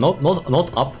reason. Not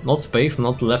up, not space,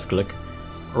 not left click.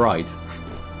 Right.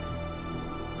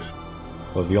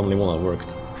 Was the only one that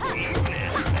worked.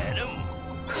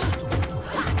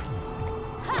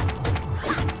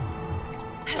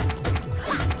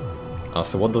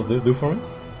 So what does this do for me?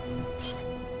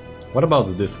 What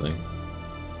about this thing?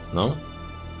 No?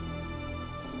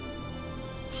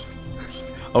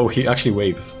 Oh, he actually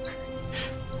waves.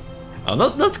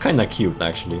 That's kinda cute,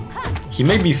 actually. He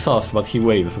may be sus, but he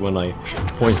waves when I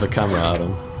point the camera at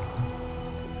him.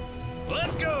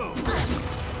 Let's go!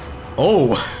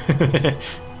 Oh!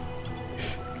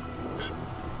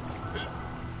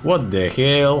 What the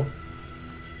hell?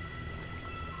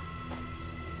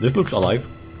 This looks alive.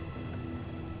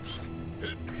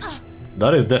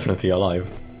 That is definitely alive.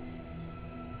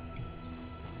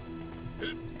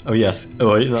 Oh yes,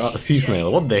 oh, sea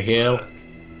snail, what the hell?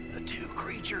 The two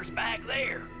creatures back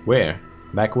there. Where?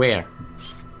 Back where?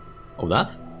 Oh,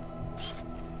 that?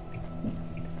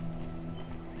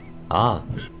 Ah.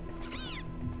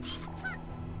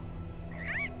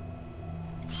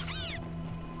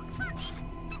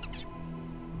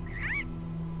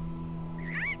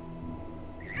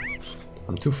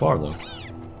 I'm too far though.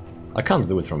 I can't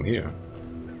do it from here.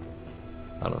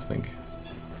 I don't think.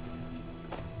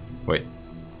 Wait.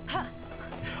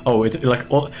 Oh, it's like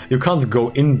you can't go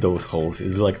in those holes.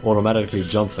 It like automatically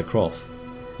jumps across.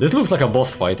 This looks like a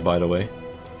boss fight, by the way.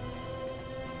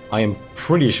 I am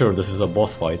pretty sure this is a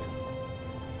boss fight,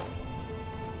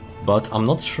 but I'm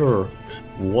not sure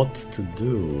what to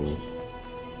do.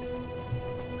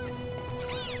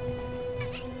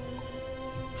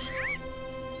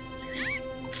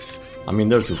 I mean,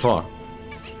 they're too far.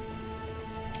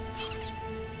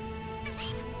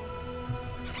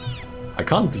 I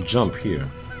can't jump here.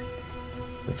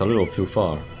 It's a little too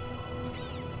far.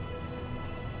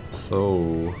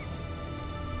 So...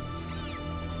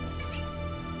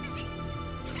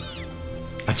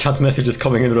 a chat message is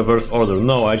coming in reverse order.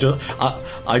 No, I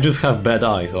just have bad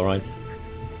eyes, alright?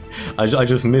 I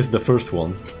just missed the first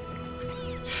one.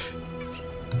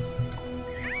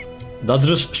 That's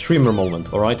just streamer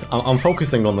moment, alright? I'm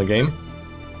focusing on the game.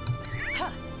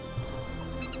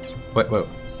 Wait.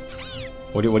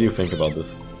 What do you think about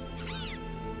this?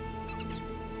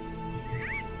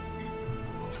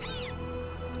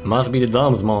 Must be the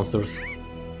Dams monsters.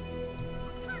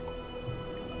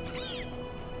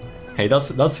 Hey,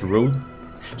 that's rude.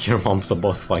 Your mom's a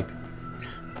boss fight.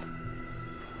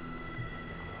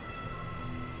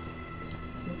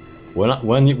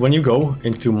 When you go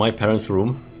into my parents'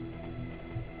 room,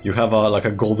 you have like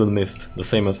a golden mist, the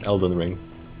same as Elden Ring.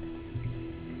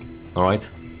 All right,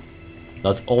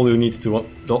 that's all you need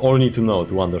to know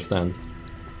to understand.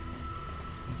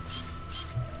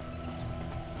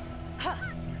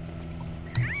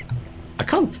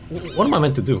 What am I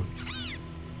meant to do?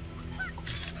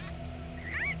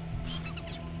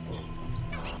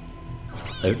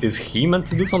 Is he meant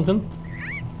to do something?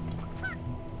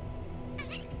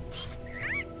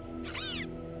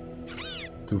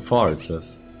 Too far, it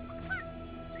says.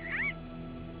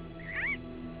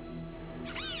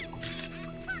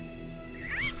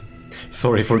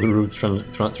 Sorry for the rude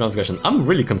transgression. I'm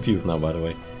really confused now, by the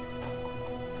way.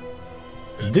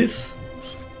 This...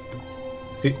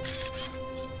 See...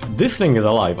 This thing is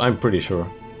alive, I'm pretty sure.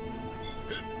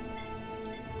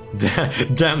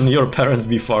 Damn, your parents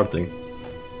be farting.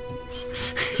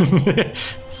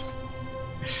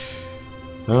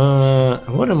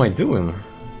 What am I doing?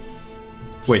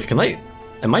 Wait, can I...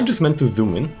 Am I just meant to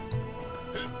zoom in?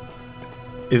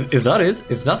 Is that it?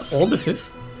 Is that all this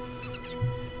is?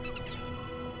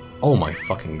 Oh my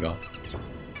fucking god.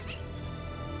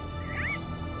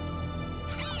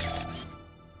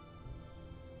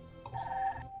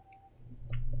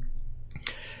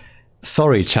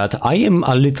 Sorry, chat, I am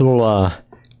a little,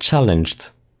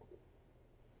 challenged.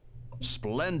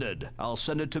 Splendid. I'll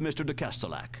send it to Mr. de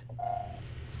Castellac.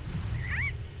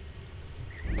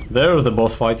 There's the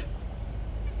boss fight.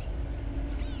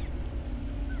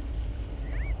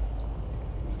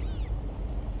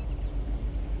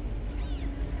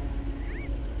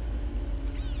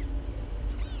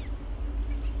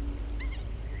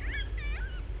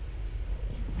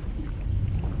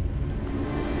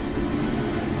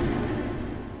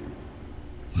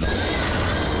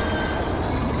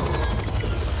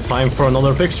 Time for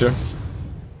another picture.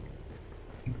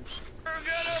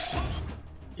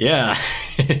 Yeah.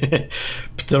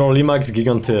 Pterolimax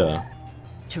gigantea.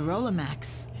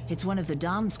 Pterolimax. It's one of the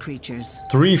Dom's creatures.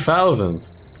 3000.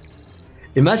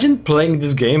 Imagine playing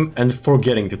this game and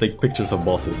forgetting to take pictures of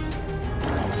bosses.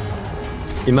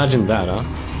 Imagine that, huh?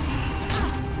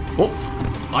 Oh!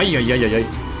 Ay, ay, ay, ay, ay.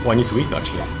 Oh, I need to eat,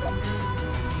 actually.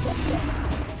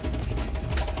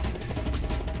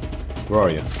 Where are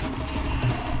you?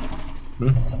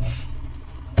 Hmm?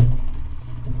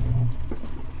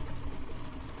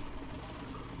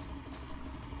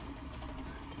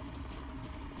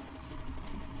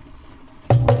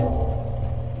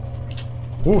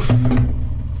 Oof.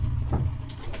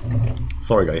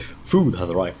 Sorry guys, food has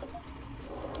arrived.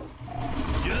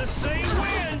 Just say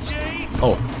when, Jay.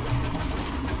 Oh.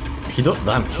 He does,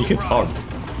 damn, he hits hard.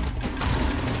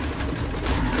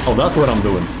 Oh, that's what I'm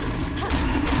doing.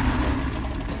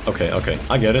 Okay, okay,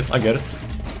 I get it, I get it.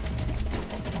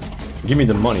 Give me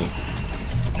the money.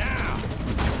 Now.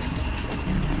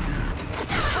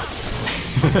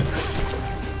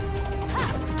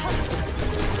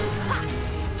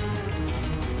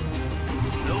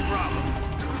 No problem.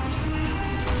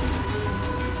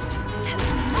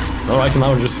 Alright, so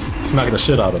now we just smack the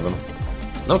shit out of him.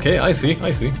 Okay, I see,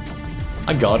 I see.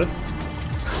 I got it.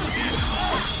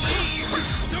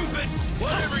 Stupid,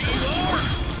 whatever you are.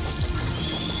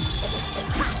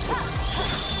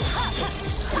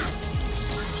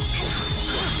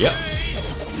 Yeah.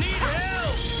 Need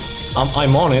help.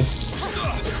 I'm on it.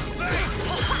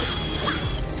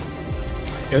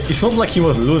 It's not like he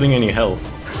was losing any health.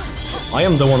 I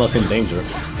am the one that's in danger.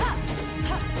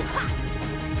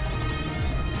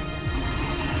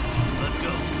 Let's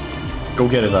go. Go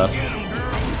get his ass. Get him, girl.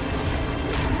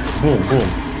 Boom, boom.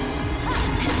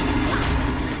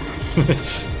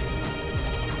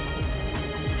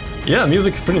 Yeah,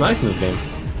 music's pretty nice in this game.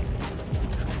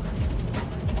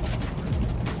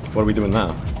 What are we doing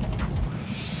now?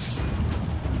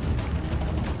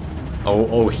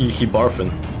 Oh, he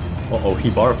barfing. Uh-oh, he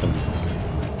barfing.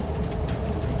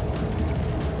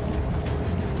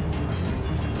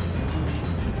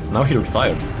 Now he looks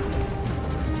tired.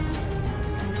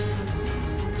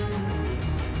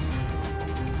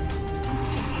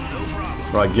 No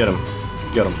problem. Right, get him.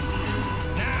 Get him.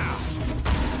 Now.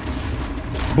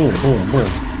 Boom, boom, boom.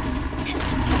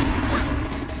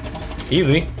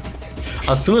 Easy.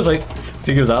 As soon as I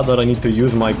figured out that I need to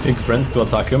use my pig friends to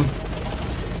attack him,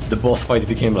 the boss fight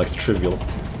became like trivial.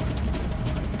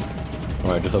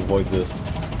 Alright, just avoid this.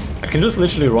 I can just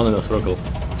literally run in a circle.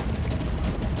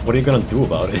 What are you gonna do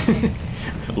about it?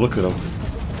 Look at him.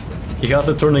 He has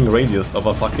a turning radius of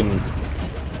a fucking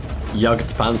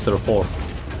Jagdpanzer 4.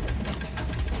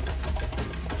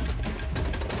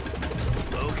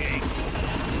 Okay.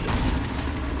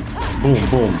 Boom,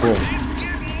 boom, boom. It's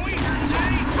getting weaker,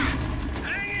 Jay.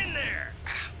 Hang in there.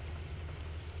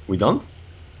 We done?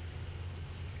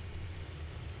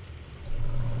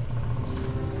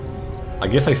 I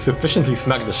guess I sufficiently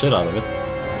smacked the shit out of it.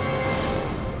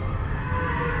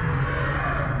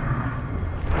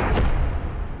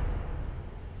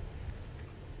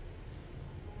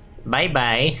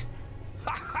 Bye-bye.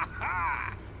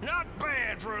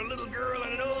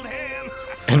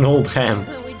 An old ham.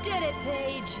 We did it,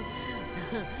 Paige.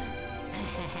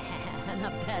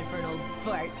 Not bad for an old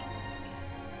fart.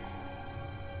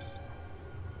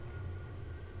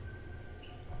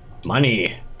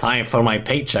 Money. Time for my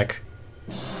paycheck.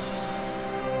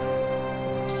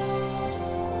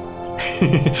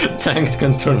 Tanks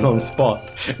can turn on spot.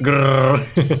 Grrr.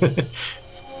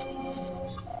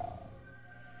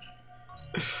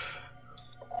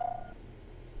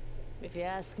 If you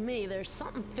ask me, there's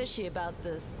something fishy about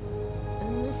this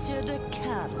Monsieur de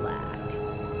Cadillac.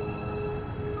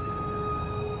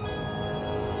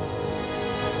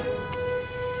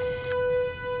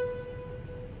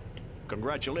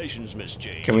 Congratulations, Miss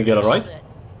Jade. Can we get it right?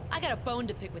 I got a bone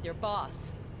to pick with your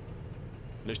boss.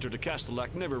 Mr. de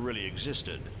Castellac never really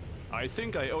existed. I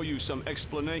think I owe you some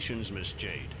explanations, Miss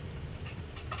Jade.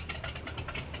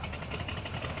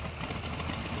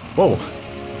 Whoa.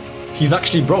 He's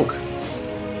actually broke.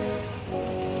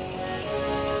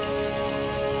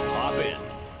 Hop in.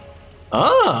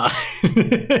 Ah!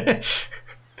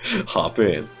 Hop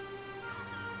in.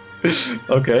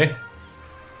 Okay.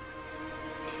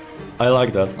 I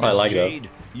like that. I like Jade,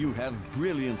 that. you have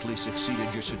brilliantly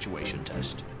succeeded your situation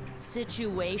test.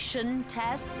 Situation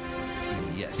test?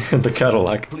 Yes. The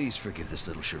Cadillac. Please forgive this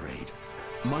little charade.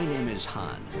 My name is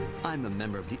Han. I'm a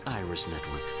member of the Iris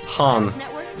Network. Han. Iris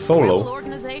Network? Solo. Rebel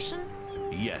organization?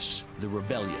 Yes, the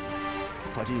rebellion.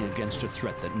 Fighting against a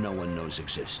threat that no one knows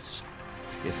exists.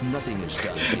 If nothing is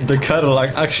done... The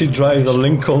Cadillac actually drives a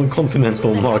Lincoln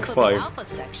Continental Mark V. With the Alpha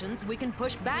sections, we can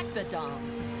push back the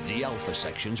DOMs. The Alpha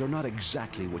sections are not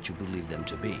exactly what you believe them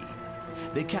to be.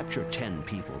 They capture 10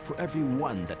 people for every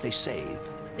one that they save.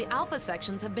 The Alpha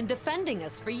sections have been defending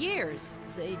us for years.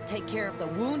 They take care of the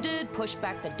wounded, push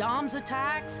back the DOM's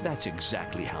attacks. That's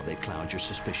exactly how they cloud your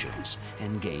suspicions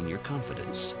and gain your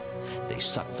confidence. They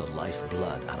suck the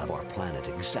lifeblood out of our planet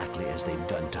exactly as they've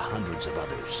done to hundreds of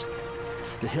others.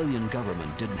 The Hylian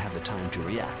government didn't have the time to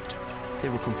react. They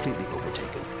were completely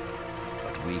overtaken.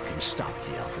 But we can stop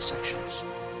the Alpha sections.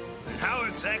 How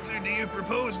exactly do you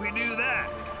propose we do that?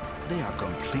 They are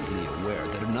completely aware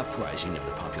that an uprising of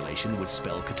the population would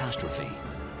spell catastrophe.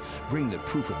 Bring the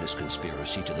proof of this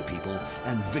conspiracy to the people,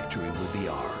 and victory will be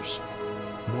ours.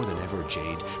 More than ever,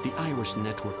 Jade, the Iris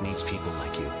Network needs people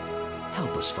like you.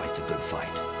 Help us fight the good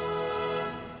fight.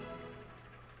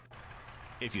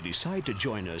 If you decide to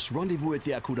join us, rendezvous at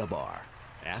the Akuda Bar.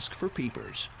 Ask for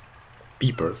peepers.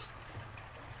 Peepers.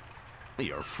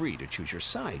 You're free to choose your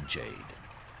side, Jade.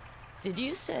 Did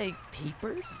you say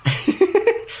peepers?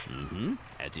 Mm-hmm.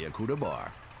 At the Akuda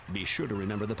Bar. Be sure to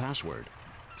remember the password.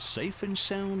 Safe and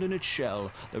sound in its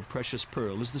shell, the precious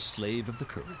pearl is the slave of the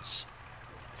currents.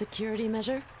 Security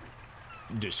measure?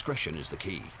 Discretion is the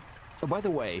key. Oh, by the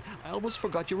way, I almost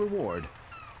forgot your reward.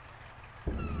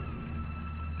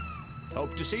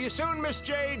 Hope to see you soon, Miss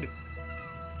Jade!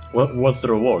 What's the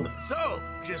reward? So,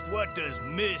 just what does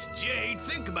Miss Jade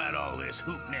think about all this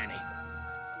hoopnanny?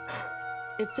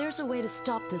 If there's a way to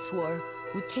stop this war,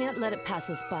 we can't let it pass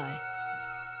us by.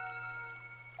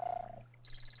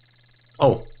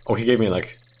 Oh, he gave me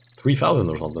like 3,000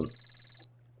 or something.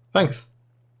 Thanks.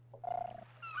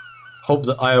 Hope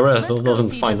the IRS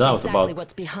doesn't find out about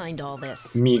what's behind all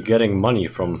this. me getting money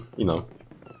from, you know,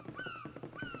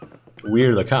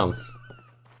 weird accounts.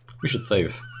 We should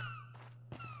save.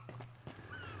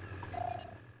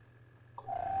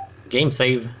 Game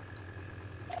save.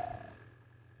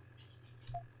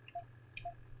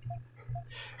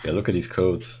 Yeah, look at these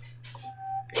codes.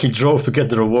 He drove to get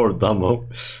the reward, Damo.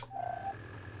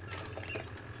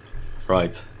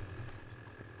 Right.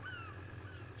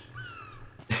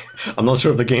 I'm not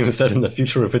sure if the game is set in the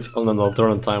future, if it's on an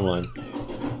alternate timeline.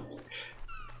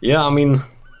 Yeah, I mean,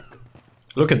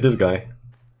 look at this guy.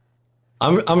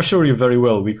 I'm sure you very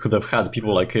well we could have had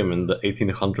people like him in the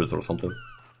 1800s or something.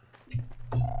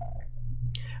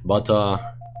 But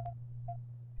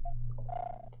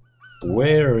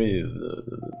where is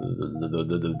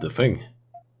the thing?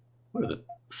 What is it?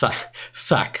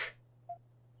 Sack.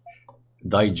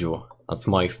 Daijo. That's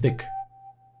my stick.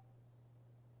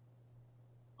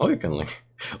 Oh, you can like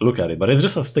look at it, but it's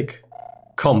just a stick.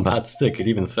 Combat stick, it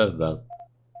even says that.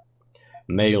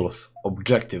 Mails,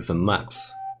 objectives and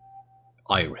maps.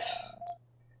 Iris.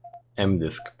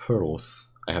 M-disc, pearls.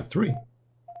 I have 3.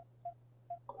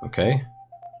 Okay.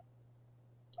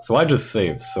 So I just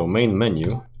saved, so main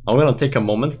menu. I'm gonna take a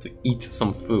moment to eat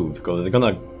some food, because it's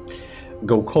gonna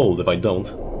go cold if I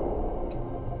don't.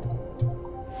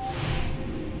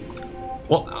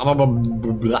 Well,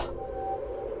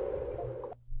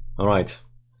 alright.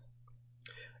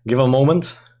 Give a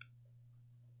moment.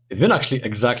 It's been actually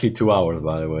exactly 2 hours,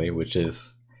 by the way, which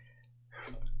is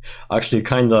Actually,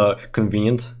 kinda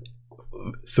convenient.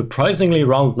 Surprisingly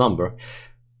round number.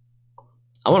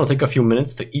 I want to take a few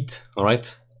minutes to eat,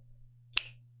 alright?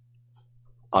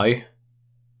 I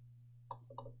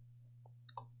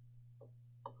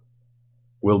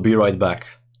will be right back.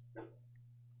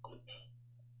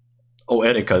 Oh,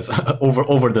 Erika's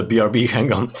over the BRB,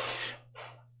 hang on.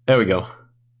 There we go.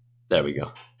 There we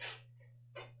go.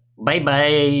 Bye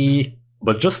bye!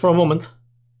 But just for a moment,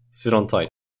 sit on tight.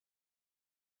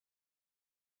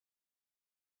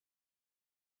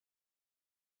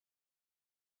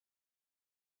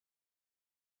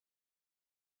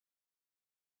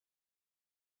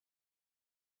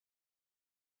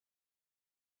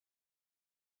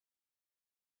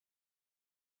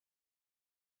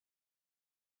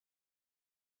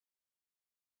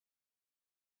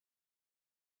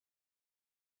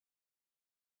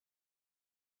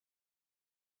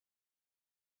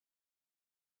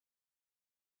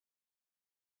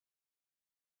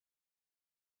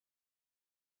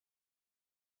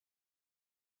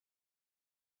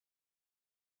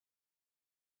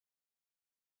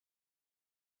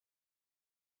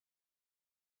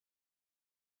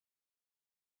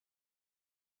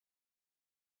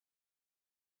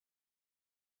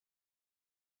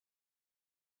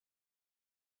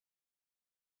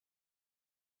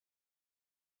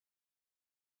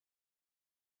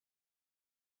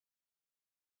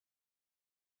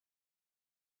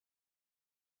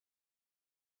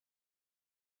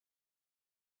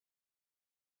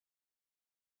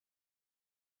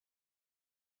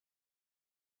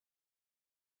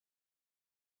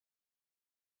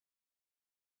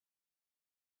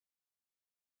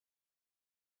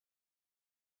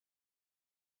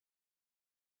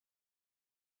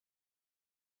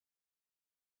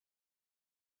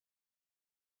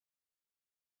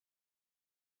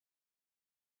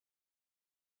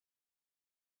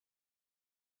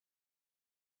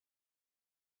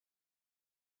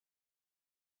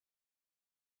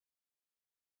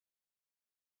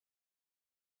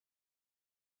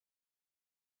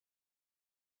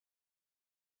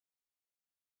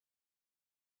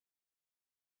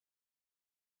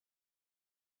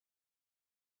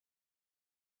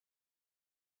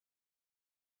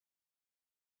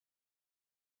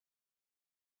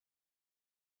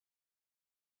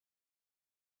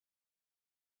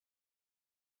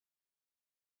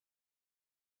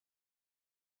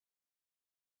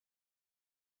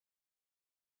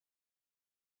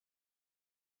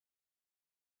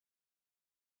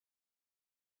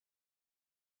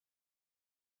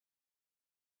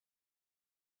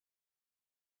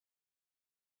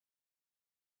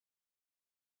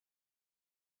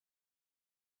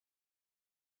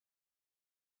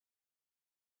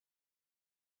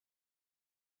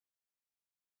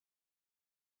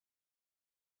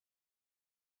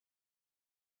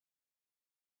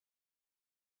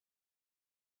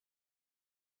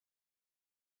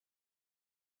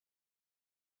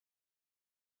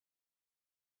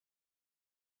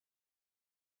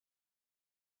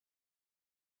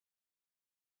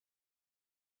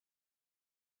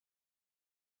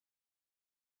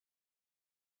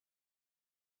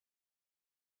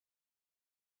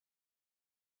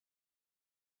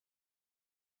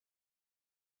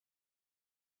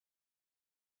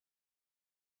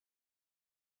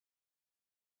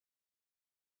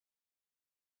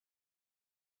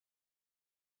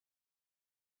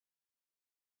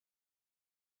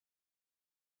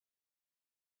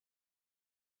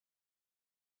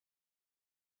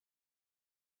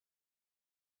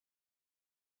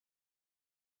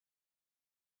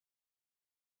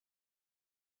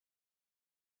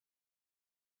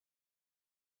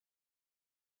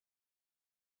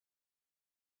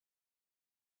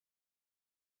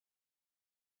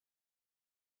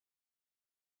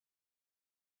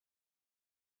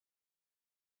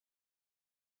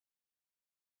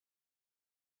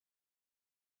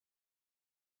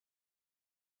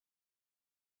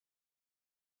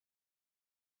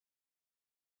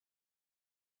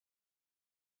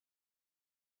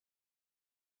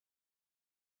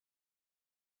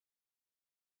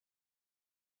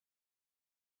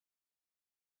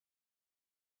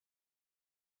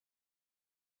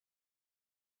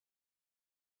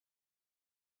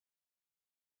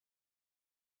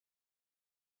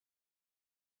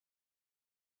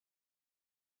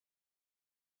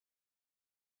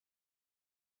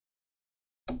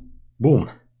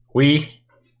 Boom. We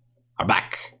are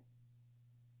back.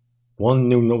 One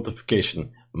new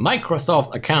notification.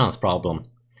 Microsoft account problem.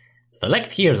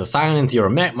 Select here to sign into your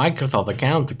Microsoft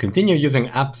account to continue using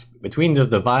apps between this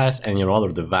device and your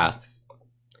other device.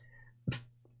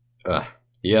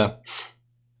 Yeah.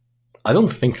 I don't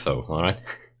think so, alright?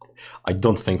 I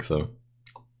don't think so.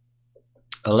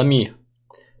 Let me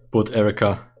put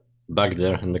Erica back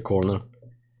there in the corner.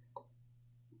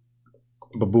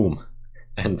 Ba-boom.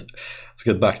 And let's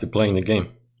get back to playing the game.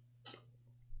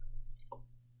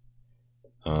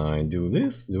 I do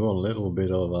this, do a little bit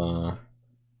of oh,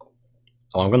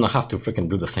 I'm gonna have to freaking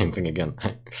do the same thing again.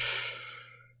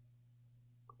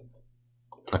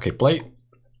 Okay, play.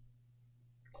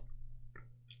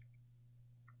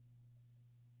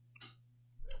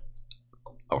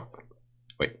 Oh,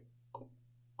 wait.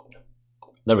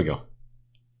 There we go.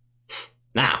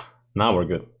 Now we're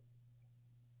good.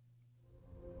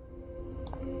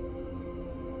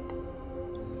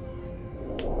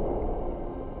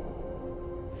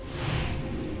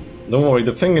 Don't worry,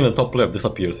 the thing in the top left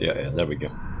disappears. Yeah, there we go.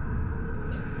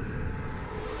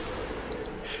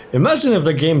 Imagine if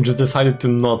the game just decided to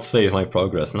not save my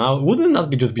progress. Now, wouldn't that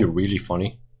just be really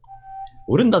funny?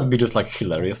 Wouldn't that be just like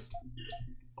hilarious?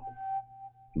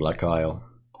 Black Isle.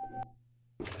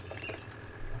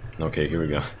 Okay, here we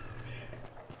go.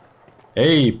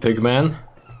 Hey, Pigman.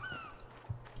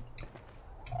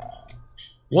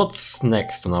 What's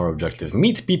next on our objective?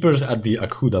 Meet peepers at the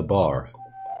Akuda bar.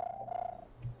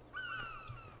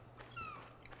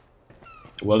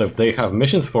 Well, if they have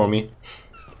missions for me,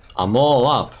 I'm all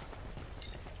up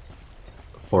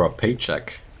for a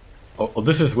paycheck. Oh,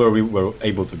 this is where we were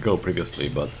able to go previously,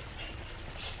 but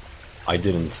I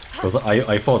didn't, because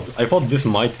I thought this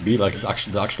might be like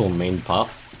the actual main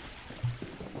path.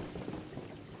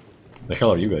 The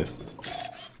hell are you guys?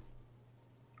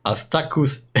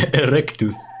 Astacus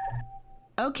erectus.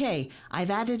 Okay,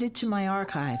 I've added it to my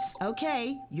archives.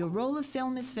 Okay, your roll of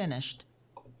film is finished.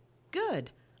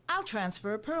 Good. I'll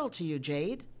transfer a pearl to you,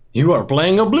 Jade. You are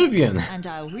playing Oblivion! And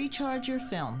I'll recharge your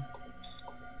film.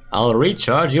 I'll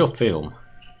recharge your film.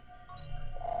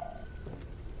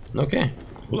 Okay.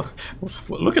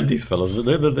 Look at these fellas.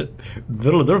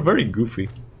 They're very goofy.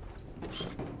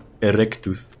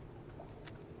 Erectus.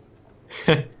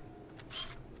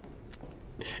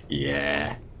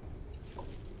 Yeah.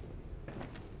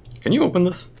 Can you open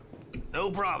this?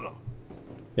 No problem.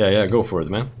 Yeah, go for it,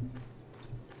 man.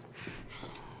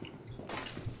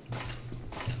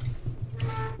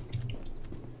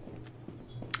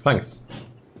 Thanks.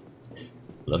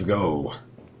 Let's go.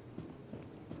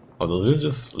 Oh, does this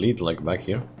just lead like back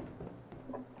here?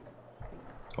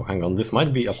 Oh, hang on, this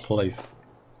might be a place.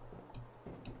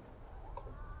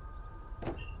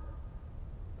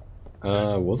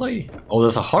 Was I? Oh,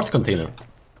 there's a heart container.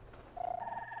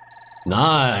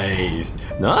 Nice!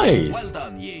 Nice! Well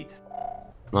done, Yeet.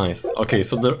 Nice. Okay,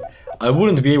 so there... I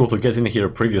wouldn't be able to get in here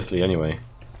previously anyway.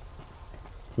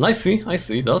 I see.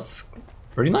 That's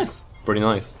pretty nice. Pretty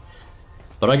nice.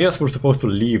 But I guess we're supposed to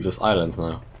leave this island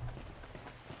now.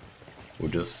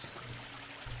 We'll just...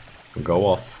 go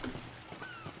off.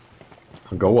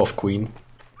 Go off, Queen.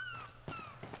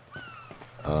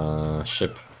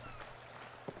 Ship.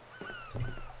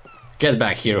 Get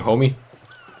back here, homie.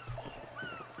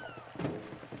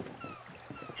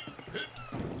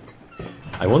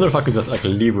 I wonder if I could just like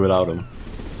leave without him.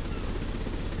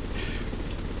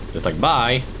 Just like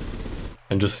bye,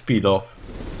 and just speed off.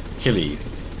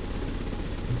 Hillies.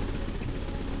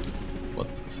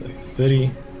 What's it say?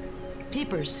 City.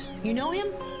 Peepers, you know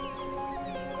him?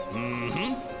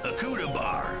 Mm-hmm. Akuda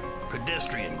Bar,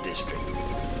 pedestrian district.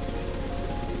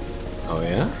 Oh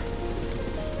yeah?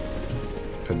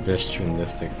 Pedestrian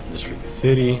district.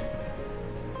 City.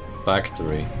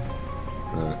 Factory.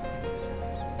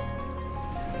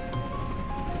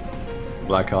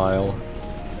 Black Isle.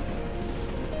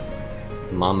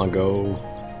 Mama Go.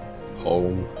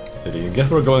 Home. City. I guess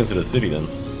we're going to the city then.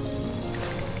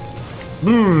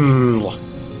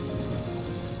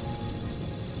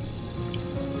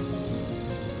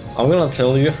 I'm gonna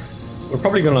tell you, we're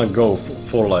probably gonna go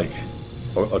for like...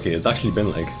 Okay, it's actually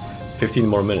been like 15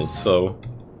 more minutes, so...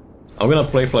 I'm gonna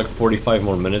play for like 45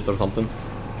 more minutes or something.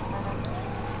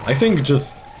 I think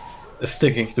just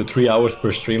sticking to 3 hours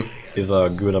per stream is a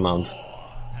good amount.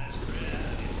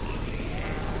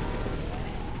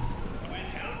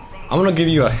 I'm gonna give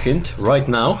you a hint right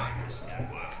now.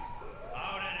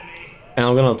 And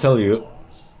I'm gonna tell you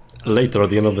later at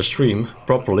the end of the stream,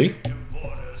 properly,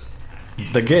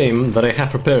 the game that I have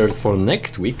prepared for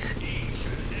next week.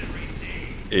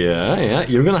 Yeah,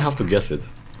 you're gonna have to guess it.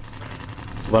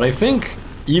 But I think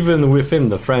even within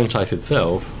the franchise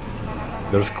itself,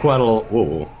 there's quite a lot.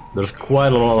 Whoa, there's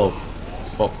quite a lot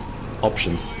of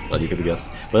options that you could guess.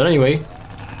 But anyway.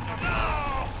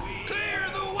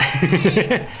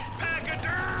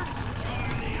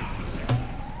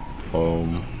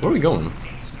 Where are we going?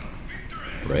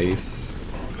 Race.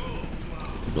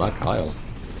 Black Isle.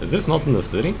 Is this not in the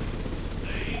city?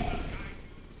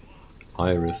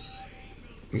 Iris.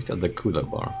 Meet at the Kuda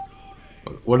bar.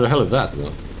 Where the hell is that,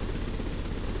 though?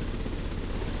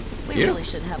 We Here? really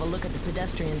should have a look at the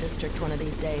pedestrian district one of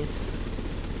these days.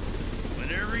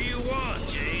 Whenever you want,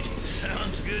 Jade.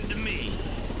 Sounds good to me.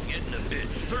 Getting a bit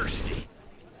thirsty.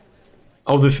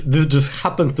 Oh, this just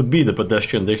happens to be the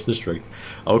pedestrian district.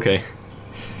 Okay.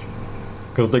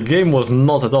 Because the game was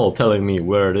not at all telling me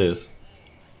where it is.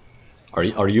 Are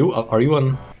you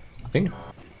on a thing?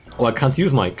 Oh, I can't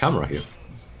use my camera here.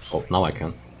 Oh, now I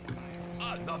can.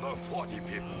 Another 40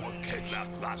 people were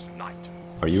kidnapped last night.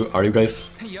 Are you guys?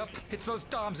 Yup, it's those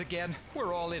DOMs again.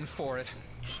 We're all in for it.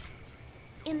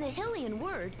 In the Hylian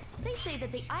word, they say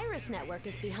that the Iris network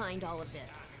is behind all of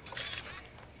this.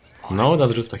 No,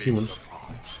 that's just a human.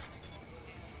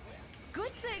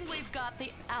 Good thing we've got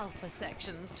the Alpha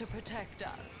sections to protect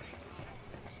us.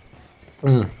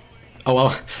 Oh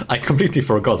well, I completely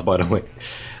forgot, by the way.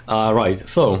 Right,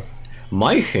 so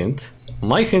my hint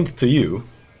to you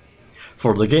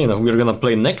for the game that we're gonna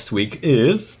play next week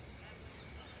is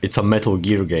it's a Metal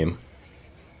Gear game.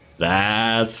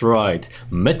 That's right,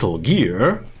 Metal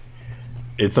Gear.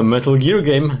 It's a Metal Gear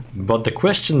game, but the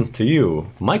question to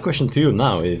you, my question to you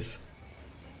now is,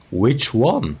 which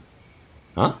one?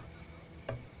 Huh?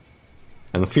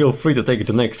 And feel free to take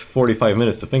the next 45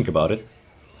 minutes to think about it.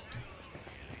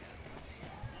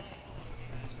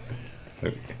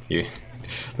 Okay.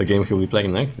 The game he'll be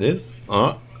playing next is...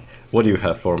 what do you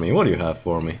have for me? What do you have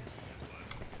for me?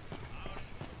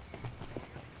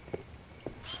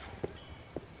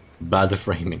 Bad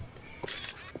framing.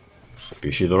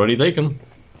 Species already taken.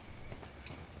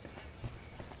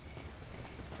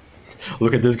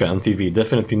 Look at this guy on TV.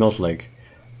 Definitely not like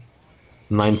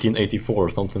 1984 or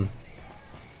something.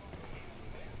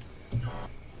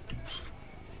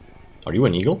 Are you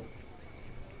an eagle?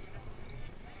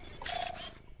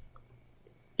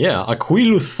 Yeah,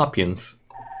 Aquilus sapiens.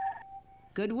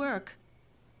 Good work.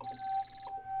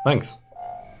 Thanks.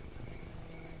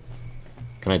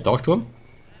 Can I talk to him?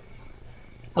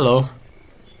 Hello.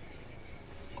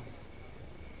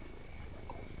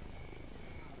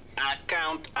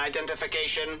 Account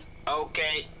identification.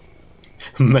 Okay.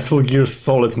 Metal Gear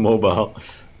Solid Mobile.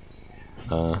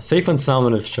 Safe and sound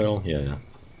in its shell. Yeah.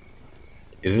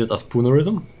 Is it a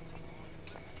spoonerism?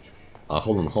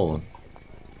 Hold on.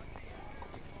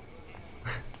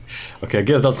 Okay, I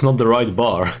guess that's not the right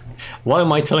bar. Why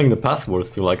am I telling the passwords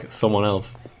to, like, someone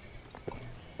else?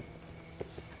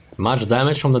 Match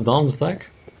damage from the Dom's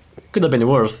attack? Could have been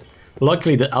worse.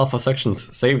 Luckily the Alpha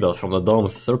sections saved us from the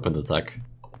Dom's serpent attack.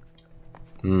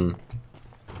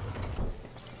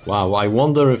 Wow, I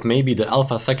wonder if maybe the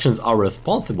Alpha sections are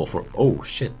responsible for... Oh,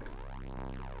 shit.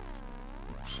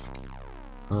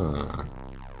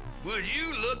 Would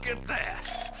you look at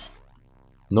that?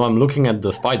 No, I'm looking at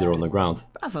the spider on the ground.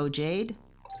 Bravo, Jade.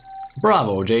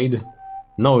 Bravo, Jade.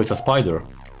 No, it's a spider.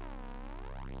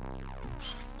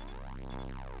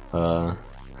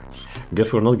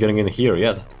 Guess we're not getting in here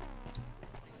yet.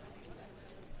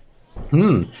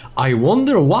 I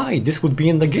wonder why this would be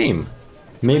in the game.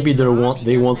 Maybe they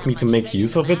want me to make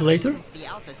use of it later? Since the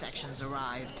Alpha sections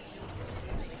arrived.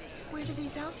 Where do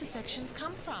these Alpha sections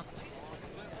come from?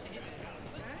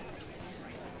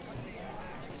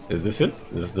 Is this it?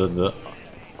 Is the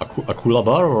Akula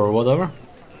bar or whatever?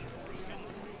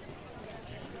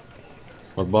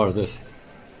 What bar is this?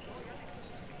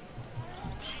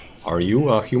 Are you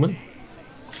a human?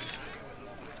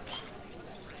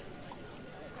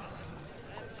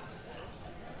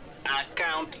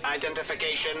 Account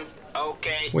identification.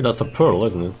 Okay. Wait, that's a pearl,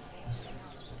 isn't it?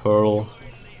 Pearl.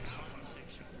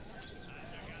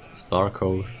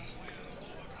 Starcos.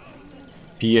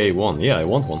 PA1. Yeah, I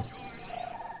want one.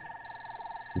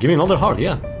 Give me another heart,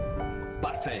 yeah.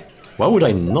 Why would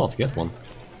I not get one?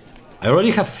 I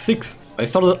already have 6. I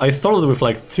started with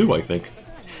like 2, I think.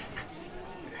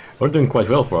 We're doing quite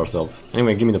well for ourselves.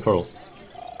 Anyway, give me the pearl.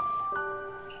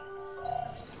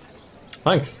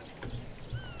 Thanks.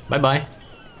 Bye-bye.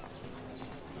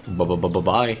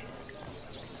 Bye-bye.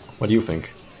 What do you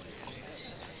think?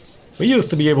 We used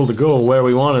to be able to go where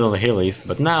we wanted on the Hillies,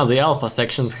 but now the Alpha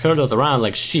sections herd us around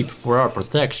like sheep for our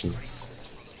protection.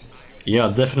 Yeah,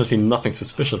 definitely nothing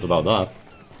suspicious about that.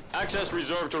 Access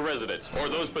reserved to residents or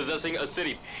those possessing a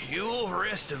city. You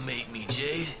overestimate me,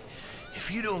 Jade.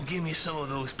 If you don't give me some of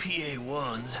those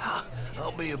PA1s,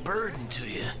 I'll be a burden to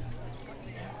you.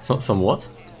 Some what?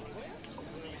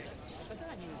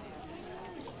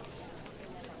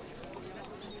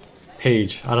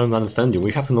 Paige, I don't understand you.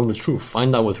 We have to know the truth.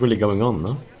 Find out what's really going on,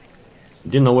 no?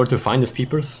 Do you know where to find these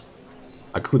peepers?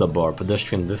 Akuda Bar,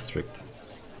 pedestrian district.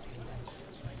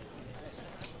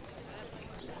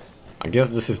 I guess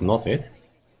this is not it.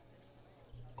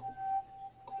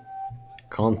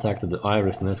 Contact the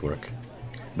Iris network.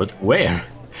 But where?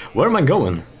 Where am I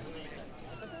going?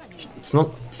 It's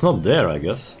not there, I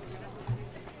guess.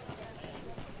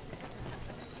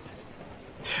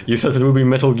 You said it will be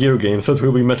Metal Gear game, so it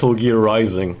will be Metal Gear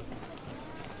Rising.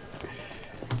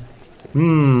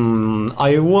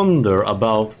 I wonder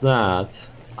about that.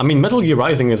 I mean, Metal Gear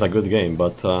Rising is a good game,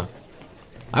 but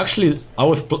actually, I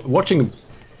was watching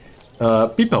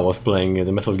Pipa was playing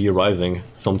the Metal Gear Rising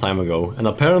some time ago, and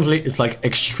apparently it's like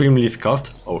extremely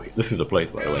scuffed. Oh, this is a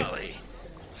place, by the way.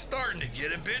 Starting to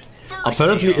get a bit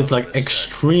Apparently it's like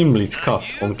extremely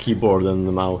scuffed on keyboard and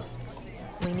the mouse.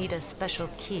 We need a special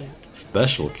key.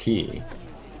 Special key?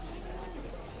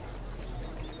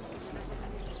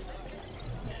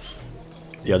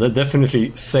 Yeah, they're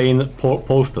definitely sane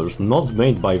posters, not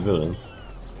made by villains.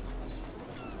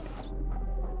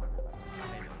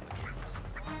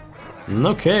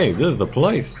 Okay, this is the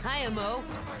place. Hi, Mo.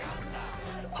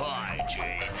 Hi,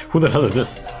 Jade. Who the hell is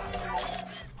this?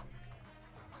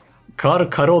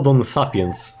 Carodon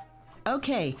sapiens.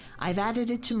 Okay, I've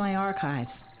added it to my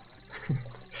archives.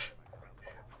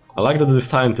 I like that this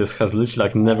scientist has literally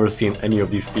like never seen any of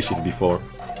these species before.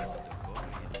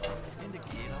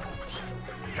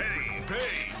 Hey,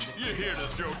 Paige, you here to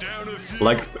throw down a few?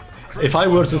 Like, if I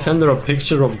were to send her a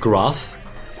picture of grass,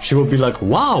 she would be like,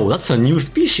 wow, that's a new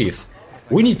species.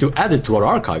 We need to add it to our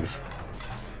archives.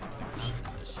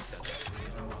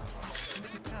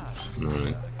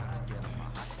 Alright.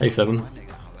 Hey, Seven.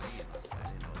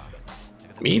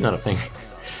 Me? Not a thing.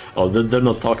 Oh, they're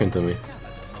not talking to me.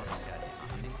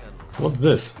 What's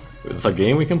this? Is this a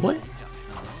game we can play?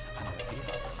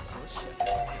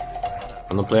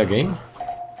 Wanna play a game?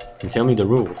 Can you tell me the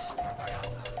rules?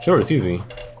 Sure, it's easy.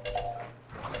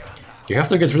 You have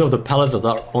to get rid of the pallets that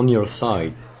are on your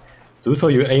side. To do so,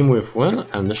 you aim with one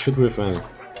and shoot with one.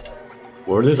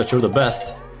 Word is that you're the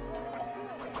best.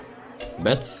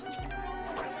 Bets?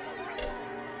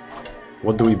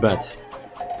 What do we bet?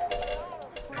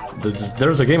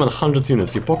 There's a game at 100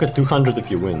 units. You pocket 200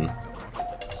 if you win.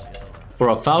 For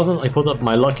 1,000, I put up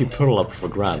my lucky pearl up for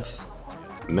grabs.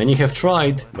 Many have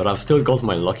tried, but I've still got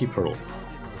my lucky pearl.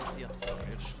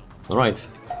 Alright.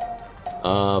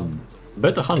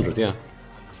 Bet 100, yeah.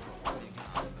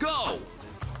 Go!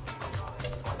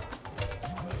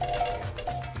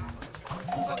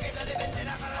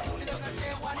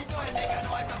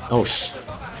 Oh sh...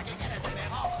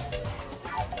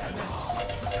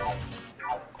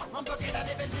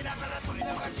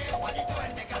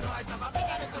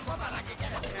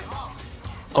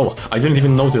 Oh, I didn't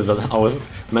even notice that I was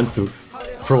meant to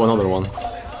throw another one.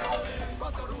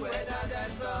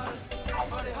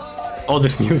 Oh,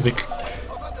 this music.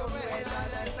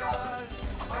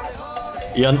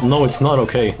 Yeah, no, it's not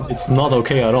okay. It's not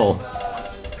okay at all.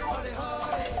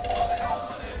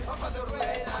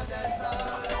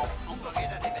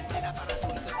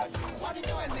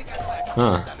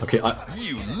 Ah, okay,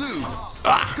 You lose!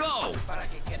 Ah! Go!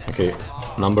 Okay,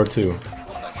 number 2.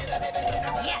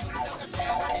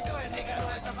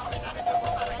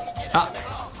 Ah!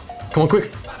 Come on,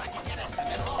 quick!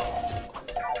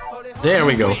 There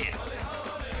we go.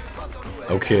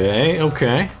 Okay,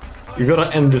 okay. You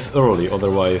gotta end this early,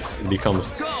 otherwise it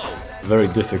becomes very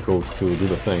difficult to do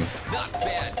the thing. Not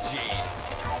bad, G.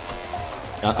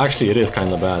 Actually, it is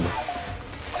kinda bad.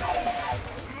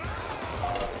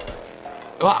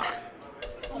 Ah!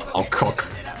 Oh, cock.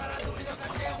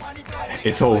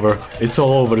 It's over. It's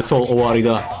all over. It's all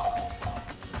owarida.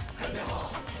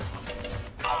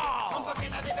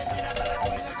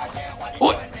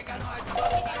 Oh!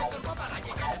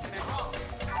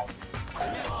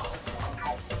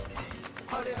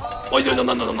 Oh,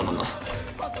 no.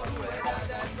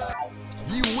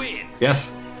 You win!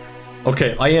 Yes.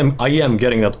 Okay, I am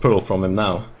getting that pearl from him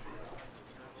now.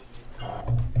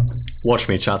 Watch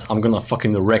me, chat. I'm gonna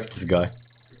fucking wreck this guy.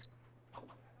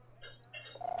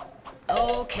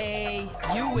 Okay,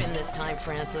 you win this time,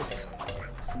 Francis.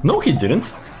 No, he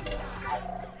didn't.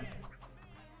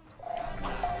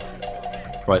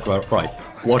 Right.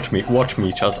 Watch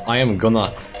me, chat. I am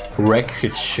gonna wreck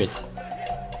his shit.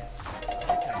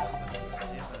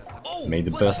 May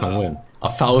the best man win.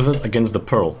 1,000 against the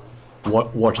pearl.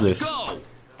 Watch this.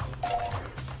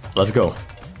 Let's go.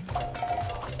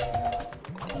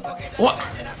 What?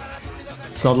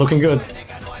 It's not looking good.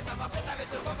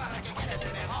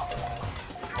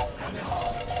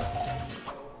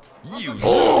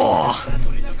 Oh!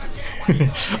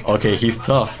 Okay, he's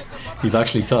tough. He's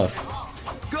actually tough.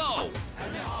 Go!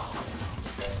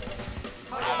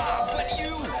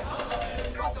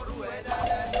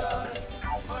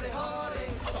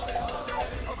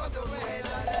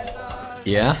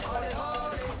 Yeah?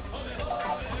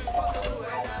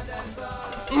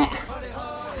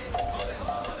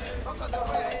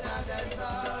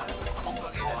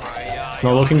 It's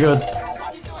not looking good.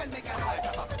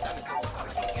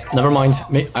 Never mind.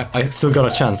 I still got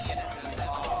a chance.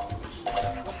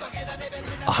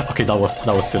 Okay, that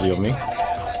was silly of me.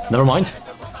 Never mind.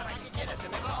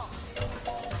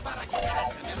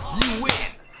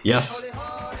 Yes.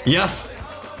 Yes.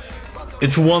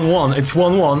 It's 1-1. It's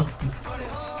 1-1.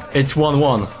 It's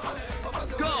 1-1.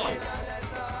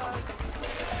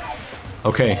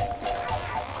 Okay.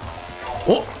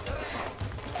 Oh.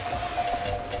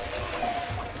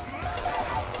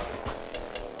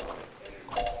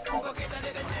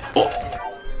 Oh.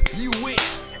 You win.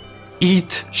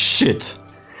 Eat shit.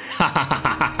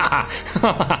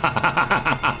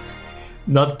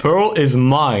 That pearl is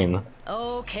mine.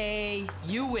 Okay,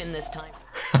 you win this time.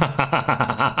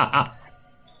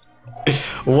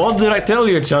 What did I tell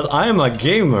you, Chad? I am a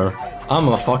gamer. I'm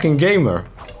a fucking gamer.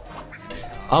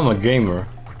 I'm a gamer.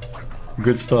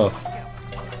 Good stuff.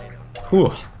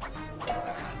 Whew.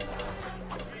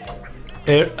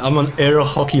 I'm an air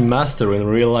hockey master in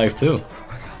real life too.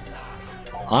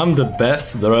 I'm the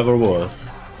best there ever was.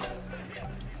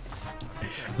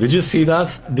 Did you see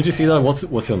that? Did you see that?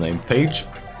 What's your name? Paige?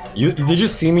 Did you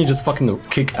see me just fucking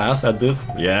kick ass at this?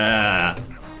 Yeah.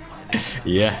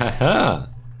 Yeah.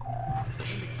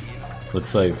 Let's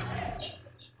save.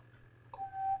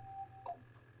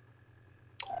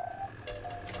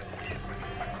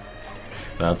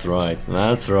 That's right.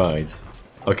 That's right.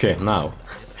 Okay, now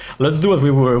let's do what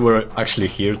we were actually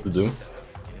here to do.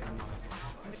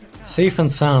 Safe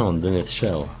and sound in its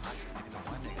shell.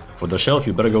 For the shells,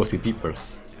 you better go see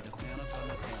Peepers.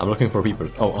 I'm looking for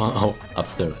Peepers. Oh,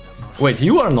 upstairs. Wait,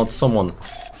 you are not someone.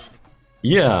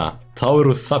 Yeah,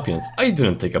 Taurus Sapiens. I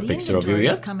didn't take a picture of you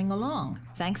yet. Is coming along.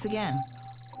 Thanks again.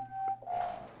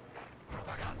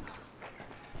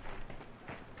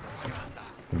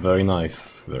 Very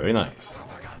nice. Very nice.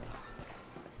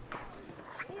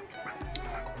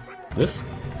 This?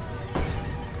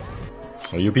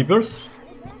 Are you Peepers?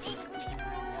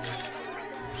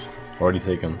 Already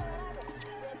taken.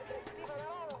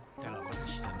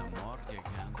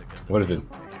 What is it?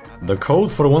 The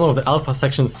code for one of the Alpha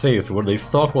sections says where they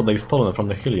stock what they've stolen from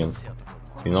the Hylians.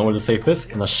 You know where the safe is?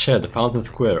 In a shed, Fountain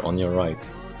Square, on your right.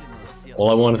 All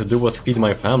I wanted to do was feed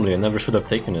my family and never should have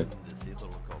taken it.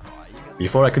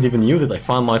 Before I could even use it, I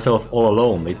found myself all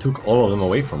alone. They took all of them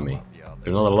away from me.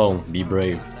 You're not alone, be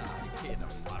brave.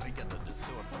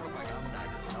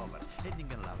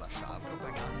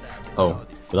 Oh,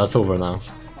 but that's over now.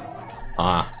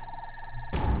 Ah.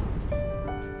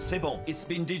 C'est bon, it's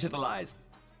been digitalized.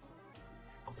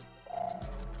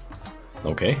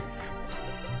 Okay.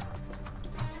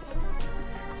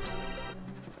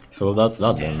 So that's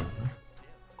that then.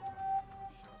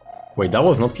 Wait, that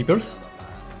was not Peepers?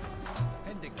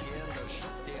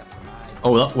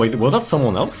 Oh, wait, was that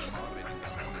someone else?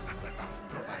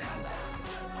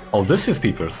 Oh, this is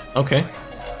Peepers. Okay.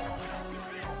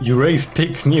 You raise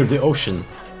pigs near the ocean.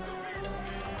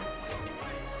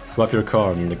 Swap your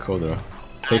card in the decoder.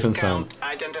 Safe and sound.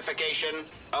 Identification.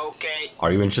 Okay.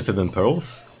 Are you interested in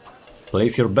pearls?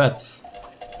 Place your bets.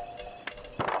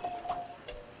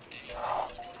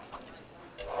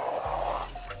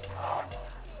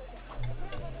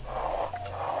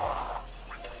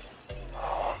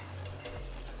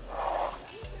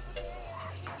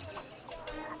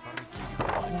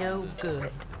 No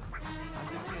good.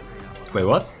 Wait,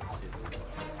 what?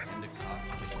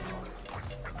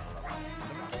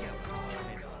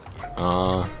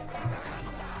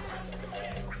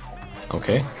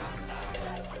 Okay.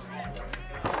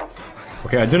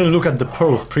 Okay, I didn't look at the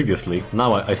pearls previously.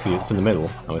 Now I see it's in the middle.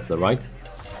 Now it's the right.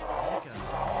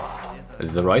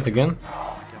 Is the right again?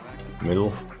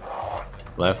 Middle.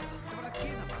 Left.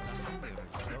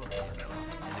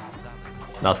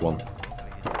 That one.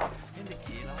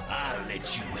 I'll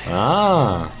let you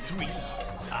have three.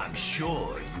 I'm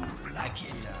sure you like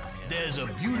it. There's a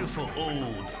beautiful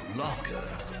old locker.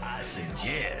 I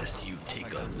suggest you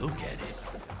take a look at it.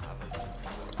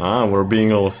 Ah, we're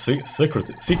being all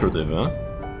secretive, huh?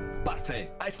 Parfait,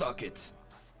 I stock it.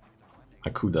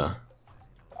 Akuda.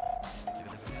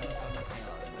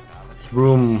 It's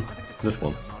room... this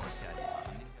one.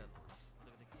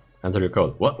 Enter your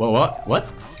code. What?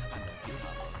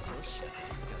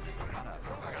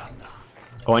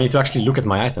 Oh, I need to actually look at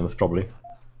my items, probably.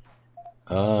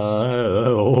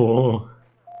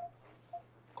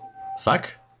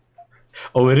 Sack?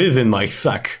 Oh, it is in my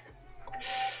sack.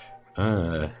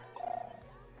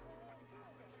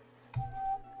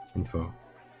 Info.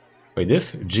 Wait,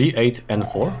 this?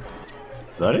 G8N4?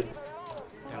 Is that it?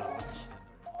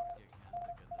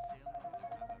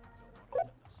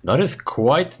 That is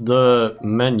quite the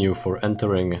menu for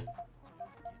entering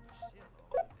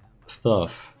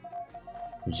stuff.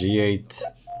 G8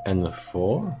 and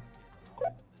 4.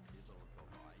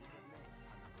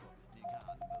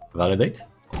 Validate.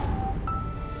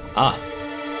 Ah.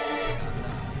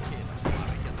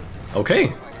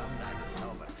 Okay.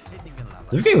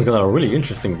 This game's got a really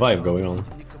interesting vibe going on.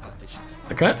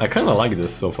 I kind of like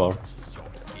this so far.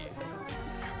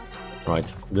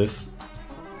 Right, this.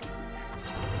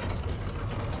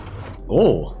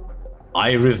 Oh,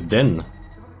 Iris Den.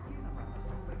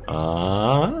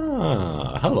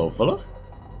 Ah, hello, fellas.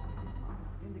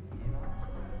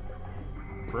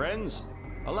 Friends,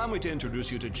 allow me to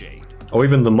introduce you to Jade. Oh,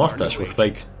 even the mustache was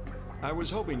fake. I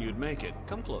was hoping you'd make it.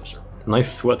 Come closer.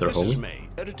 Nice sweater, This is homie. May,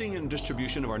 editing and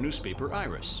distribution of our newspaper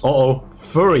Iris. Uh-oh,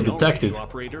 furry detected.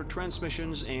 Operator,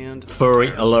 transmissions, and Furry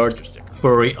alert.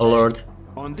 Furry alert.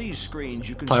 On these screens,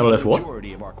 you can Title see is the what?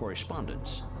 majority of our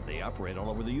correspondents. They operate all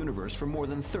over the universe from more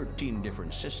than 13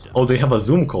 different systems. Oh, they have a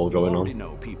Zoom call going You already on.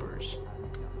 know Peepers.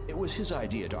 It was his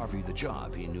idea to offer you the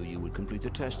job. He knew you would complete the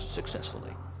test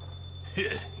successfully.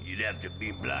 You'd have to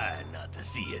be blind not to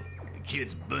see it. The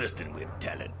kid's bursting with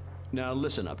talent. Now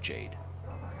listen up, Jade.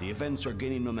 The events are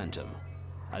gaining momentum.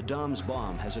 A Dom's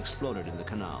bomb has exploded in the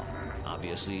canal.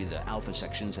 Obviously, the Alpha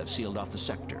sections have sealed off the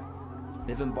sector.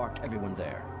 They've embarked everyone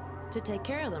there. To take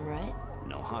care of them, right?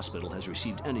 No hospital has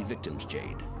received any victims,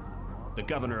 Jade. The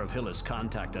governor of Hillis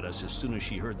contacted us as soon as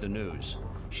she heard the news.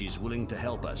 She's willing to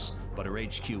help us, but her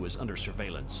HQ is under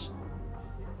surveillance.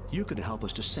 You can help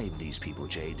us to save these people,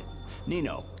 Jade.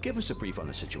 Nino, give us a brief on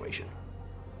the situation.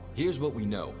 Here's what we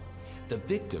know. The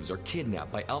victims are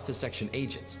kidnapped by Alpha Section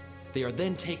agents. They are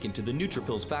then taken to the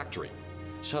Neutrophils factory.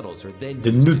 Shuttles are then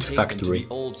The used Newt to take factory. them to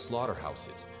the old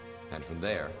slaughterhouses. And from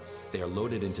there, they are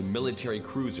loaded into military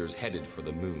cruisers headed for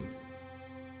the moon.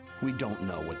 We don't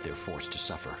know what they're forced to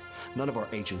suffer. None of our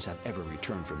agents have ever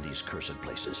returned from these cursed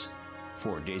places.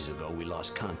 4 days ago, we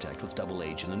lost contact with Double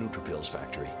H in the Neutrophils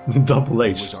factory. Double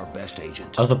He H. was our best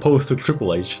agent. As opposed to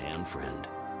Triple H. And friend.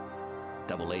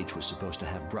 Double H was supposed to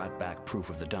have brought back proof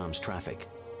of the Dom's traffic.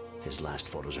 His last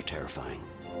photos are terrifying.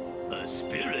 A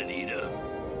spirit eater.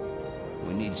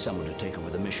 We need someone to take over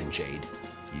the mission, Jade.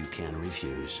 You can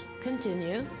refuse.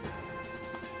 Continue.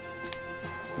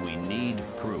 We need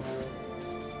proof.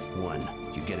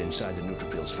 1, you get inside the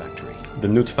Neutrophils factory. The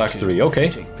Newt factory, 2, okay.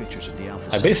 you take pictures of the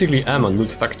Alpha I basically sections. am a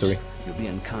Newt factory. You'll be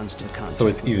in constant contact So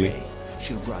it's with easy. May.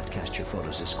 She'll broadcast your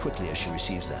photos as quickly as she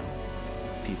receives them.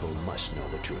 People must know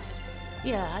the truth.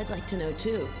 Yeah, I'd like to know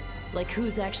too. Like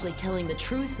who's actually telling the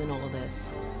truth in all of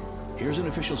this? Here's an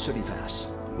official city pass.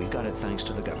 We got it thanks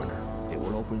to the governor. It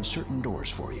will open certain doors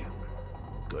for you.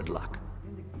 Good luck.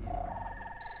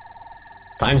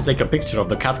 Time to take a picture of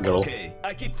the cat girl. Okay,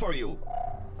 I keep for you.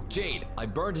 Jade, I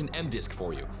burned an M-disc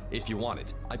for you, if you want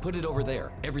it. I put it over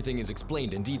there. Everything is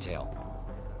explained in detail.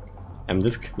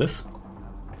 M-disc, this.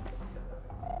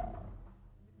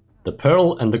 The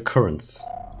Pearl and the Currents.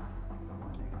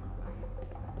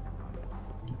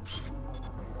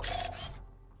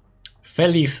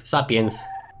 Felis Sapiens.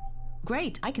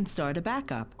 Great, I can start a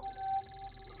backup.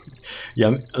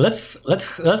 Yeah, let's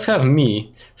have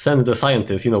me send the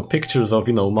scientists, pictures of,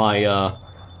 my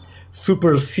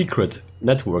super secret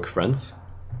network friends.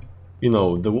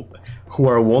 Who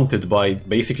are wanted by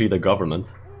basically the government.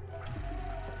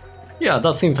 Yeah,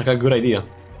 that seems like a good idea.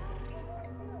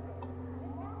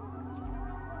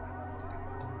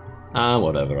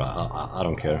 Whatever, I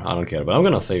don't care, but I'm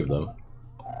gonna save them.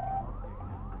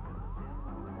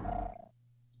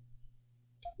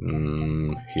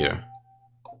 Here.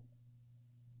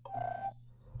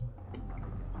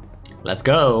 Let's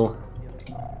go!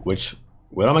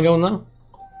 Where am I going now?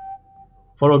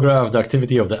 Photograph the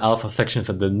activity of the Alpha sections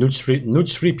at the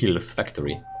Neutrophils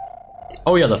factory.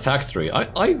 Oh yeah, the factory. I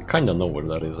kinda know where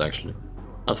that is actually.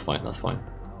 That's fine, that's fine.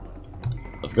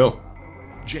 Let's go.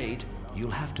 Jade,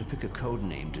 you'll have to pick a code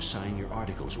name to sign your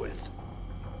articles with.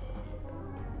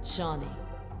 Shawnee.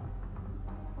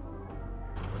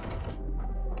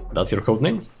 That's your code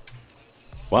name?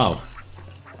 Wow.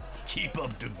 Keep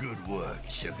up the good work,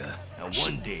 sugar. And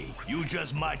one day, you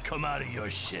just might come out of your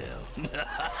shell.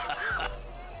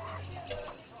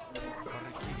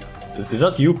 Is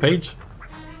that you, Paige?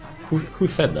 Who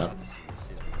said that?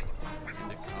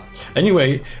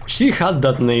 Anyway, she had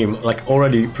that name like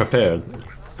already prepared.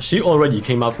 She already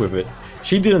came up with it.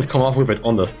 She didn't come up with it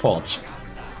on the spot.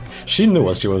 She knew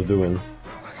what she was doing.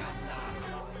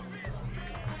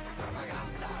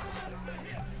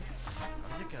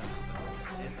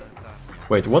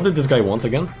 Wait, what did this guy want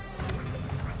again?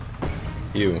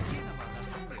 You.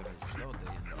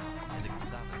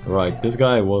 Right, this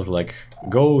guy was like,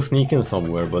 go sneak in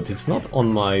somewhere, but it's not on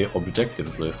my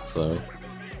objectives list, so...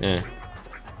 yeah.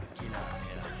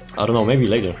 I don't know, maybe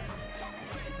later.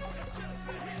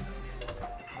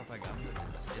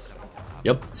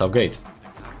 Yep, Southgate.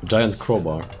 Giant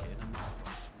crowbar.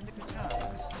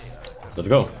 Let's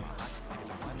go.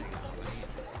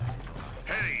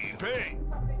 Hey, pay.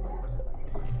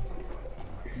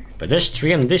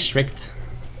 Pedestrian district.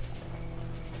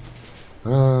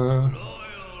 Can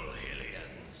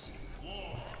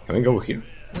we go here?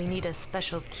 We need a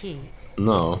special key.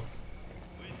 No.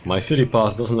 My city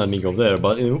pass doesn't let me go there,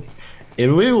 but it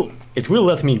will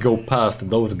let me go past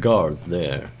those guards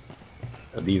there.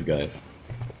 These guys.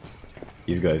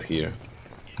 These guys here.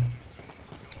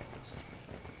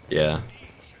 Yeah.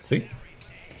 See?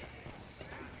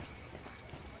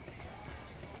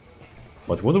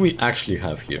 But what do we actually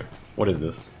have here? What is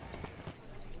this?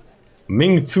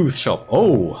 Ming Tzu's shop.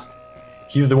 Oh!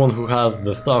 He's the one who has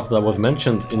the stuff that was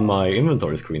mentioned in my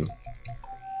inventory screen.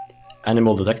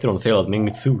 Animal detector on sale at Ming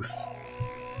Tzu's.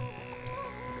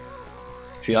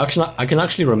 See, actually, I can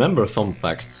actually remember some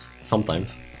facts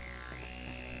sometimes.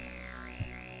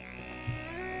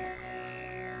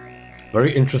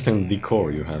 Very interesting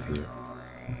decor you have here.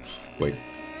 Wait.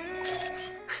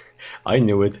 I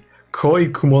knew it. Koi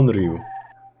Kumonryu.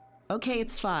 Okay,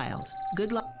 it's filed.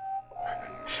 Good luck.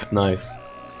 Nice.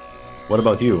 What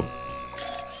about you?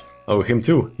 Oh, him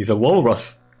too. He's a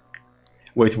walrus.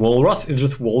 Wait, walrus is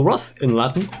just walrus in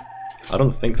Latin? I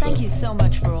don't think so. Thank you so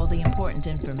much for all the important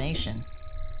information.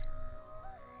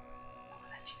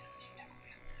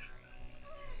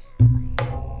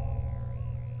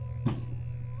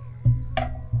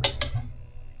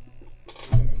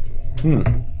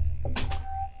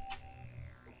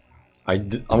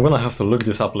 I'm gonna have to look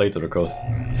this up later, because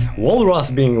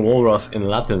walrus being walrus in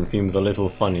Latin seems a little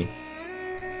funny.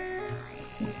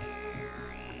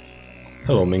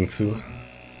 Hello, Ming-Tzu.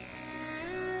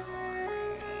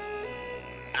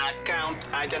 Account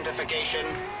identification,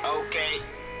 okay.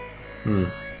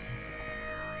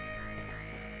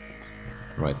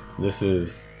 Right, this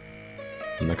is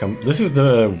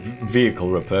the vehicle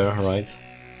repair, right?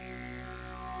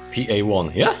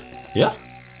 PA1, yeah? Yeah?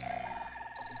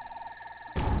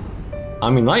 I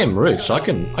mean, I am rich, I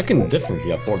can definitely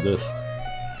afford this.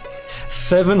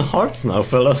 7 hearts now,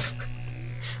 fellas.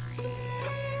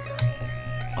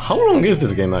 How long is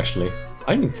this game actually?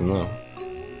 I need to know.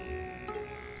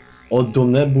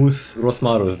 Odonebus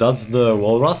Rosmarus, that's the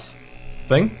walrus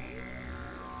thing?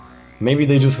 Maybe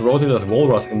they just wrote it as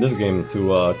walrus in this game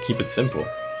to keep it simple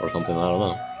or something, I don't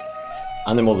know.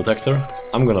 Animal detector,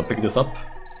 I'm gonna pick this up.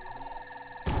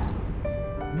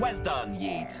 Well done,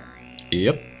 Yeet.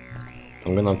 Yep.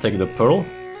 I'm gonna take the pearl.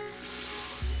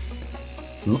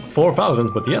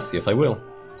 4,000, but yes, I will.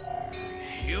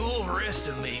 You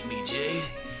overestimate me, Jade.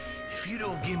 If you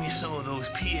don't give me some of those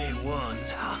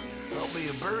PA1s, I'll be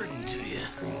a burden to you.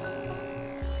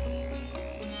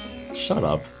 Shut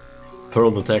up.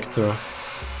 Pearl detector.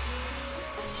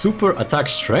 Super attack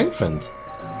strengthened.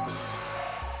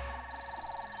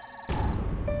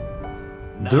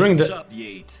 During the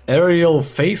aerial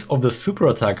phase of the super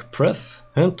attack, press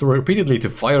Enter repeatedly to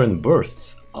fire in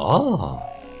bursts. Ah.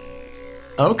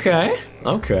 Okay,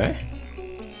 okay.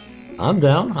 I'm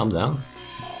down.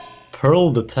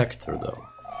 Pearl detector though.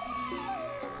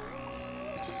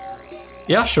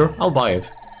 Yeah, sure, I'll buy it.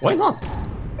 Why not?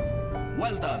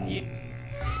 Well done, Yeet.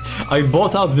 I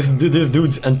bought out this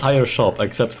dude's entire shop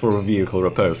except for vehicle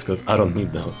repairs, because I don't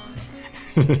need those.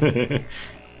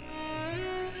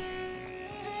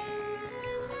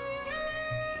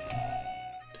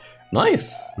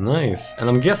 Nice, nice. And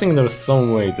I'm guessing there's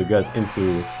some way to get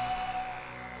into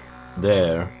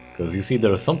there, because you see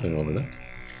there's something over there.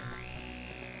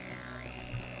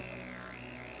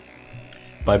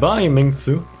 Bye-bye,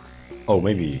 Ming-Tzu. Oh,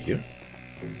 maybe here?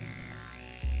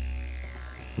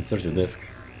 Insert your disc.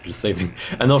 Just saving.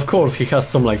 And of course he has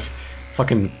some like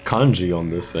fucking kanji on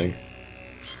this thing.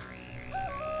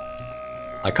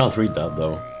 I can't read that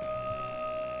though.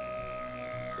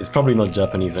 It's probably not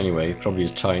Japanese anyway, it's probably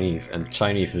Chinese, and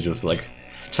Chinese is just like...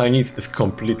 Chinese is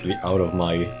completely out of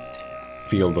my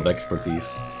field of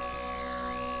expertise.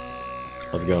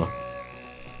 Let's go.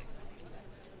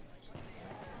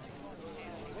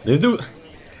 This dude...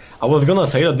 I was gonna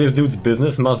say that this dude's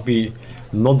business must be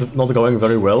not going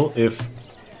very well if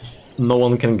no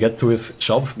one can get to his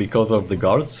shop because of the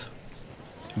guards.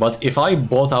 But if I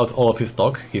bought out all of his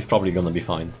stock, he's probably gonna be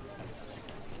fine.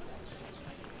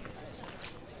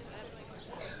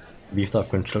 Beefed up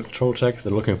control checks,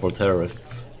 they're looking for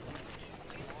terrorists.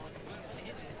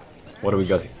 What do we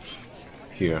got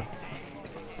here?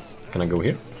 Can I go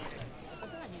here?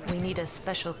 We need a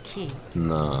special key.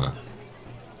 Nah.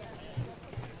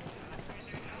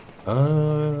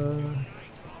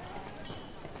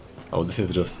 Oh, this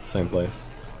is just same place.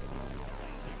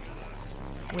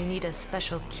 We need a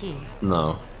special key.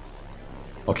 No.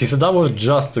 Okay, so that was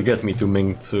just to get me to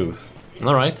Ming Tzu's.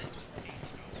 Alright.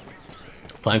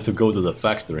 Time to go to the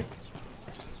factory.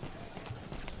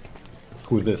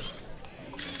 Who's this?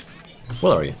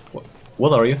 What are you?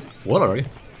 What are you? What are you?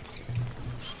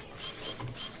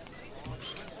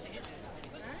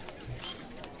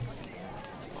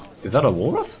 Is that a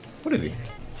walrus? What is he?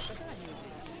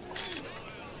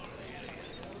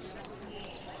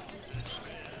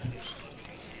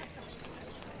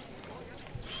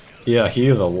 Yeah, he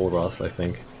is a walrus, I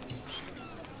think.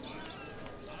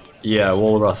 Yeah,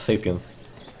 walrus sapiens.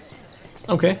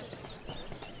 Okay.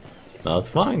 That's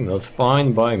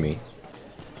fine by me.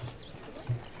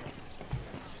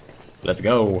 Let's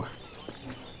go.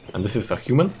 And this is a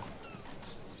human?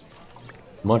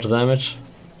 Much damage?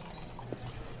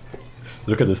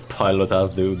 Look at this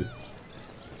pilot-ass dude.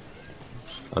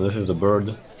 And this is the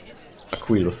bird.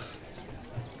 Aquilus.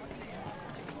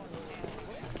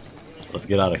 Let's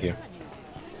get out of here.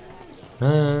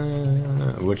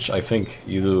 Which I think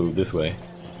you do this way.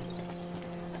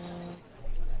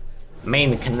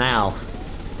 Main canal.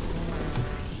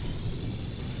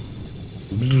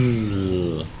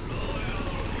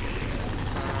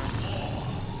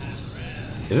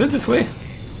 Is it this way?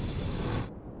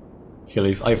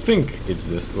 Hillies, I think it's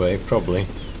this way, probably.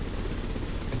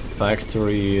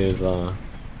 Factory is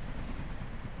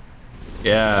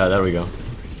yeah, there we go.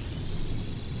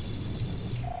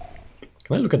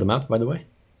 Can I look at the map, by the way?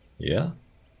 Yeah.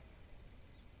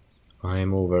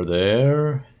 I'm over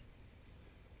there.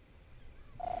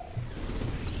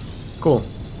 Cool.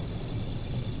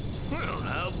 Well,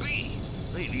 I'll be.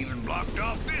 They've even blocked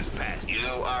off this pass. You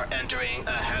are entering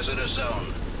a hazardous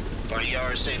zone. For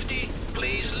your safety,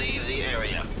 please leave the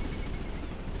area.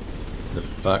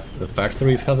 The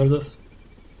factory is hazardous?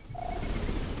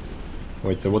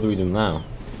 Wait, so what do we do now?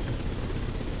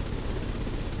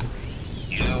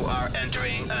 You are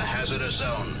entering a hazardous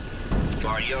zone.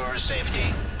 For your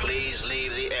safety, please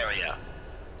leave the area.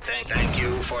 Thank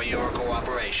you for your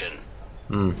cooperation.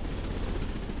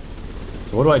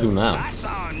 So what do I do now? I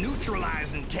saw a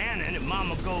neutralizing cannon at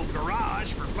Mama Gold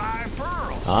Garage for 5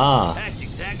 pearls. Ah. That's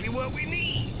exactly what we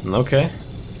need. Okay.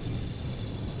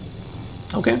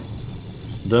 Okay.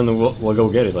 Then we'll go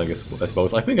get it, I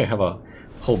suppose. I think I have a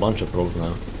whole bunch of pearls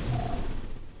now.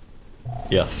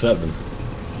 Yeah, 7.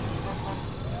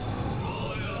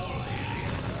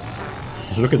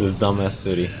 Look at this dumbass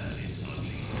city.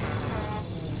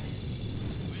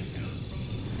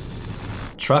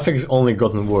 Traffic's only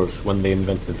gotten worse when they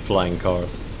invented flying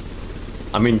cars.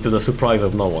 I mean, to the surprise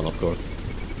of no one, of course.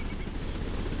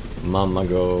 Mama,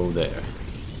 go there.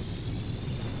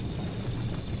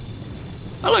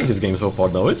 I like this game so far,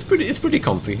 though. It's pretty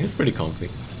comfy. It's pretty comfy.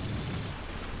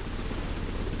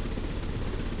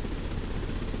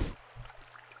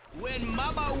 When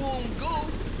Mama won't go,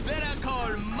 better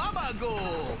call Mama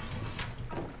go.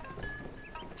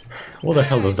 What the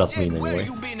hell does that mean, anyway? Where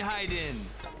you been hiding?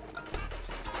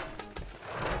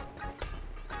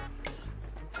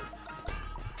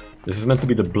 This is meant to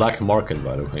be the black market,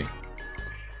 by the way.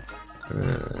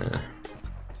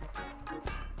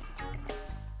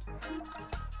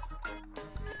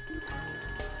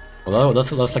 Well,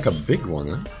 that's like a big one,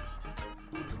 huh?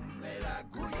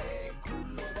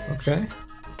 Okay.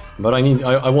 But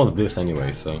I want this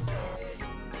anyway, so...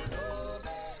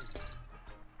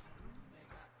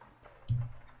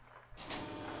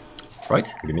 Right,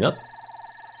 give me that.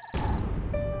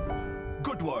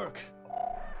 Good work.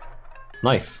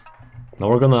 Nice. Now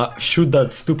we're gonna shoot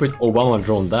that stupid Obama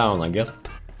drone down, I guess.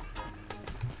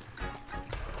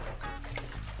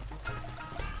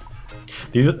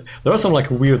 There are some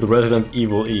like weird Resident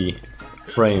Evil E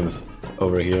frames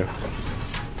over here.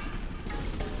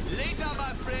 Later,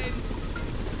 my friends.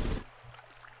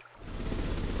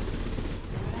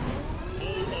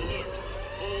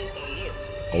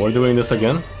 Oh, we're doing this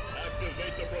again?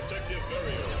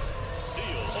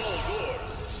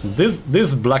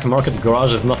 This black market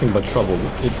garage is nothing but trouble.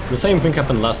 It's the same thing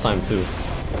happened last time too.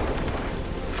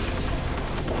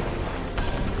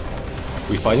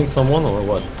 We fighting someone or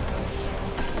what?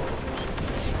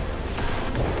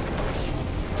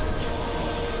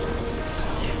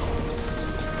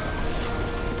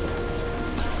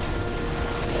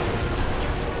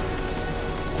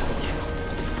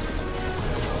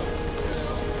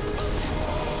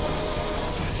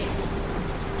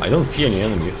 I don't see any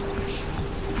enemies.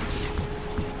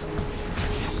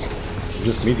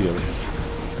 Just mediums.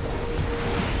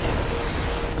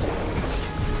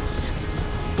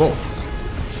 Whoa.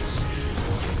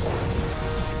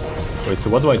 Wait, so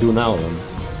what do I do now then?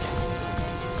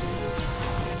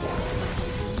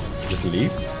 Just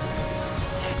leave?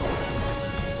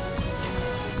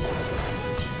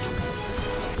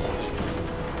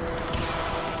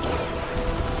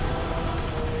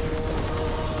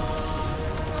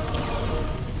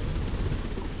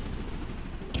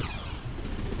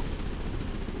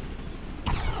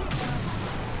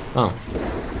 Oh.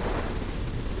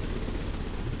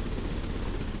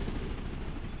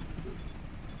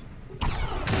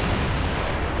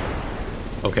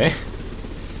 Okay.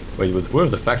 Wait,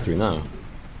 where's the factory now?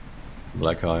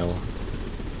 Black Isle.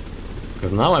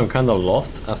 Because now I'm kind of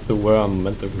lost as to where I'm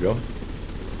meant to go.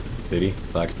 City,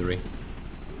 factory.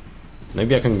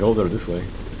 Maybe I can go there this way.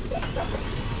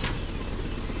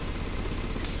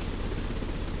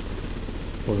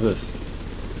 What's this?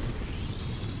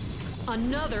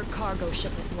 Another cargo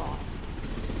shipment lost.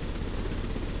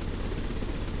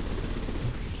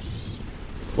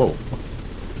 Whoa.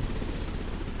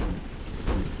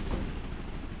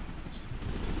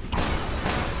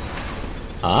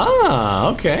 Ah,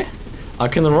 okay. I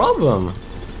can rob them.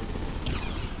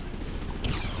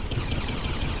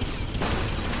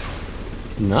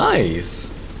 Nice.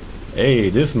 Hey,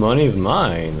 this money is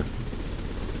mine.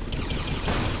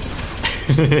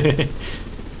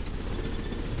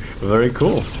 Very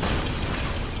cool.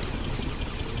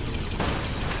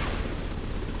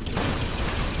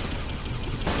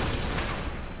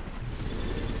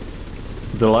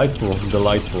 Delightful,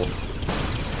 delightful.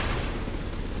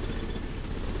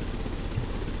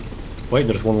 Wait,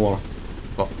 there's one more.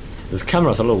 Oh, this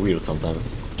camera's a little weird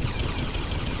sometimes.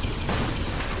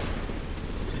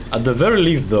 At the very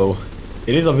least though,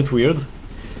 it is a bit weird.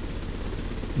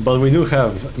 But we do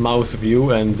have mouse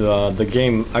view, and the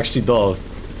game actually does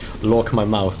lock my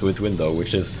mouse to its window,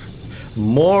 which is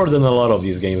more than a lot of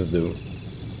these games do.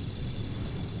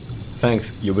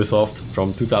 Thanks, Ubisoft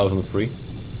from 2003.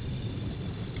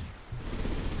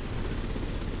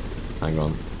 Hang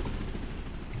on.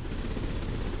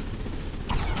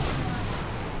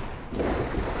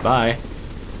 Bye.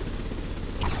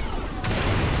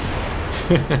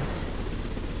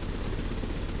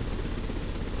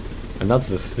 And that's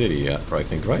the city, I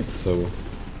think, right? So,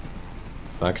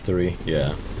 factory,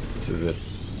 yeah, this is it.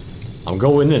 I'm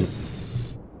going in.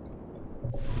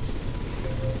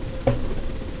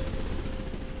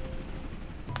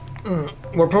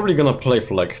 We're probably gonna play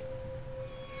for like,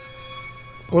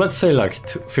 let's say like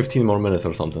 15 more minutes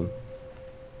or something.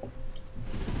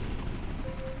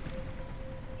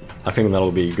 I think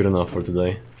that'll be good enough for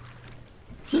today.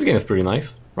 This game is pretty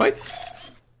nice, right?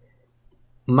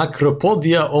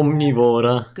 Macropodia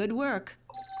omnivora. Good work.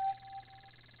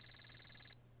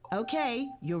 Okay,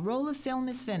 your roll of film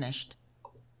is finished.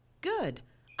 Good.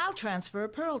 I'll transfer a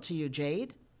pearl to you,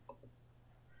 Jade.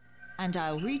 And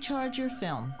I'll recharge your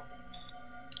film.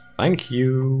 Thank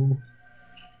you.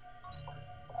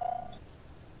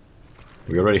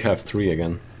 We already have 3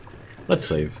 again. Let's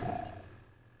save.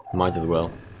 Might as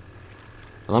well.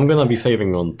 And I'm gonna be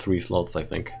saving on 3 slots, I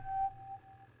think.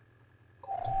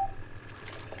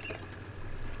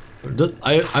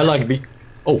 I like be...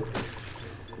 Oh!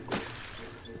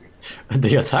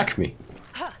 They attack me!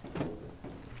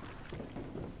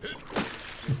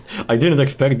 I didn't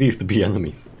expect these to be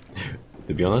enemies.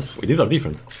 To be honest. Wait, these are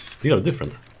different. These are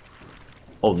different.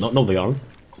 Oh, no they aren't.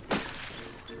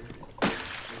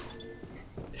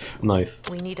 Nice.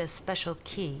 We need a special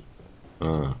key.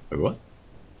 Wait, what?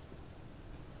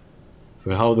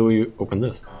 So how do we open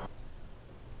this?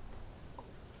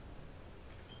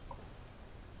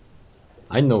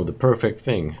 I know the perfect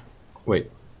thing.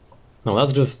 Wait. No,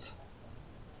 that's just...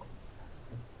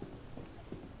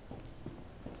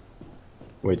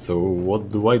 Wait, so what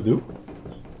do I do?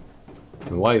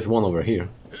 And why is one over here?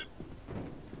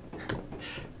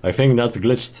 I think that's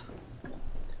glitched.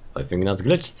 I think that's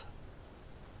glitched.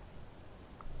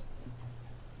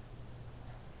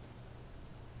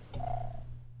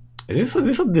 Is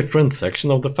this a different section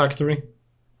of the factory?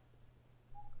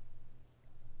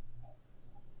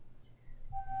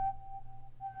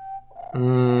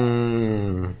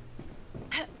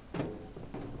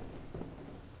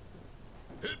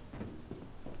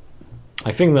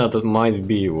 I think that might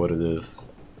be what it is.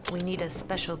 We need a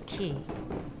special key.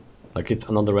 Like it's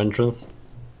another entrance.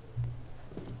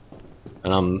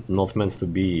 And I'm not meant to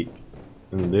be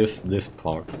in this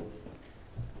part.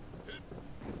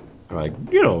 Alright,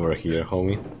 get over here,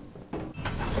 homie.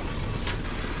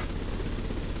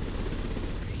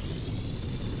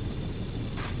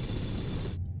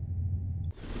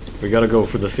 We gotta go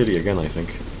through the city again, I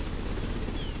think.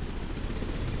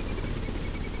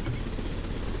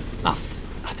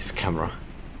 This camera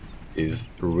is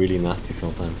really nasty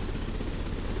sometimes.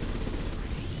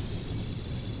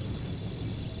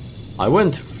 I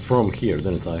went from here,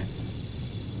 didn't I?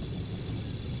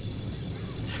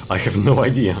 I have no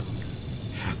idea.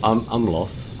 I'm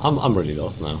lost. I'm really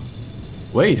lost now.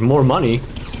 Wait, more money.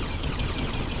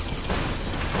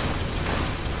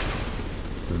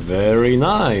 Very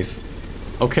nice.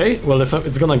 Okay, well if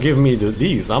it's gonna give me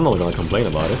these, I'm not gonna complain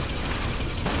about it.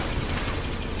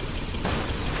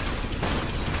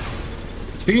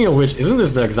 Speaking of which, isn't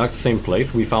this the exact same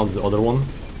place we found the other one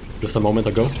just a moment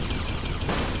ago?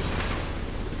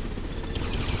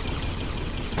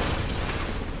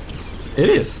 It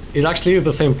is. It actually is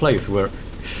the same place where...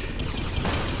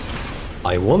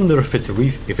 I wonder if it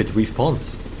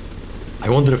respawns. I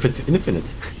wonder if it's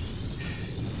infinite.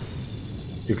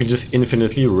 You can just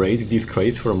infinitely raid these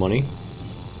crates for money.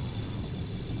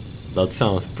 That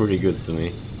sounds pretty good to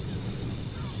me.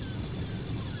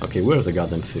 Okay, where's the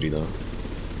goddamn city though?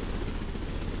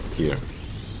 Here.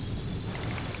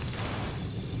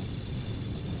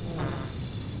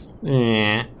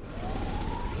 Yeah.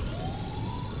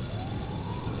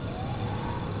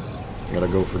 Gotta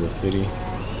go for the city.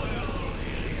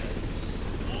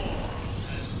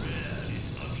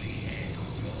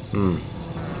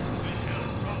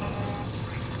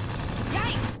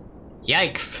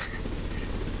 Yikes!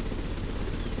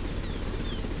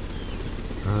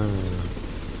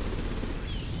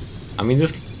 I mean,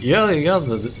 this. Yeah,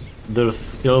 there's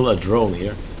still a drone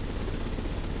here.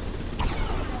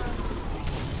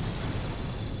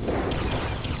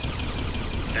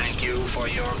 Thank you for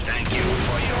your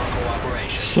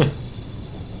cooperation.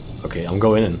 Okay, I'm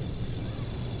going in.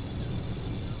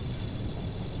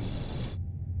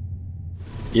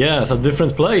 Yeah, it's a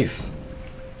different place.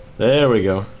 There we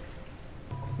go.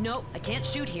 No, I can't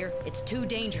shoot here. It's too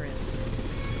dangerous.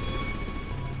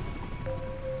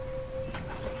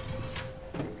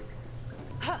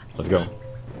 Let's go.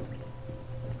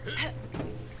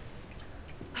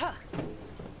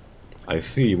 I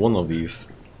see one of these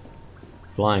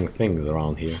flying things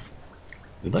around here.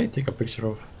 Did I take a picture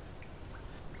of?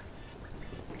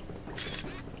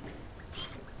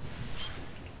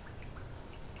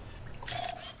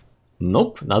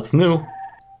 Nope, that's new.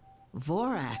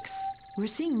 Vorax. We're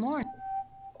seeing more.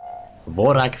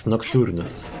 Vorax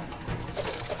Nocturnus.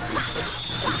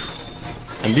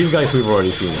 And these guys we've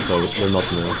already seen, so they're not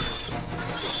new.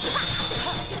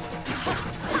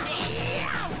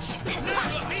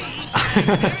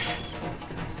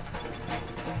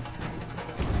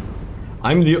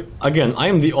 I am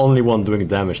the only one doing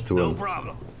damage to him. No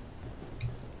problem.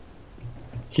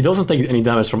 He doesn't take any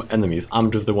damage from enemies.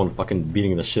 I'm just the one fucking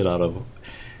beating the shit out of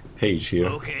Paige here.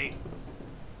 Okay.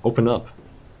 Open up.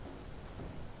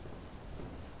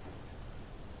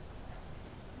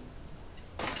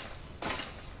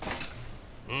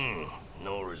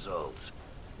 No results.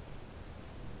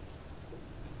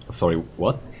 Sorry,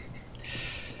 what?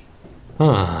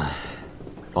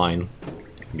 Fine.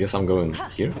 I guess I'm going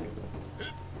here.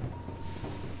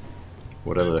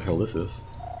 Whatever the hell this is.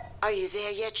 Are you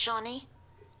there yet, Shawnee?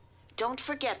 Don't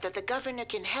forget that the governor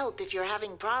can help if you're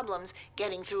having problems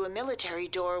getting through a military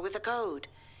door with a code.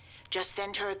 Just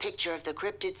send her a picture of the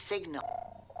cryptid signal.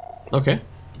 Okay.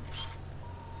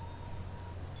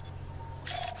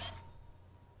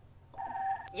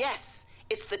 Yes,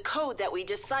 it's the code that we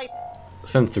deciphered.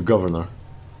 Send to governor.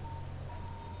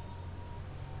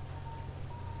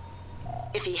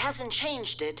 If he hasn't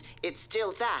changed it, it's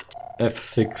still that.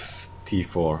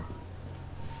 F6T4.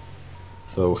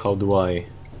 So how do I...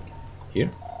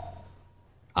 Here?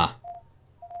 Ah.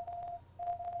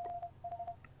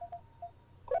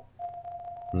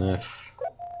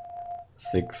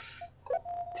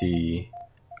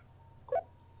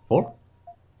 F6T4?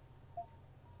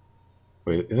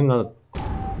 Wait, isn't that...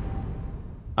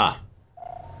 Ah.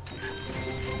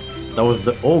 That was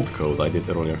the old code I did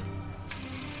earlier.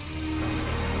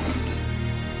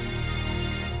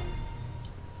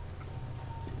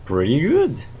 Pretty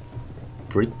good.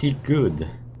 Pretty good.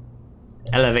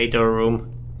 Elevator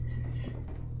room.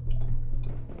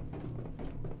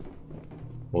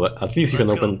 Well, at least you can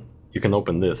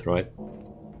open this, right?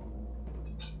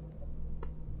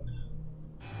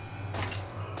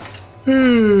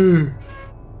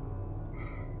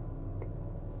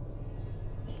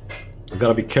 I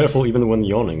gotta be careful even when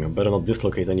yawning. I better not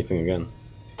dislocate anything again.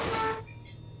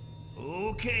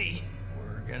 Okay,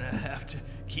 we're gonna have to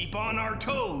keep on our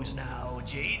toes now,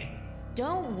 Jade.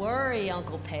 Don't worry,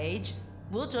 Uncle Page.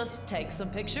 We'll just take some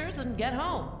pictures and get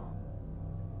home.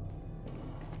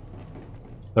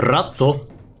 Ratto.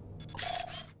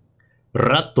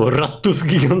 Rattus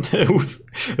giganteus.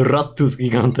 Rattus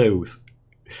giganteus.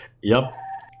 Yep.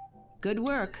 Good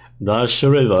work. That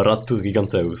sure is a Rattus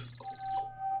giganteus.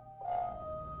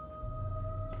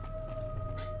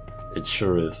 It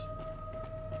sure is.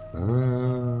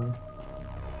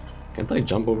 Can't I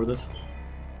jump over this?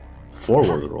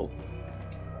 Forward roll.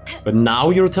 But now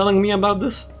you're telling me about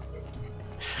this?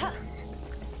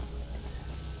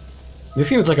 This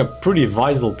seems like a pretty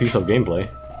vital piece of gameplay.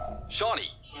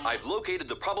 Shawnee, I've located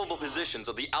the probable positions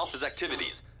of the Alpha's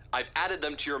activities. I've added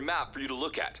them to your map for you to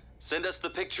look at. Send us the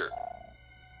picture.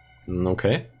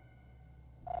 Okay.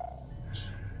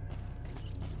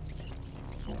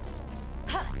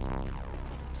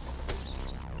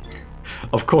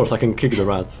 Of course, I can kick the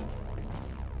rats.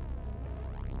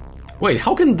 Wait,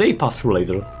 how can they pass through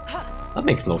lasers? That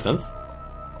makes no sense.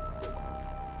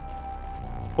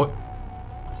 What?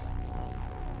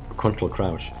 Control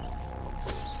crouch.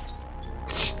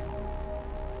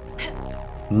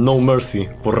 No mercy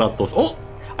for Rattos. Oh!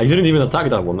 I didn't even attack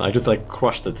that one, I just like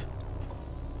crushed it.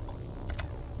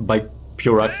 By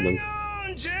pure accident.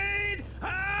 Hang on, Jade!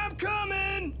 I'm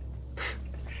coming!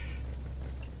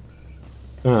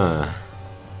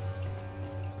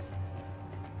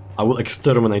 I will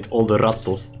exterminate all the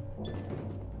Rattos.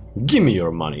 Give me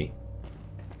your money.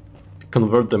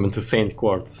 Convert them into Saint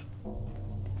Quartz.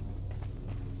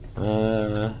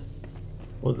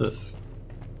 What's this?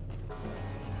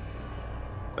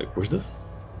 I push this?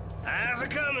 How's it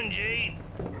coming, Jade?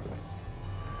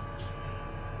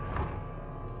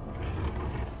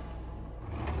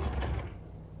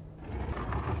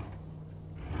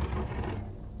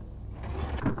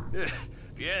 If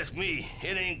you ask me,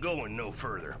 it ain't going no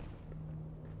further.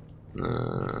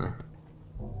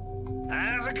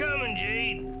 How's it coming,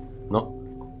 Jade? No.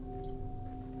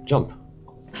 Jump.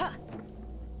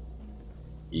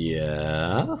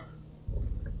 Yeah.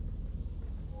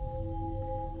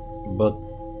 But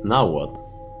now what?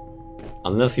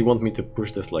 Unless you want me to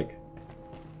push this like...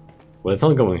 Well, it's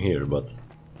not going here, but...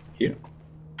 Here?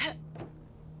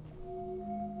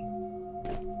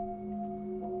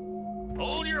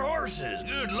 Hold your horses,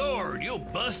 good lord, you'll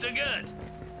bust a gut.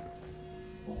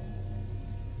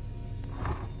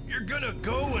 You're gonna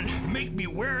go and make me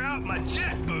wear out my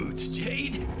jet boots,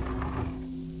 Jade.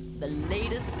 The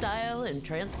latest style in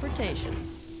transportation.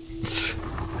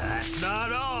 That's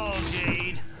not all,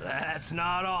 Jade. That's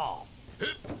not all.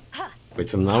 Wait,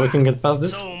 so now we can get past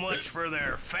this? So much for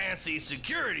their fancy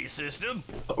security system.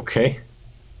 Okay.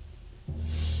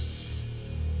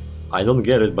 I don't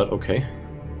get it, but okay.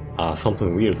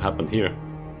 Something weird happened here.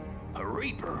 A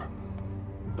Reaper?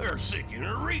 They're sicking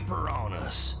a Reaper on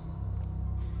us.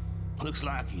 Looks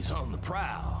like he's on the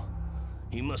prowl.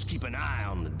 He must keep an eye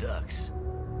on the ducks.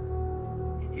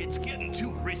 It's getting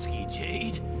too risky,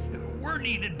 Jade. We're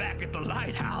needed back at the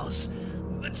lighthouse.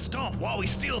 Let's stop while we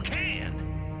still can.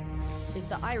 If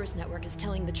the Iris Network is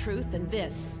telling the truth, then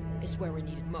this is where we're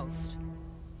needed most.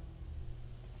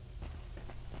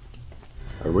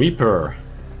 A Reaper.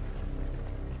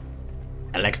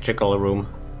 Electrical room.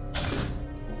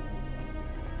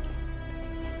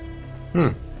 Hmm.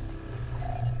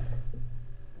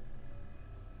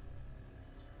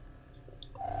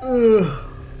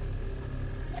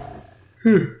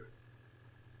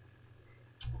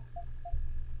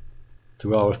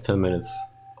 2 hours, 10 minutes.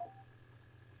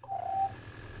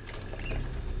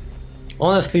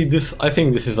 Honestly, I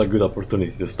think this is a good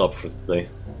opportunity to stop for today.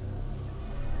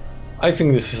 I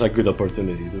think this is a good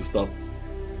opportunity to stop.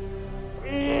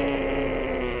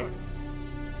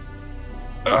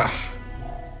 Ugh.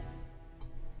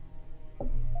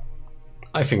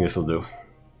 I think this will do.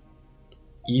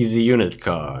 Easy unit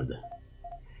card.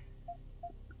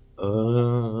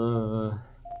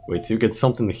 Wait, so you get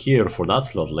something here for that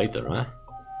slot later, huh?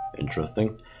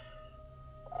 Interesting.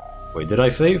 Wait, did I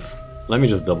save? Let me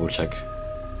just double check.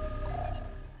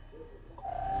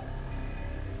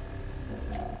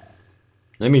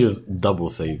 Let me just double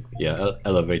save. Yeah,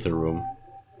 elevator room.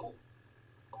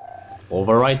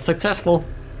 Override successful.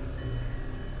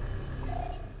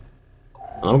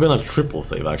 I'm gonna triple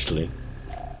save actually.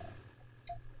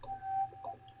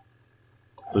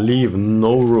 Leave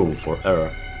no room for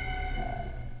error.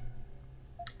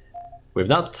 With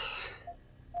that,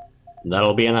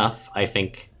 that'll be enough, I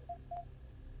think.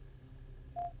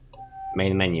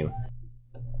 Main menu.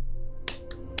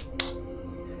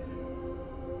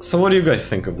 So what do you guys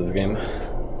think of this game?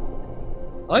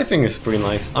 I think it's pretty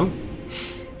nice. I'm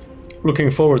looking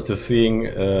forward to seeing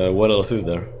what else is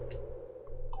there.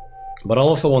 But I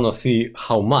also want to see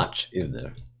how much is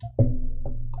there.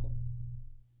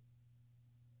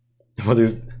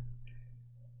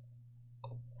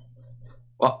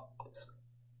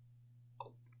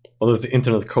 What does the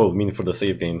internet code mean for the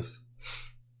save games?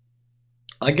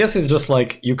 I guess it's just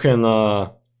like you can.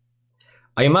 I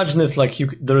imagine it's like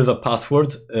there is a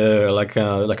password, like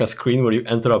a screen where you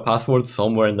enter a password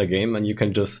somewhere in the game, and you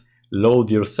can just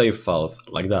load your save files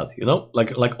like that. You know,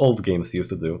 like old games used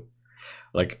to do.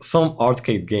 Like some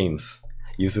arcade games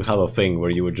used to have a thing where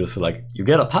you would just like you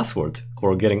get a password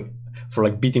for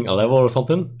beating a level or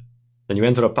something, then you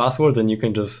enter a password and you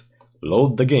can just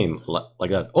load the game like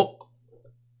that. Oh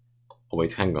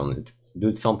wait, hang on, it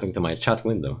did something to my chat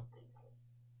window.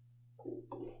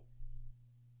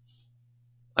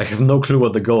 I have no clue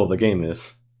what the goal of the game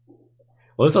is.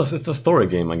 Well, it's a story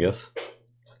game, I guess.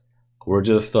 We're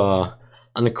just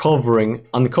uncovering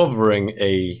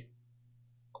a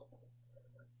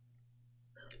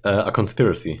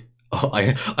conspiracy. Oh,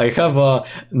 I have a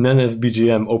Nenes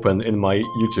BGM open in my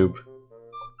YouTube.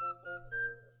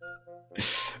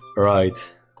 Right.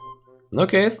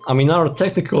 Okay, I mean, our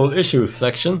technical issues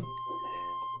section,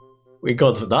 we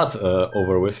got that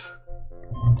over with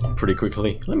pretty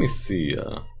quickly. Let me see.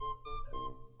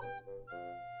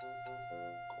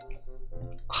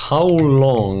 How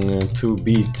long to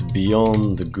beat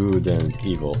Beyond Good and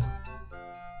Evil?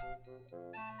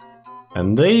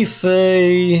 And they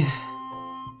say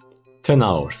 10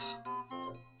 hours.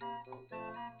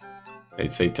 They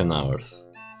say 10 hours.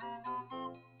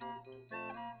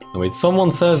 Wait,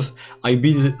 someone says I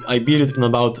beat it in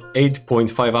about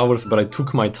 8.5 hours, but I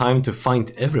took my time to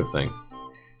find everything.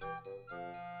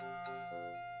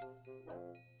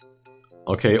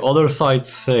 Okay, other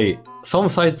sites say, some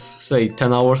sites say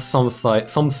 10 hours, some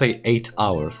say 8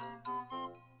 hours.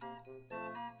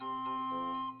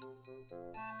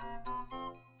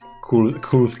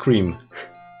 Cool scream.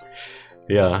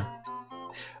 Yeah.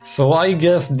 So I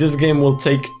guess this game will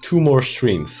take 2 more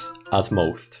streams at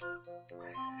most.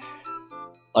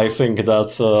 I think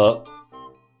that's a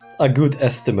good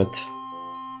estimate.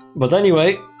 But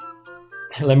anyway,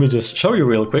 let me just show you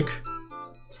real quick.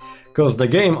 Because the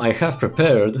game I have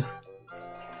prepared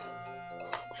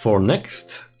for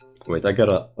next... Wait, I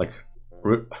gotta like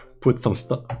put some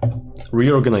stuff...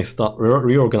 Reorganize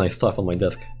stuff on my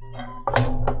desk.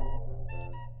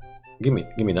 Give me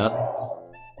that.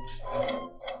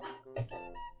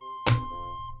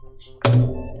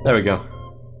 There we go.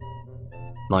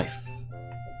 Nice.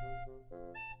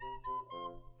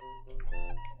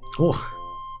 Oh,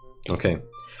 okay.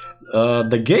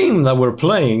 The game that we're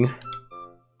playing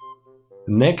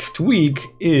next week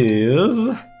is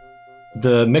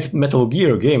the Metal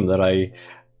Gear game that I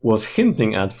was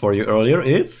hinting at for you earlier.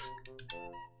 It's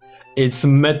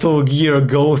Metal Gear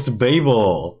Ghost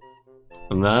Babel.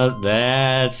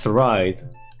 That's right.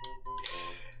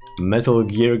 Metal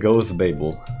Gear Ghost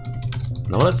Babel.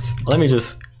 Now let me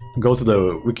just go to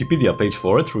the Wikipedia page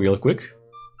for it real quick.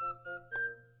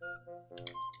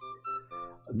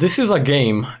 This is a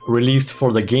game released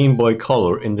for the Game Boy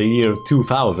Color in the year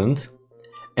 2000,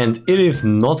 and it is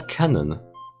not canon.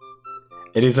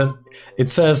 It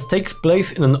says takes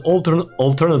place in an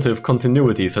alternative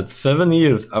continuity set 7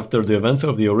 years after the events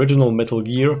of the original Metal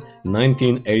Gear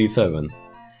 1987,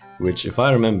 which, if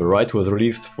I remember right, was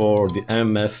released for the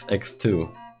MSX2.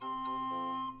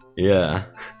 Yeah,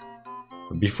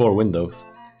 before Windows.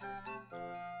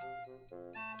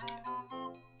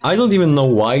 I don't even know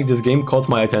why this game caught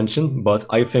my attention, but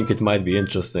I think it might be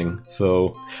interesting,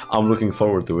 so I'm looking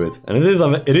forward to it. And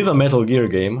it is a Metal Gear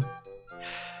game,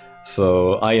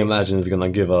 so I imagine it's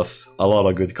gonna give us a lot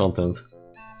of good content.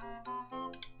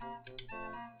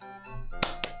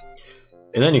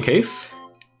 In any case,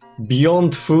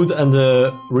 beyond food and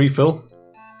the refill,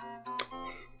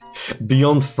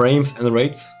 beyond frames and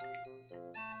rates,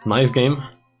 nice game.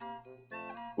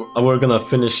 We're gonna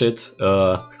finish it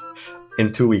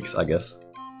in 2 weeks, I guess,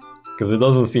 because it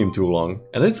doesn't seem too long,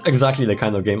 and it's exactly the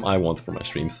kind of game I want for my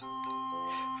streams.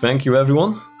 Thank you,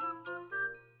 everyone.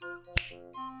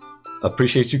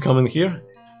 Appreciate you coming here.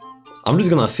 I'm just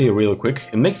gonna say real quick,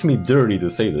 it makes me dirty to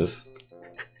say this,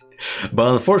 but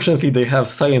unfortunately they have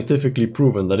scientifically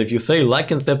proven that if you say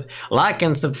like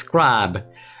and subscribe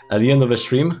at the end of a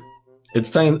stream, it's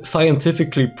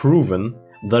scientifically proven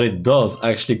that it does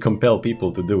actually compel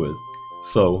people to do it.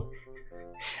 So,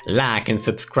 like and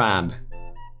subscribe,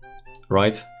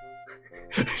 right?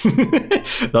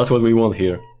 That's what we want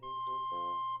here.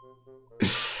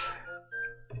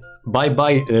 Bye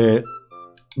bye,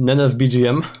 Nenes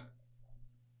BGM.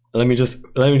 Let me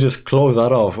just close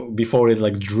that off before it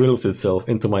like drills itself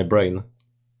into my brain.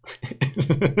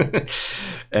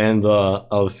 And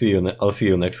I'll see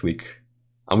you next week.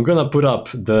 I'm gonna put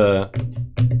up the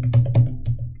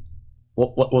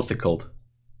what's it called?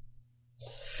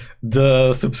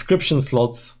 The subscription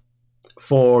slots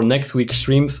for next week's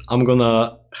streams, I'm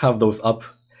gonna have those up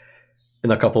in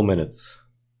a couple minutes.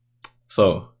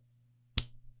 So,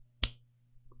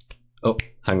 oh,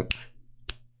 hang on.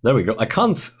 There we go. I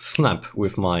can't snap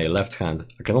with my left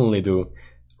hand. I can only do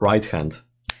right hand.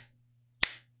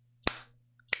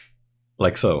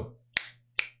 Like so.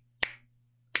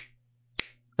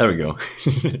 There we go.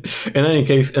 In any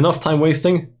case, enough time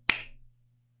wasting.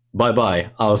 Bye bye.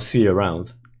 I'll see you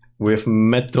around with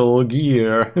Metal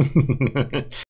Gear.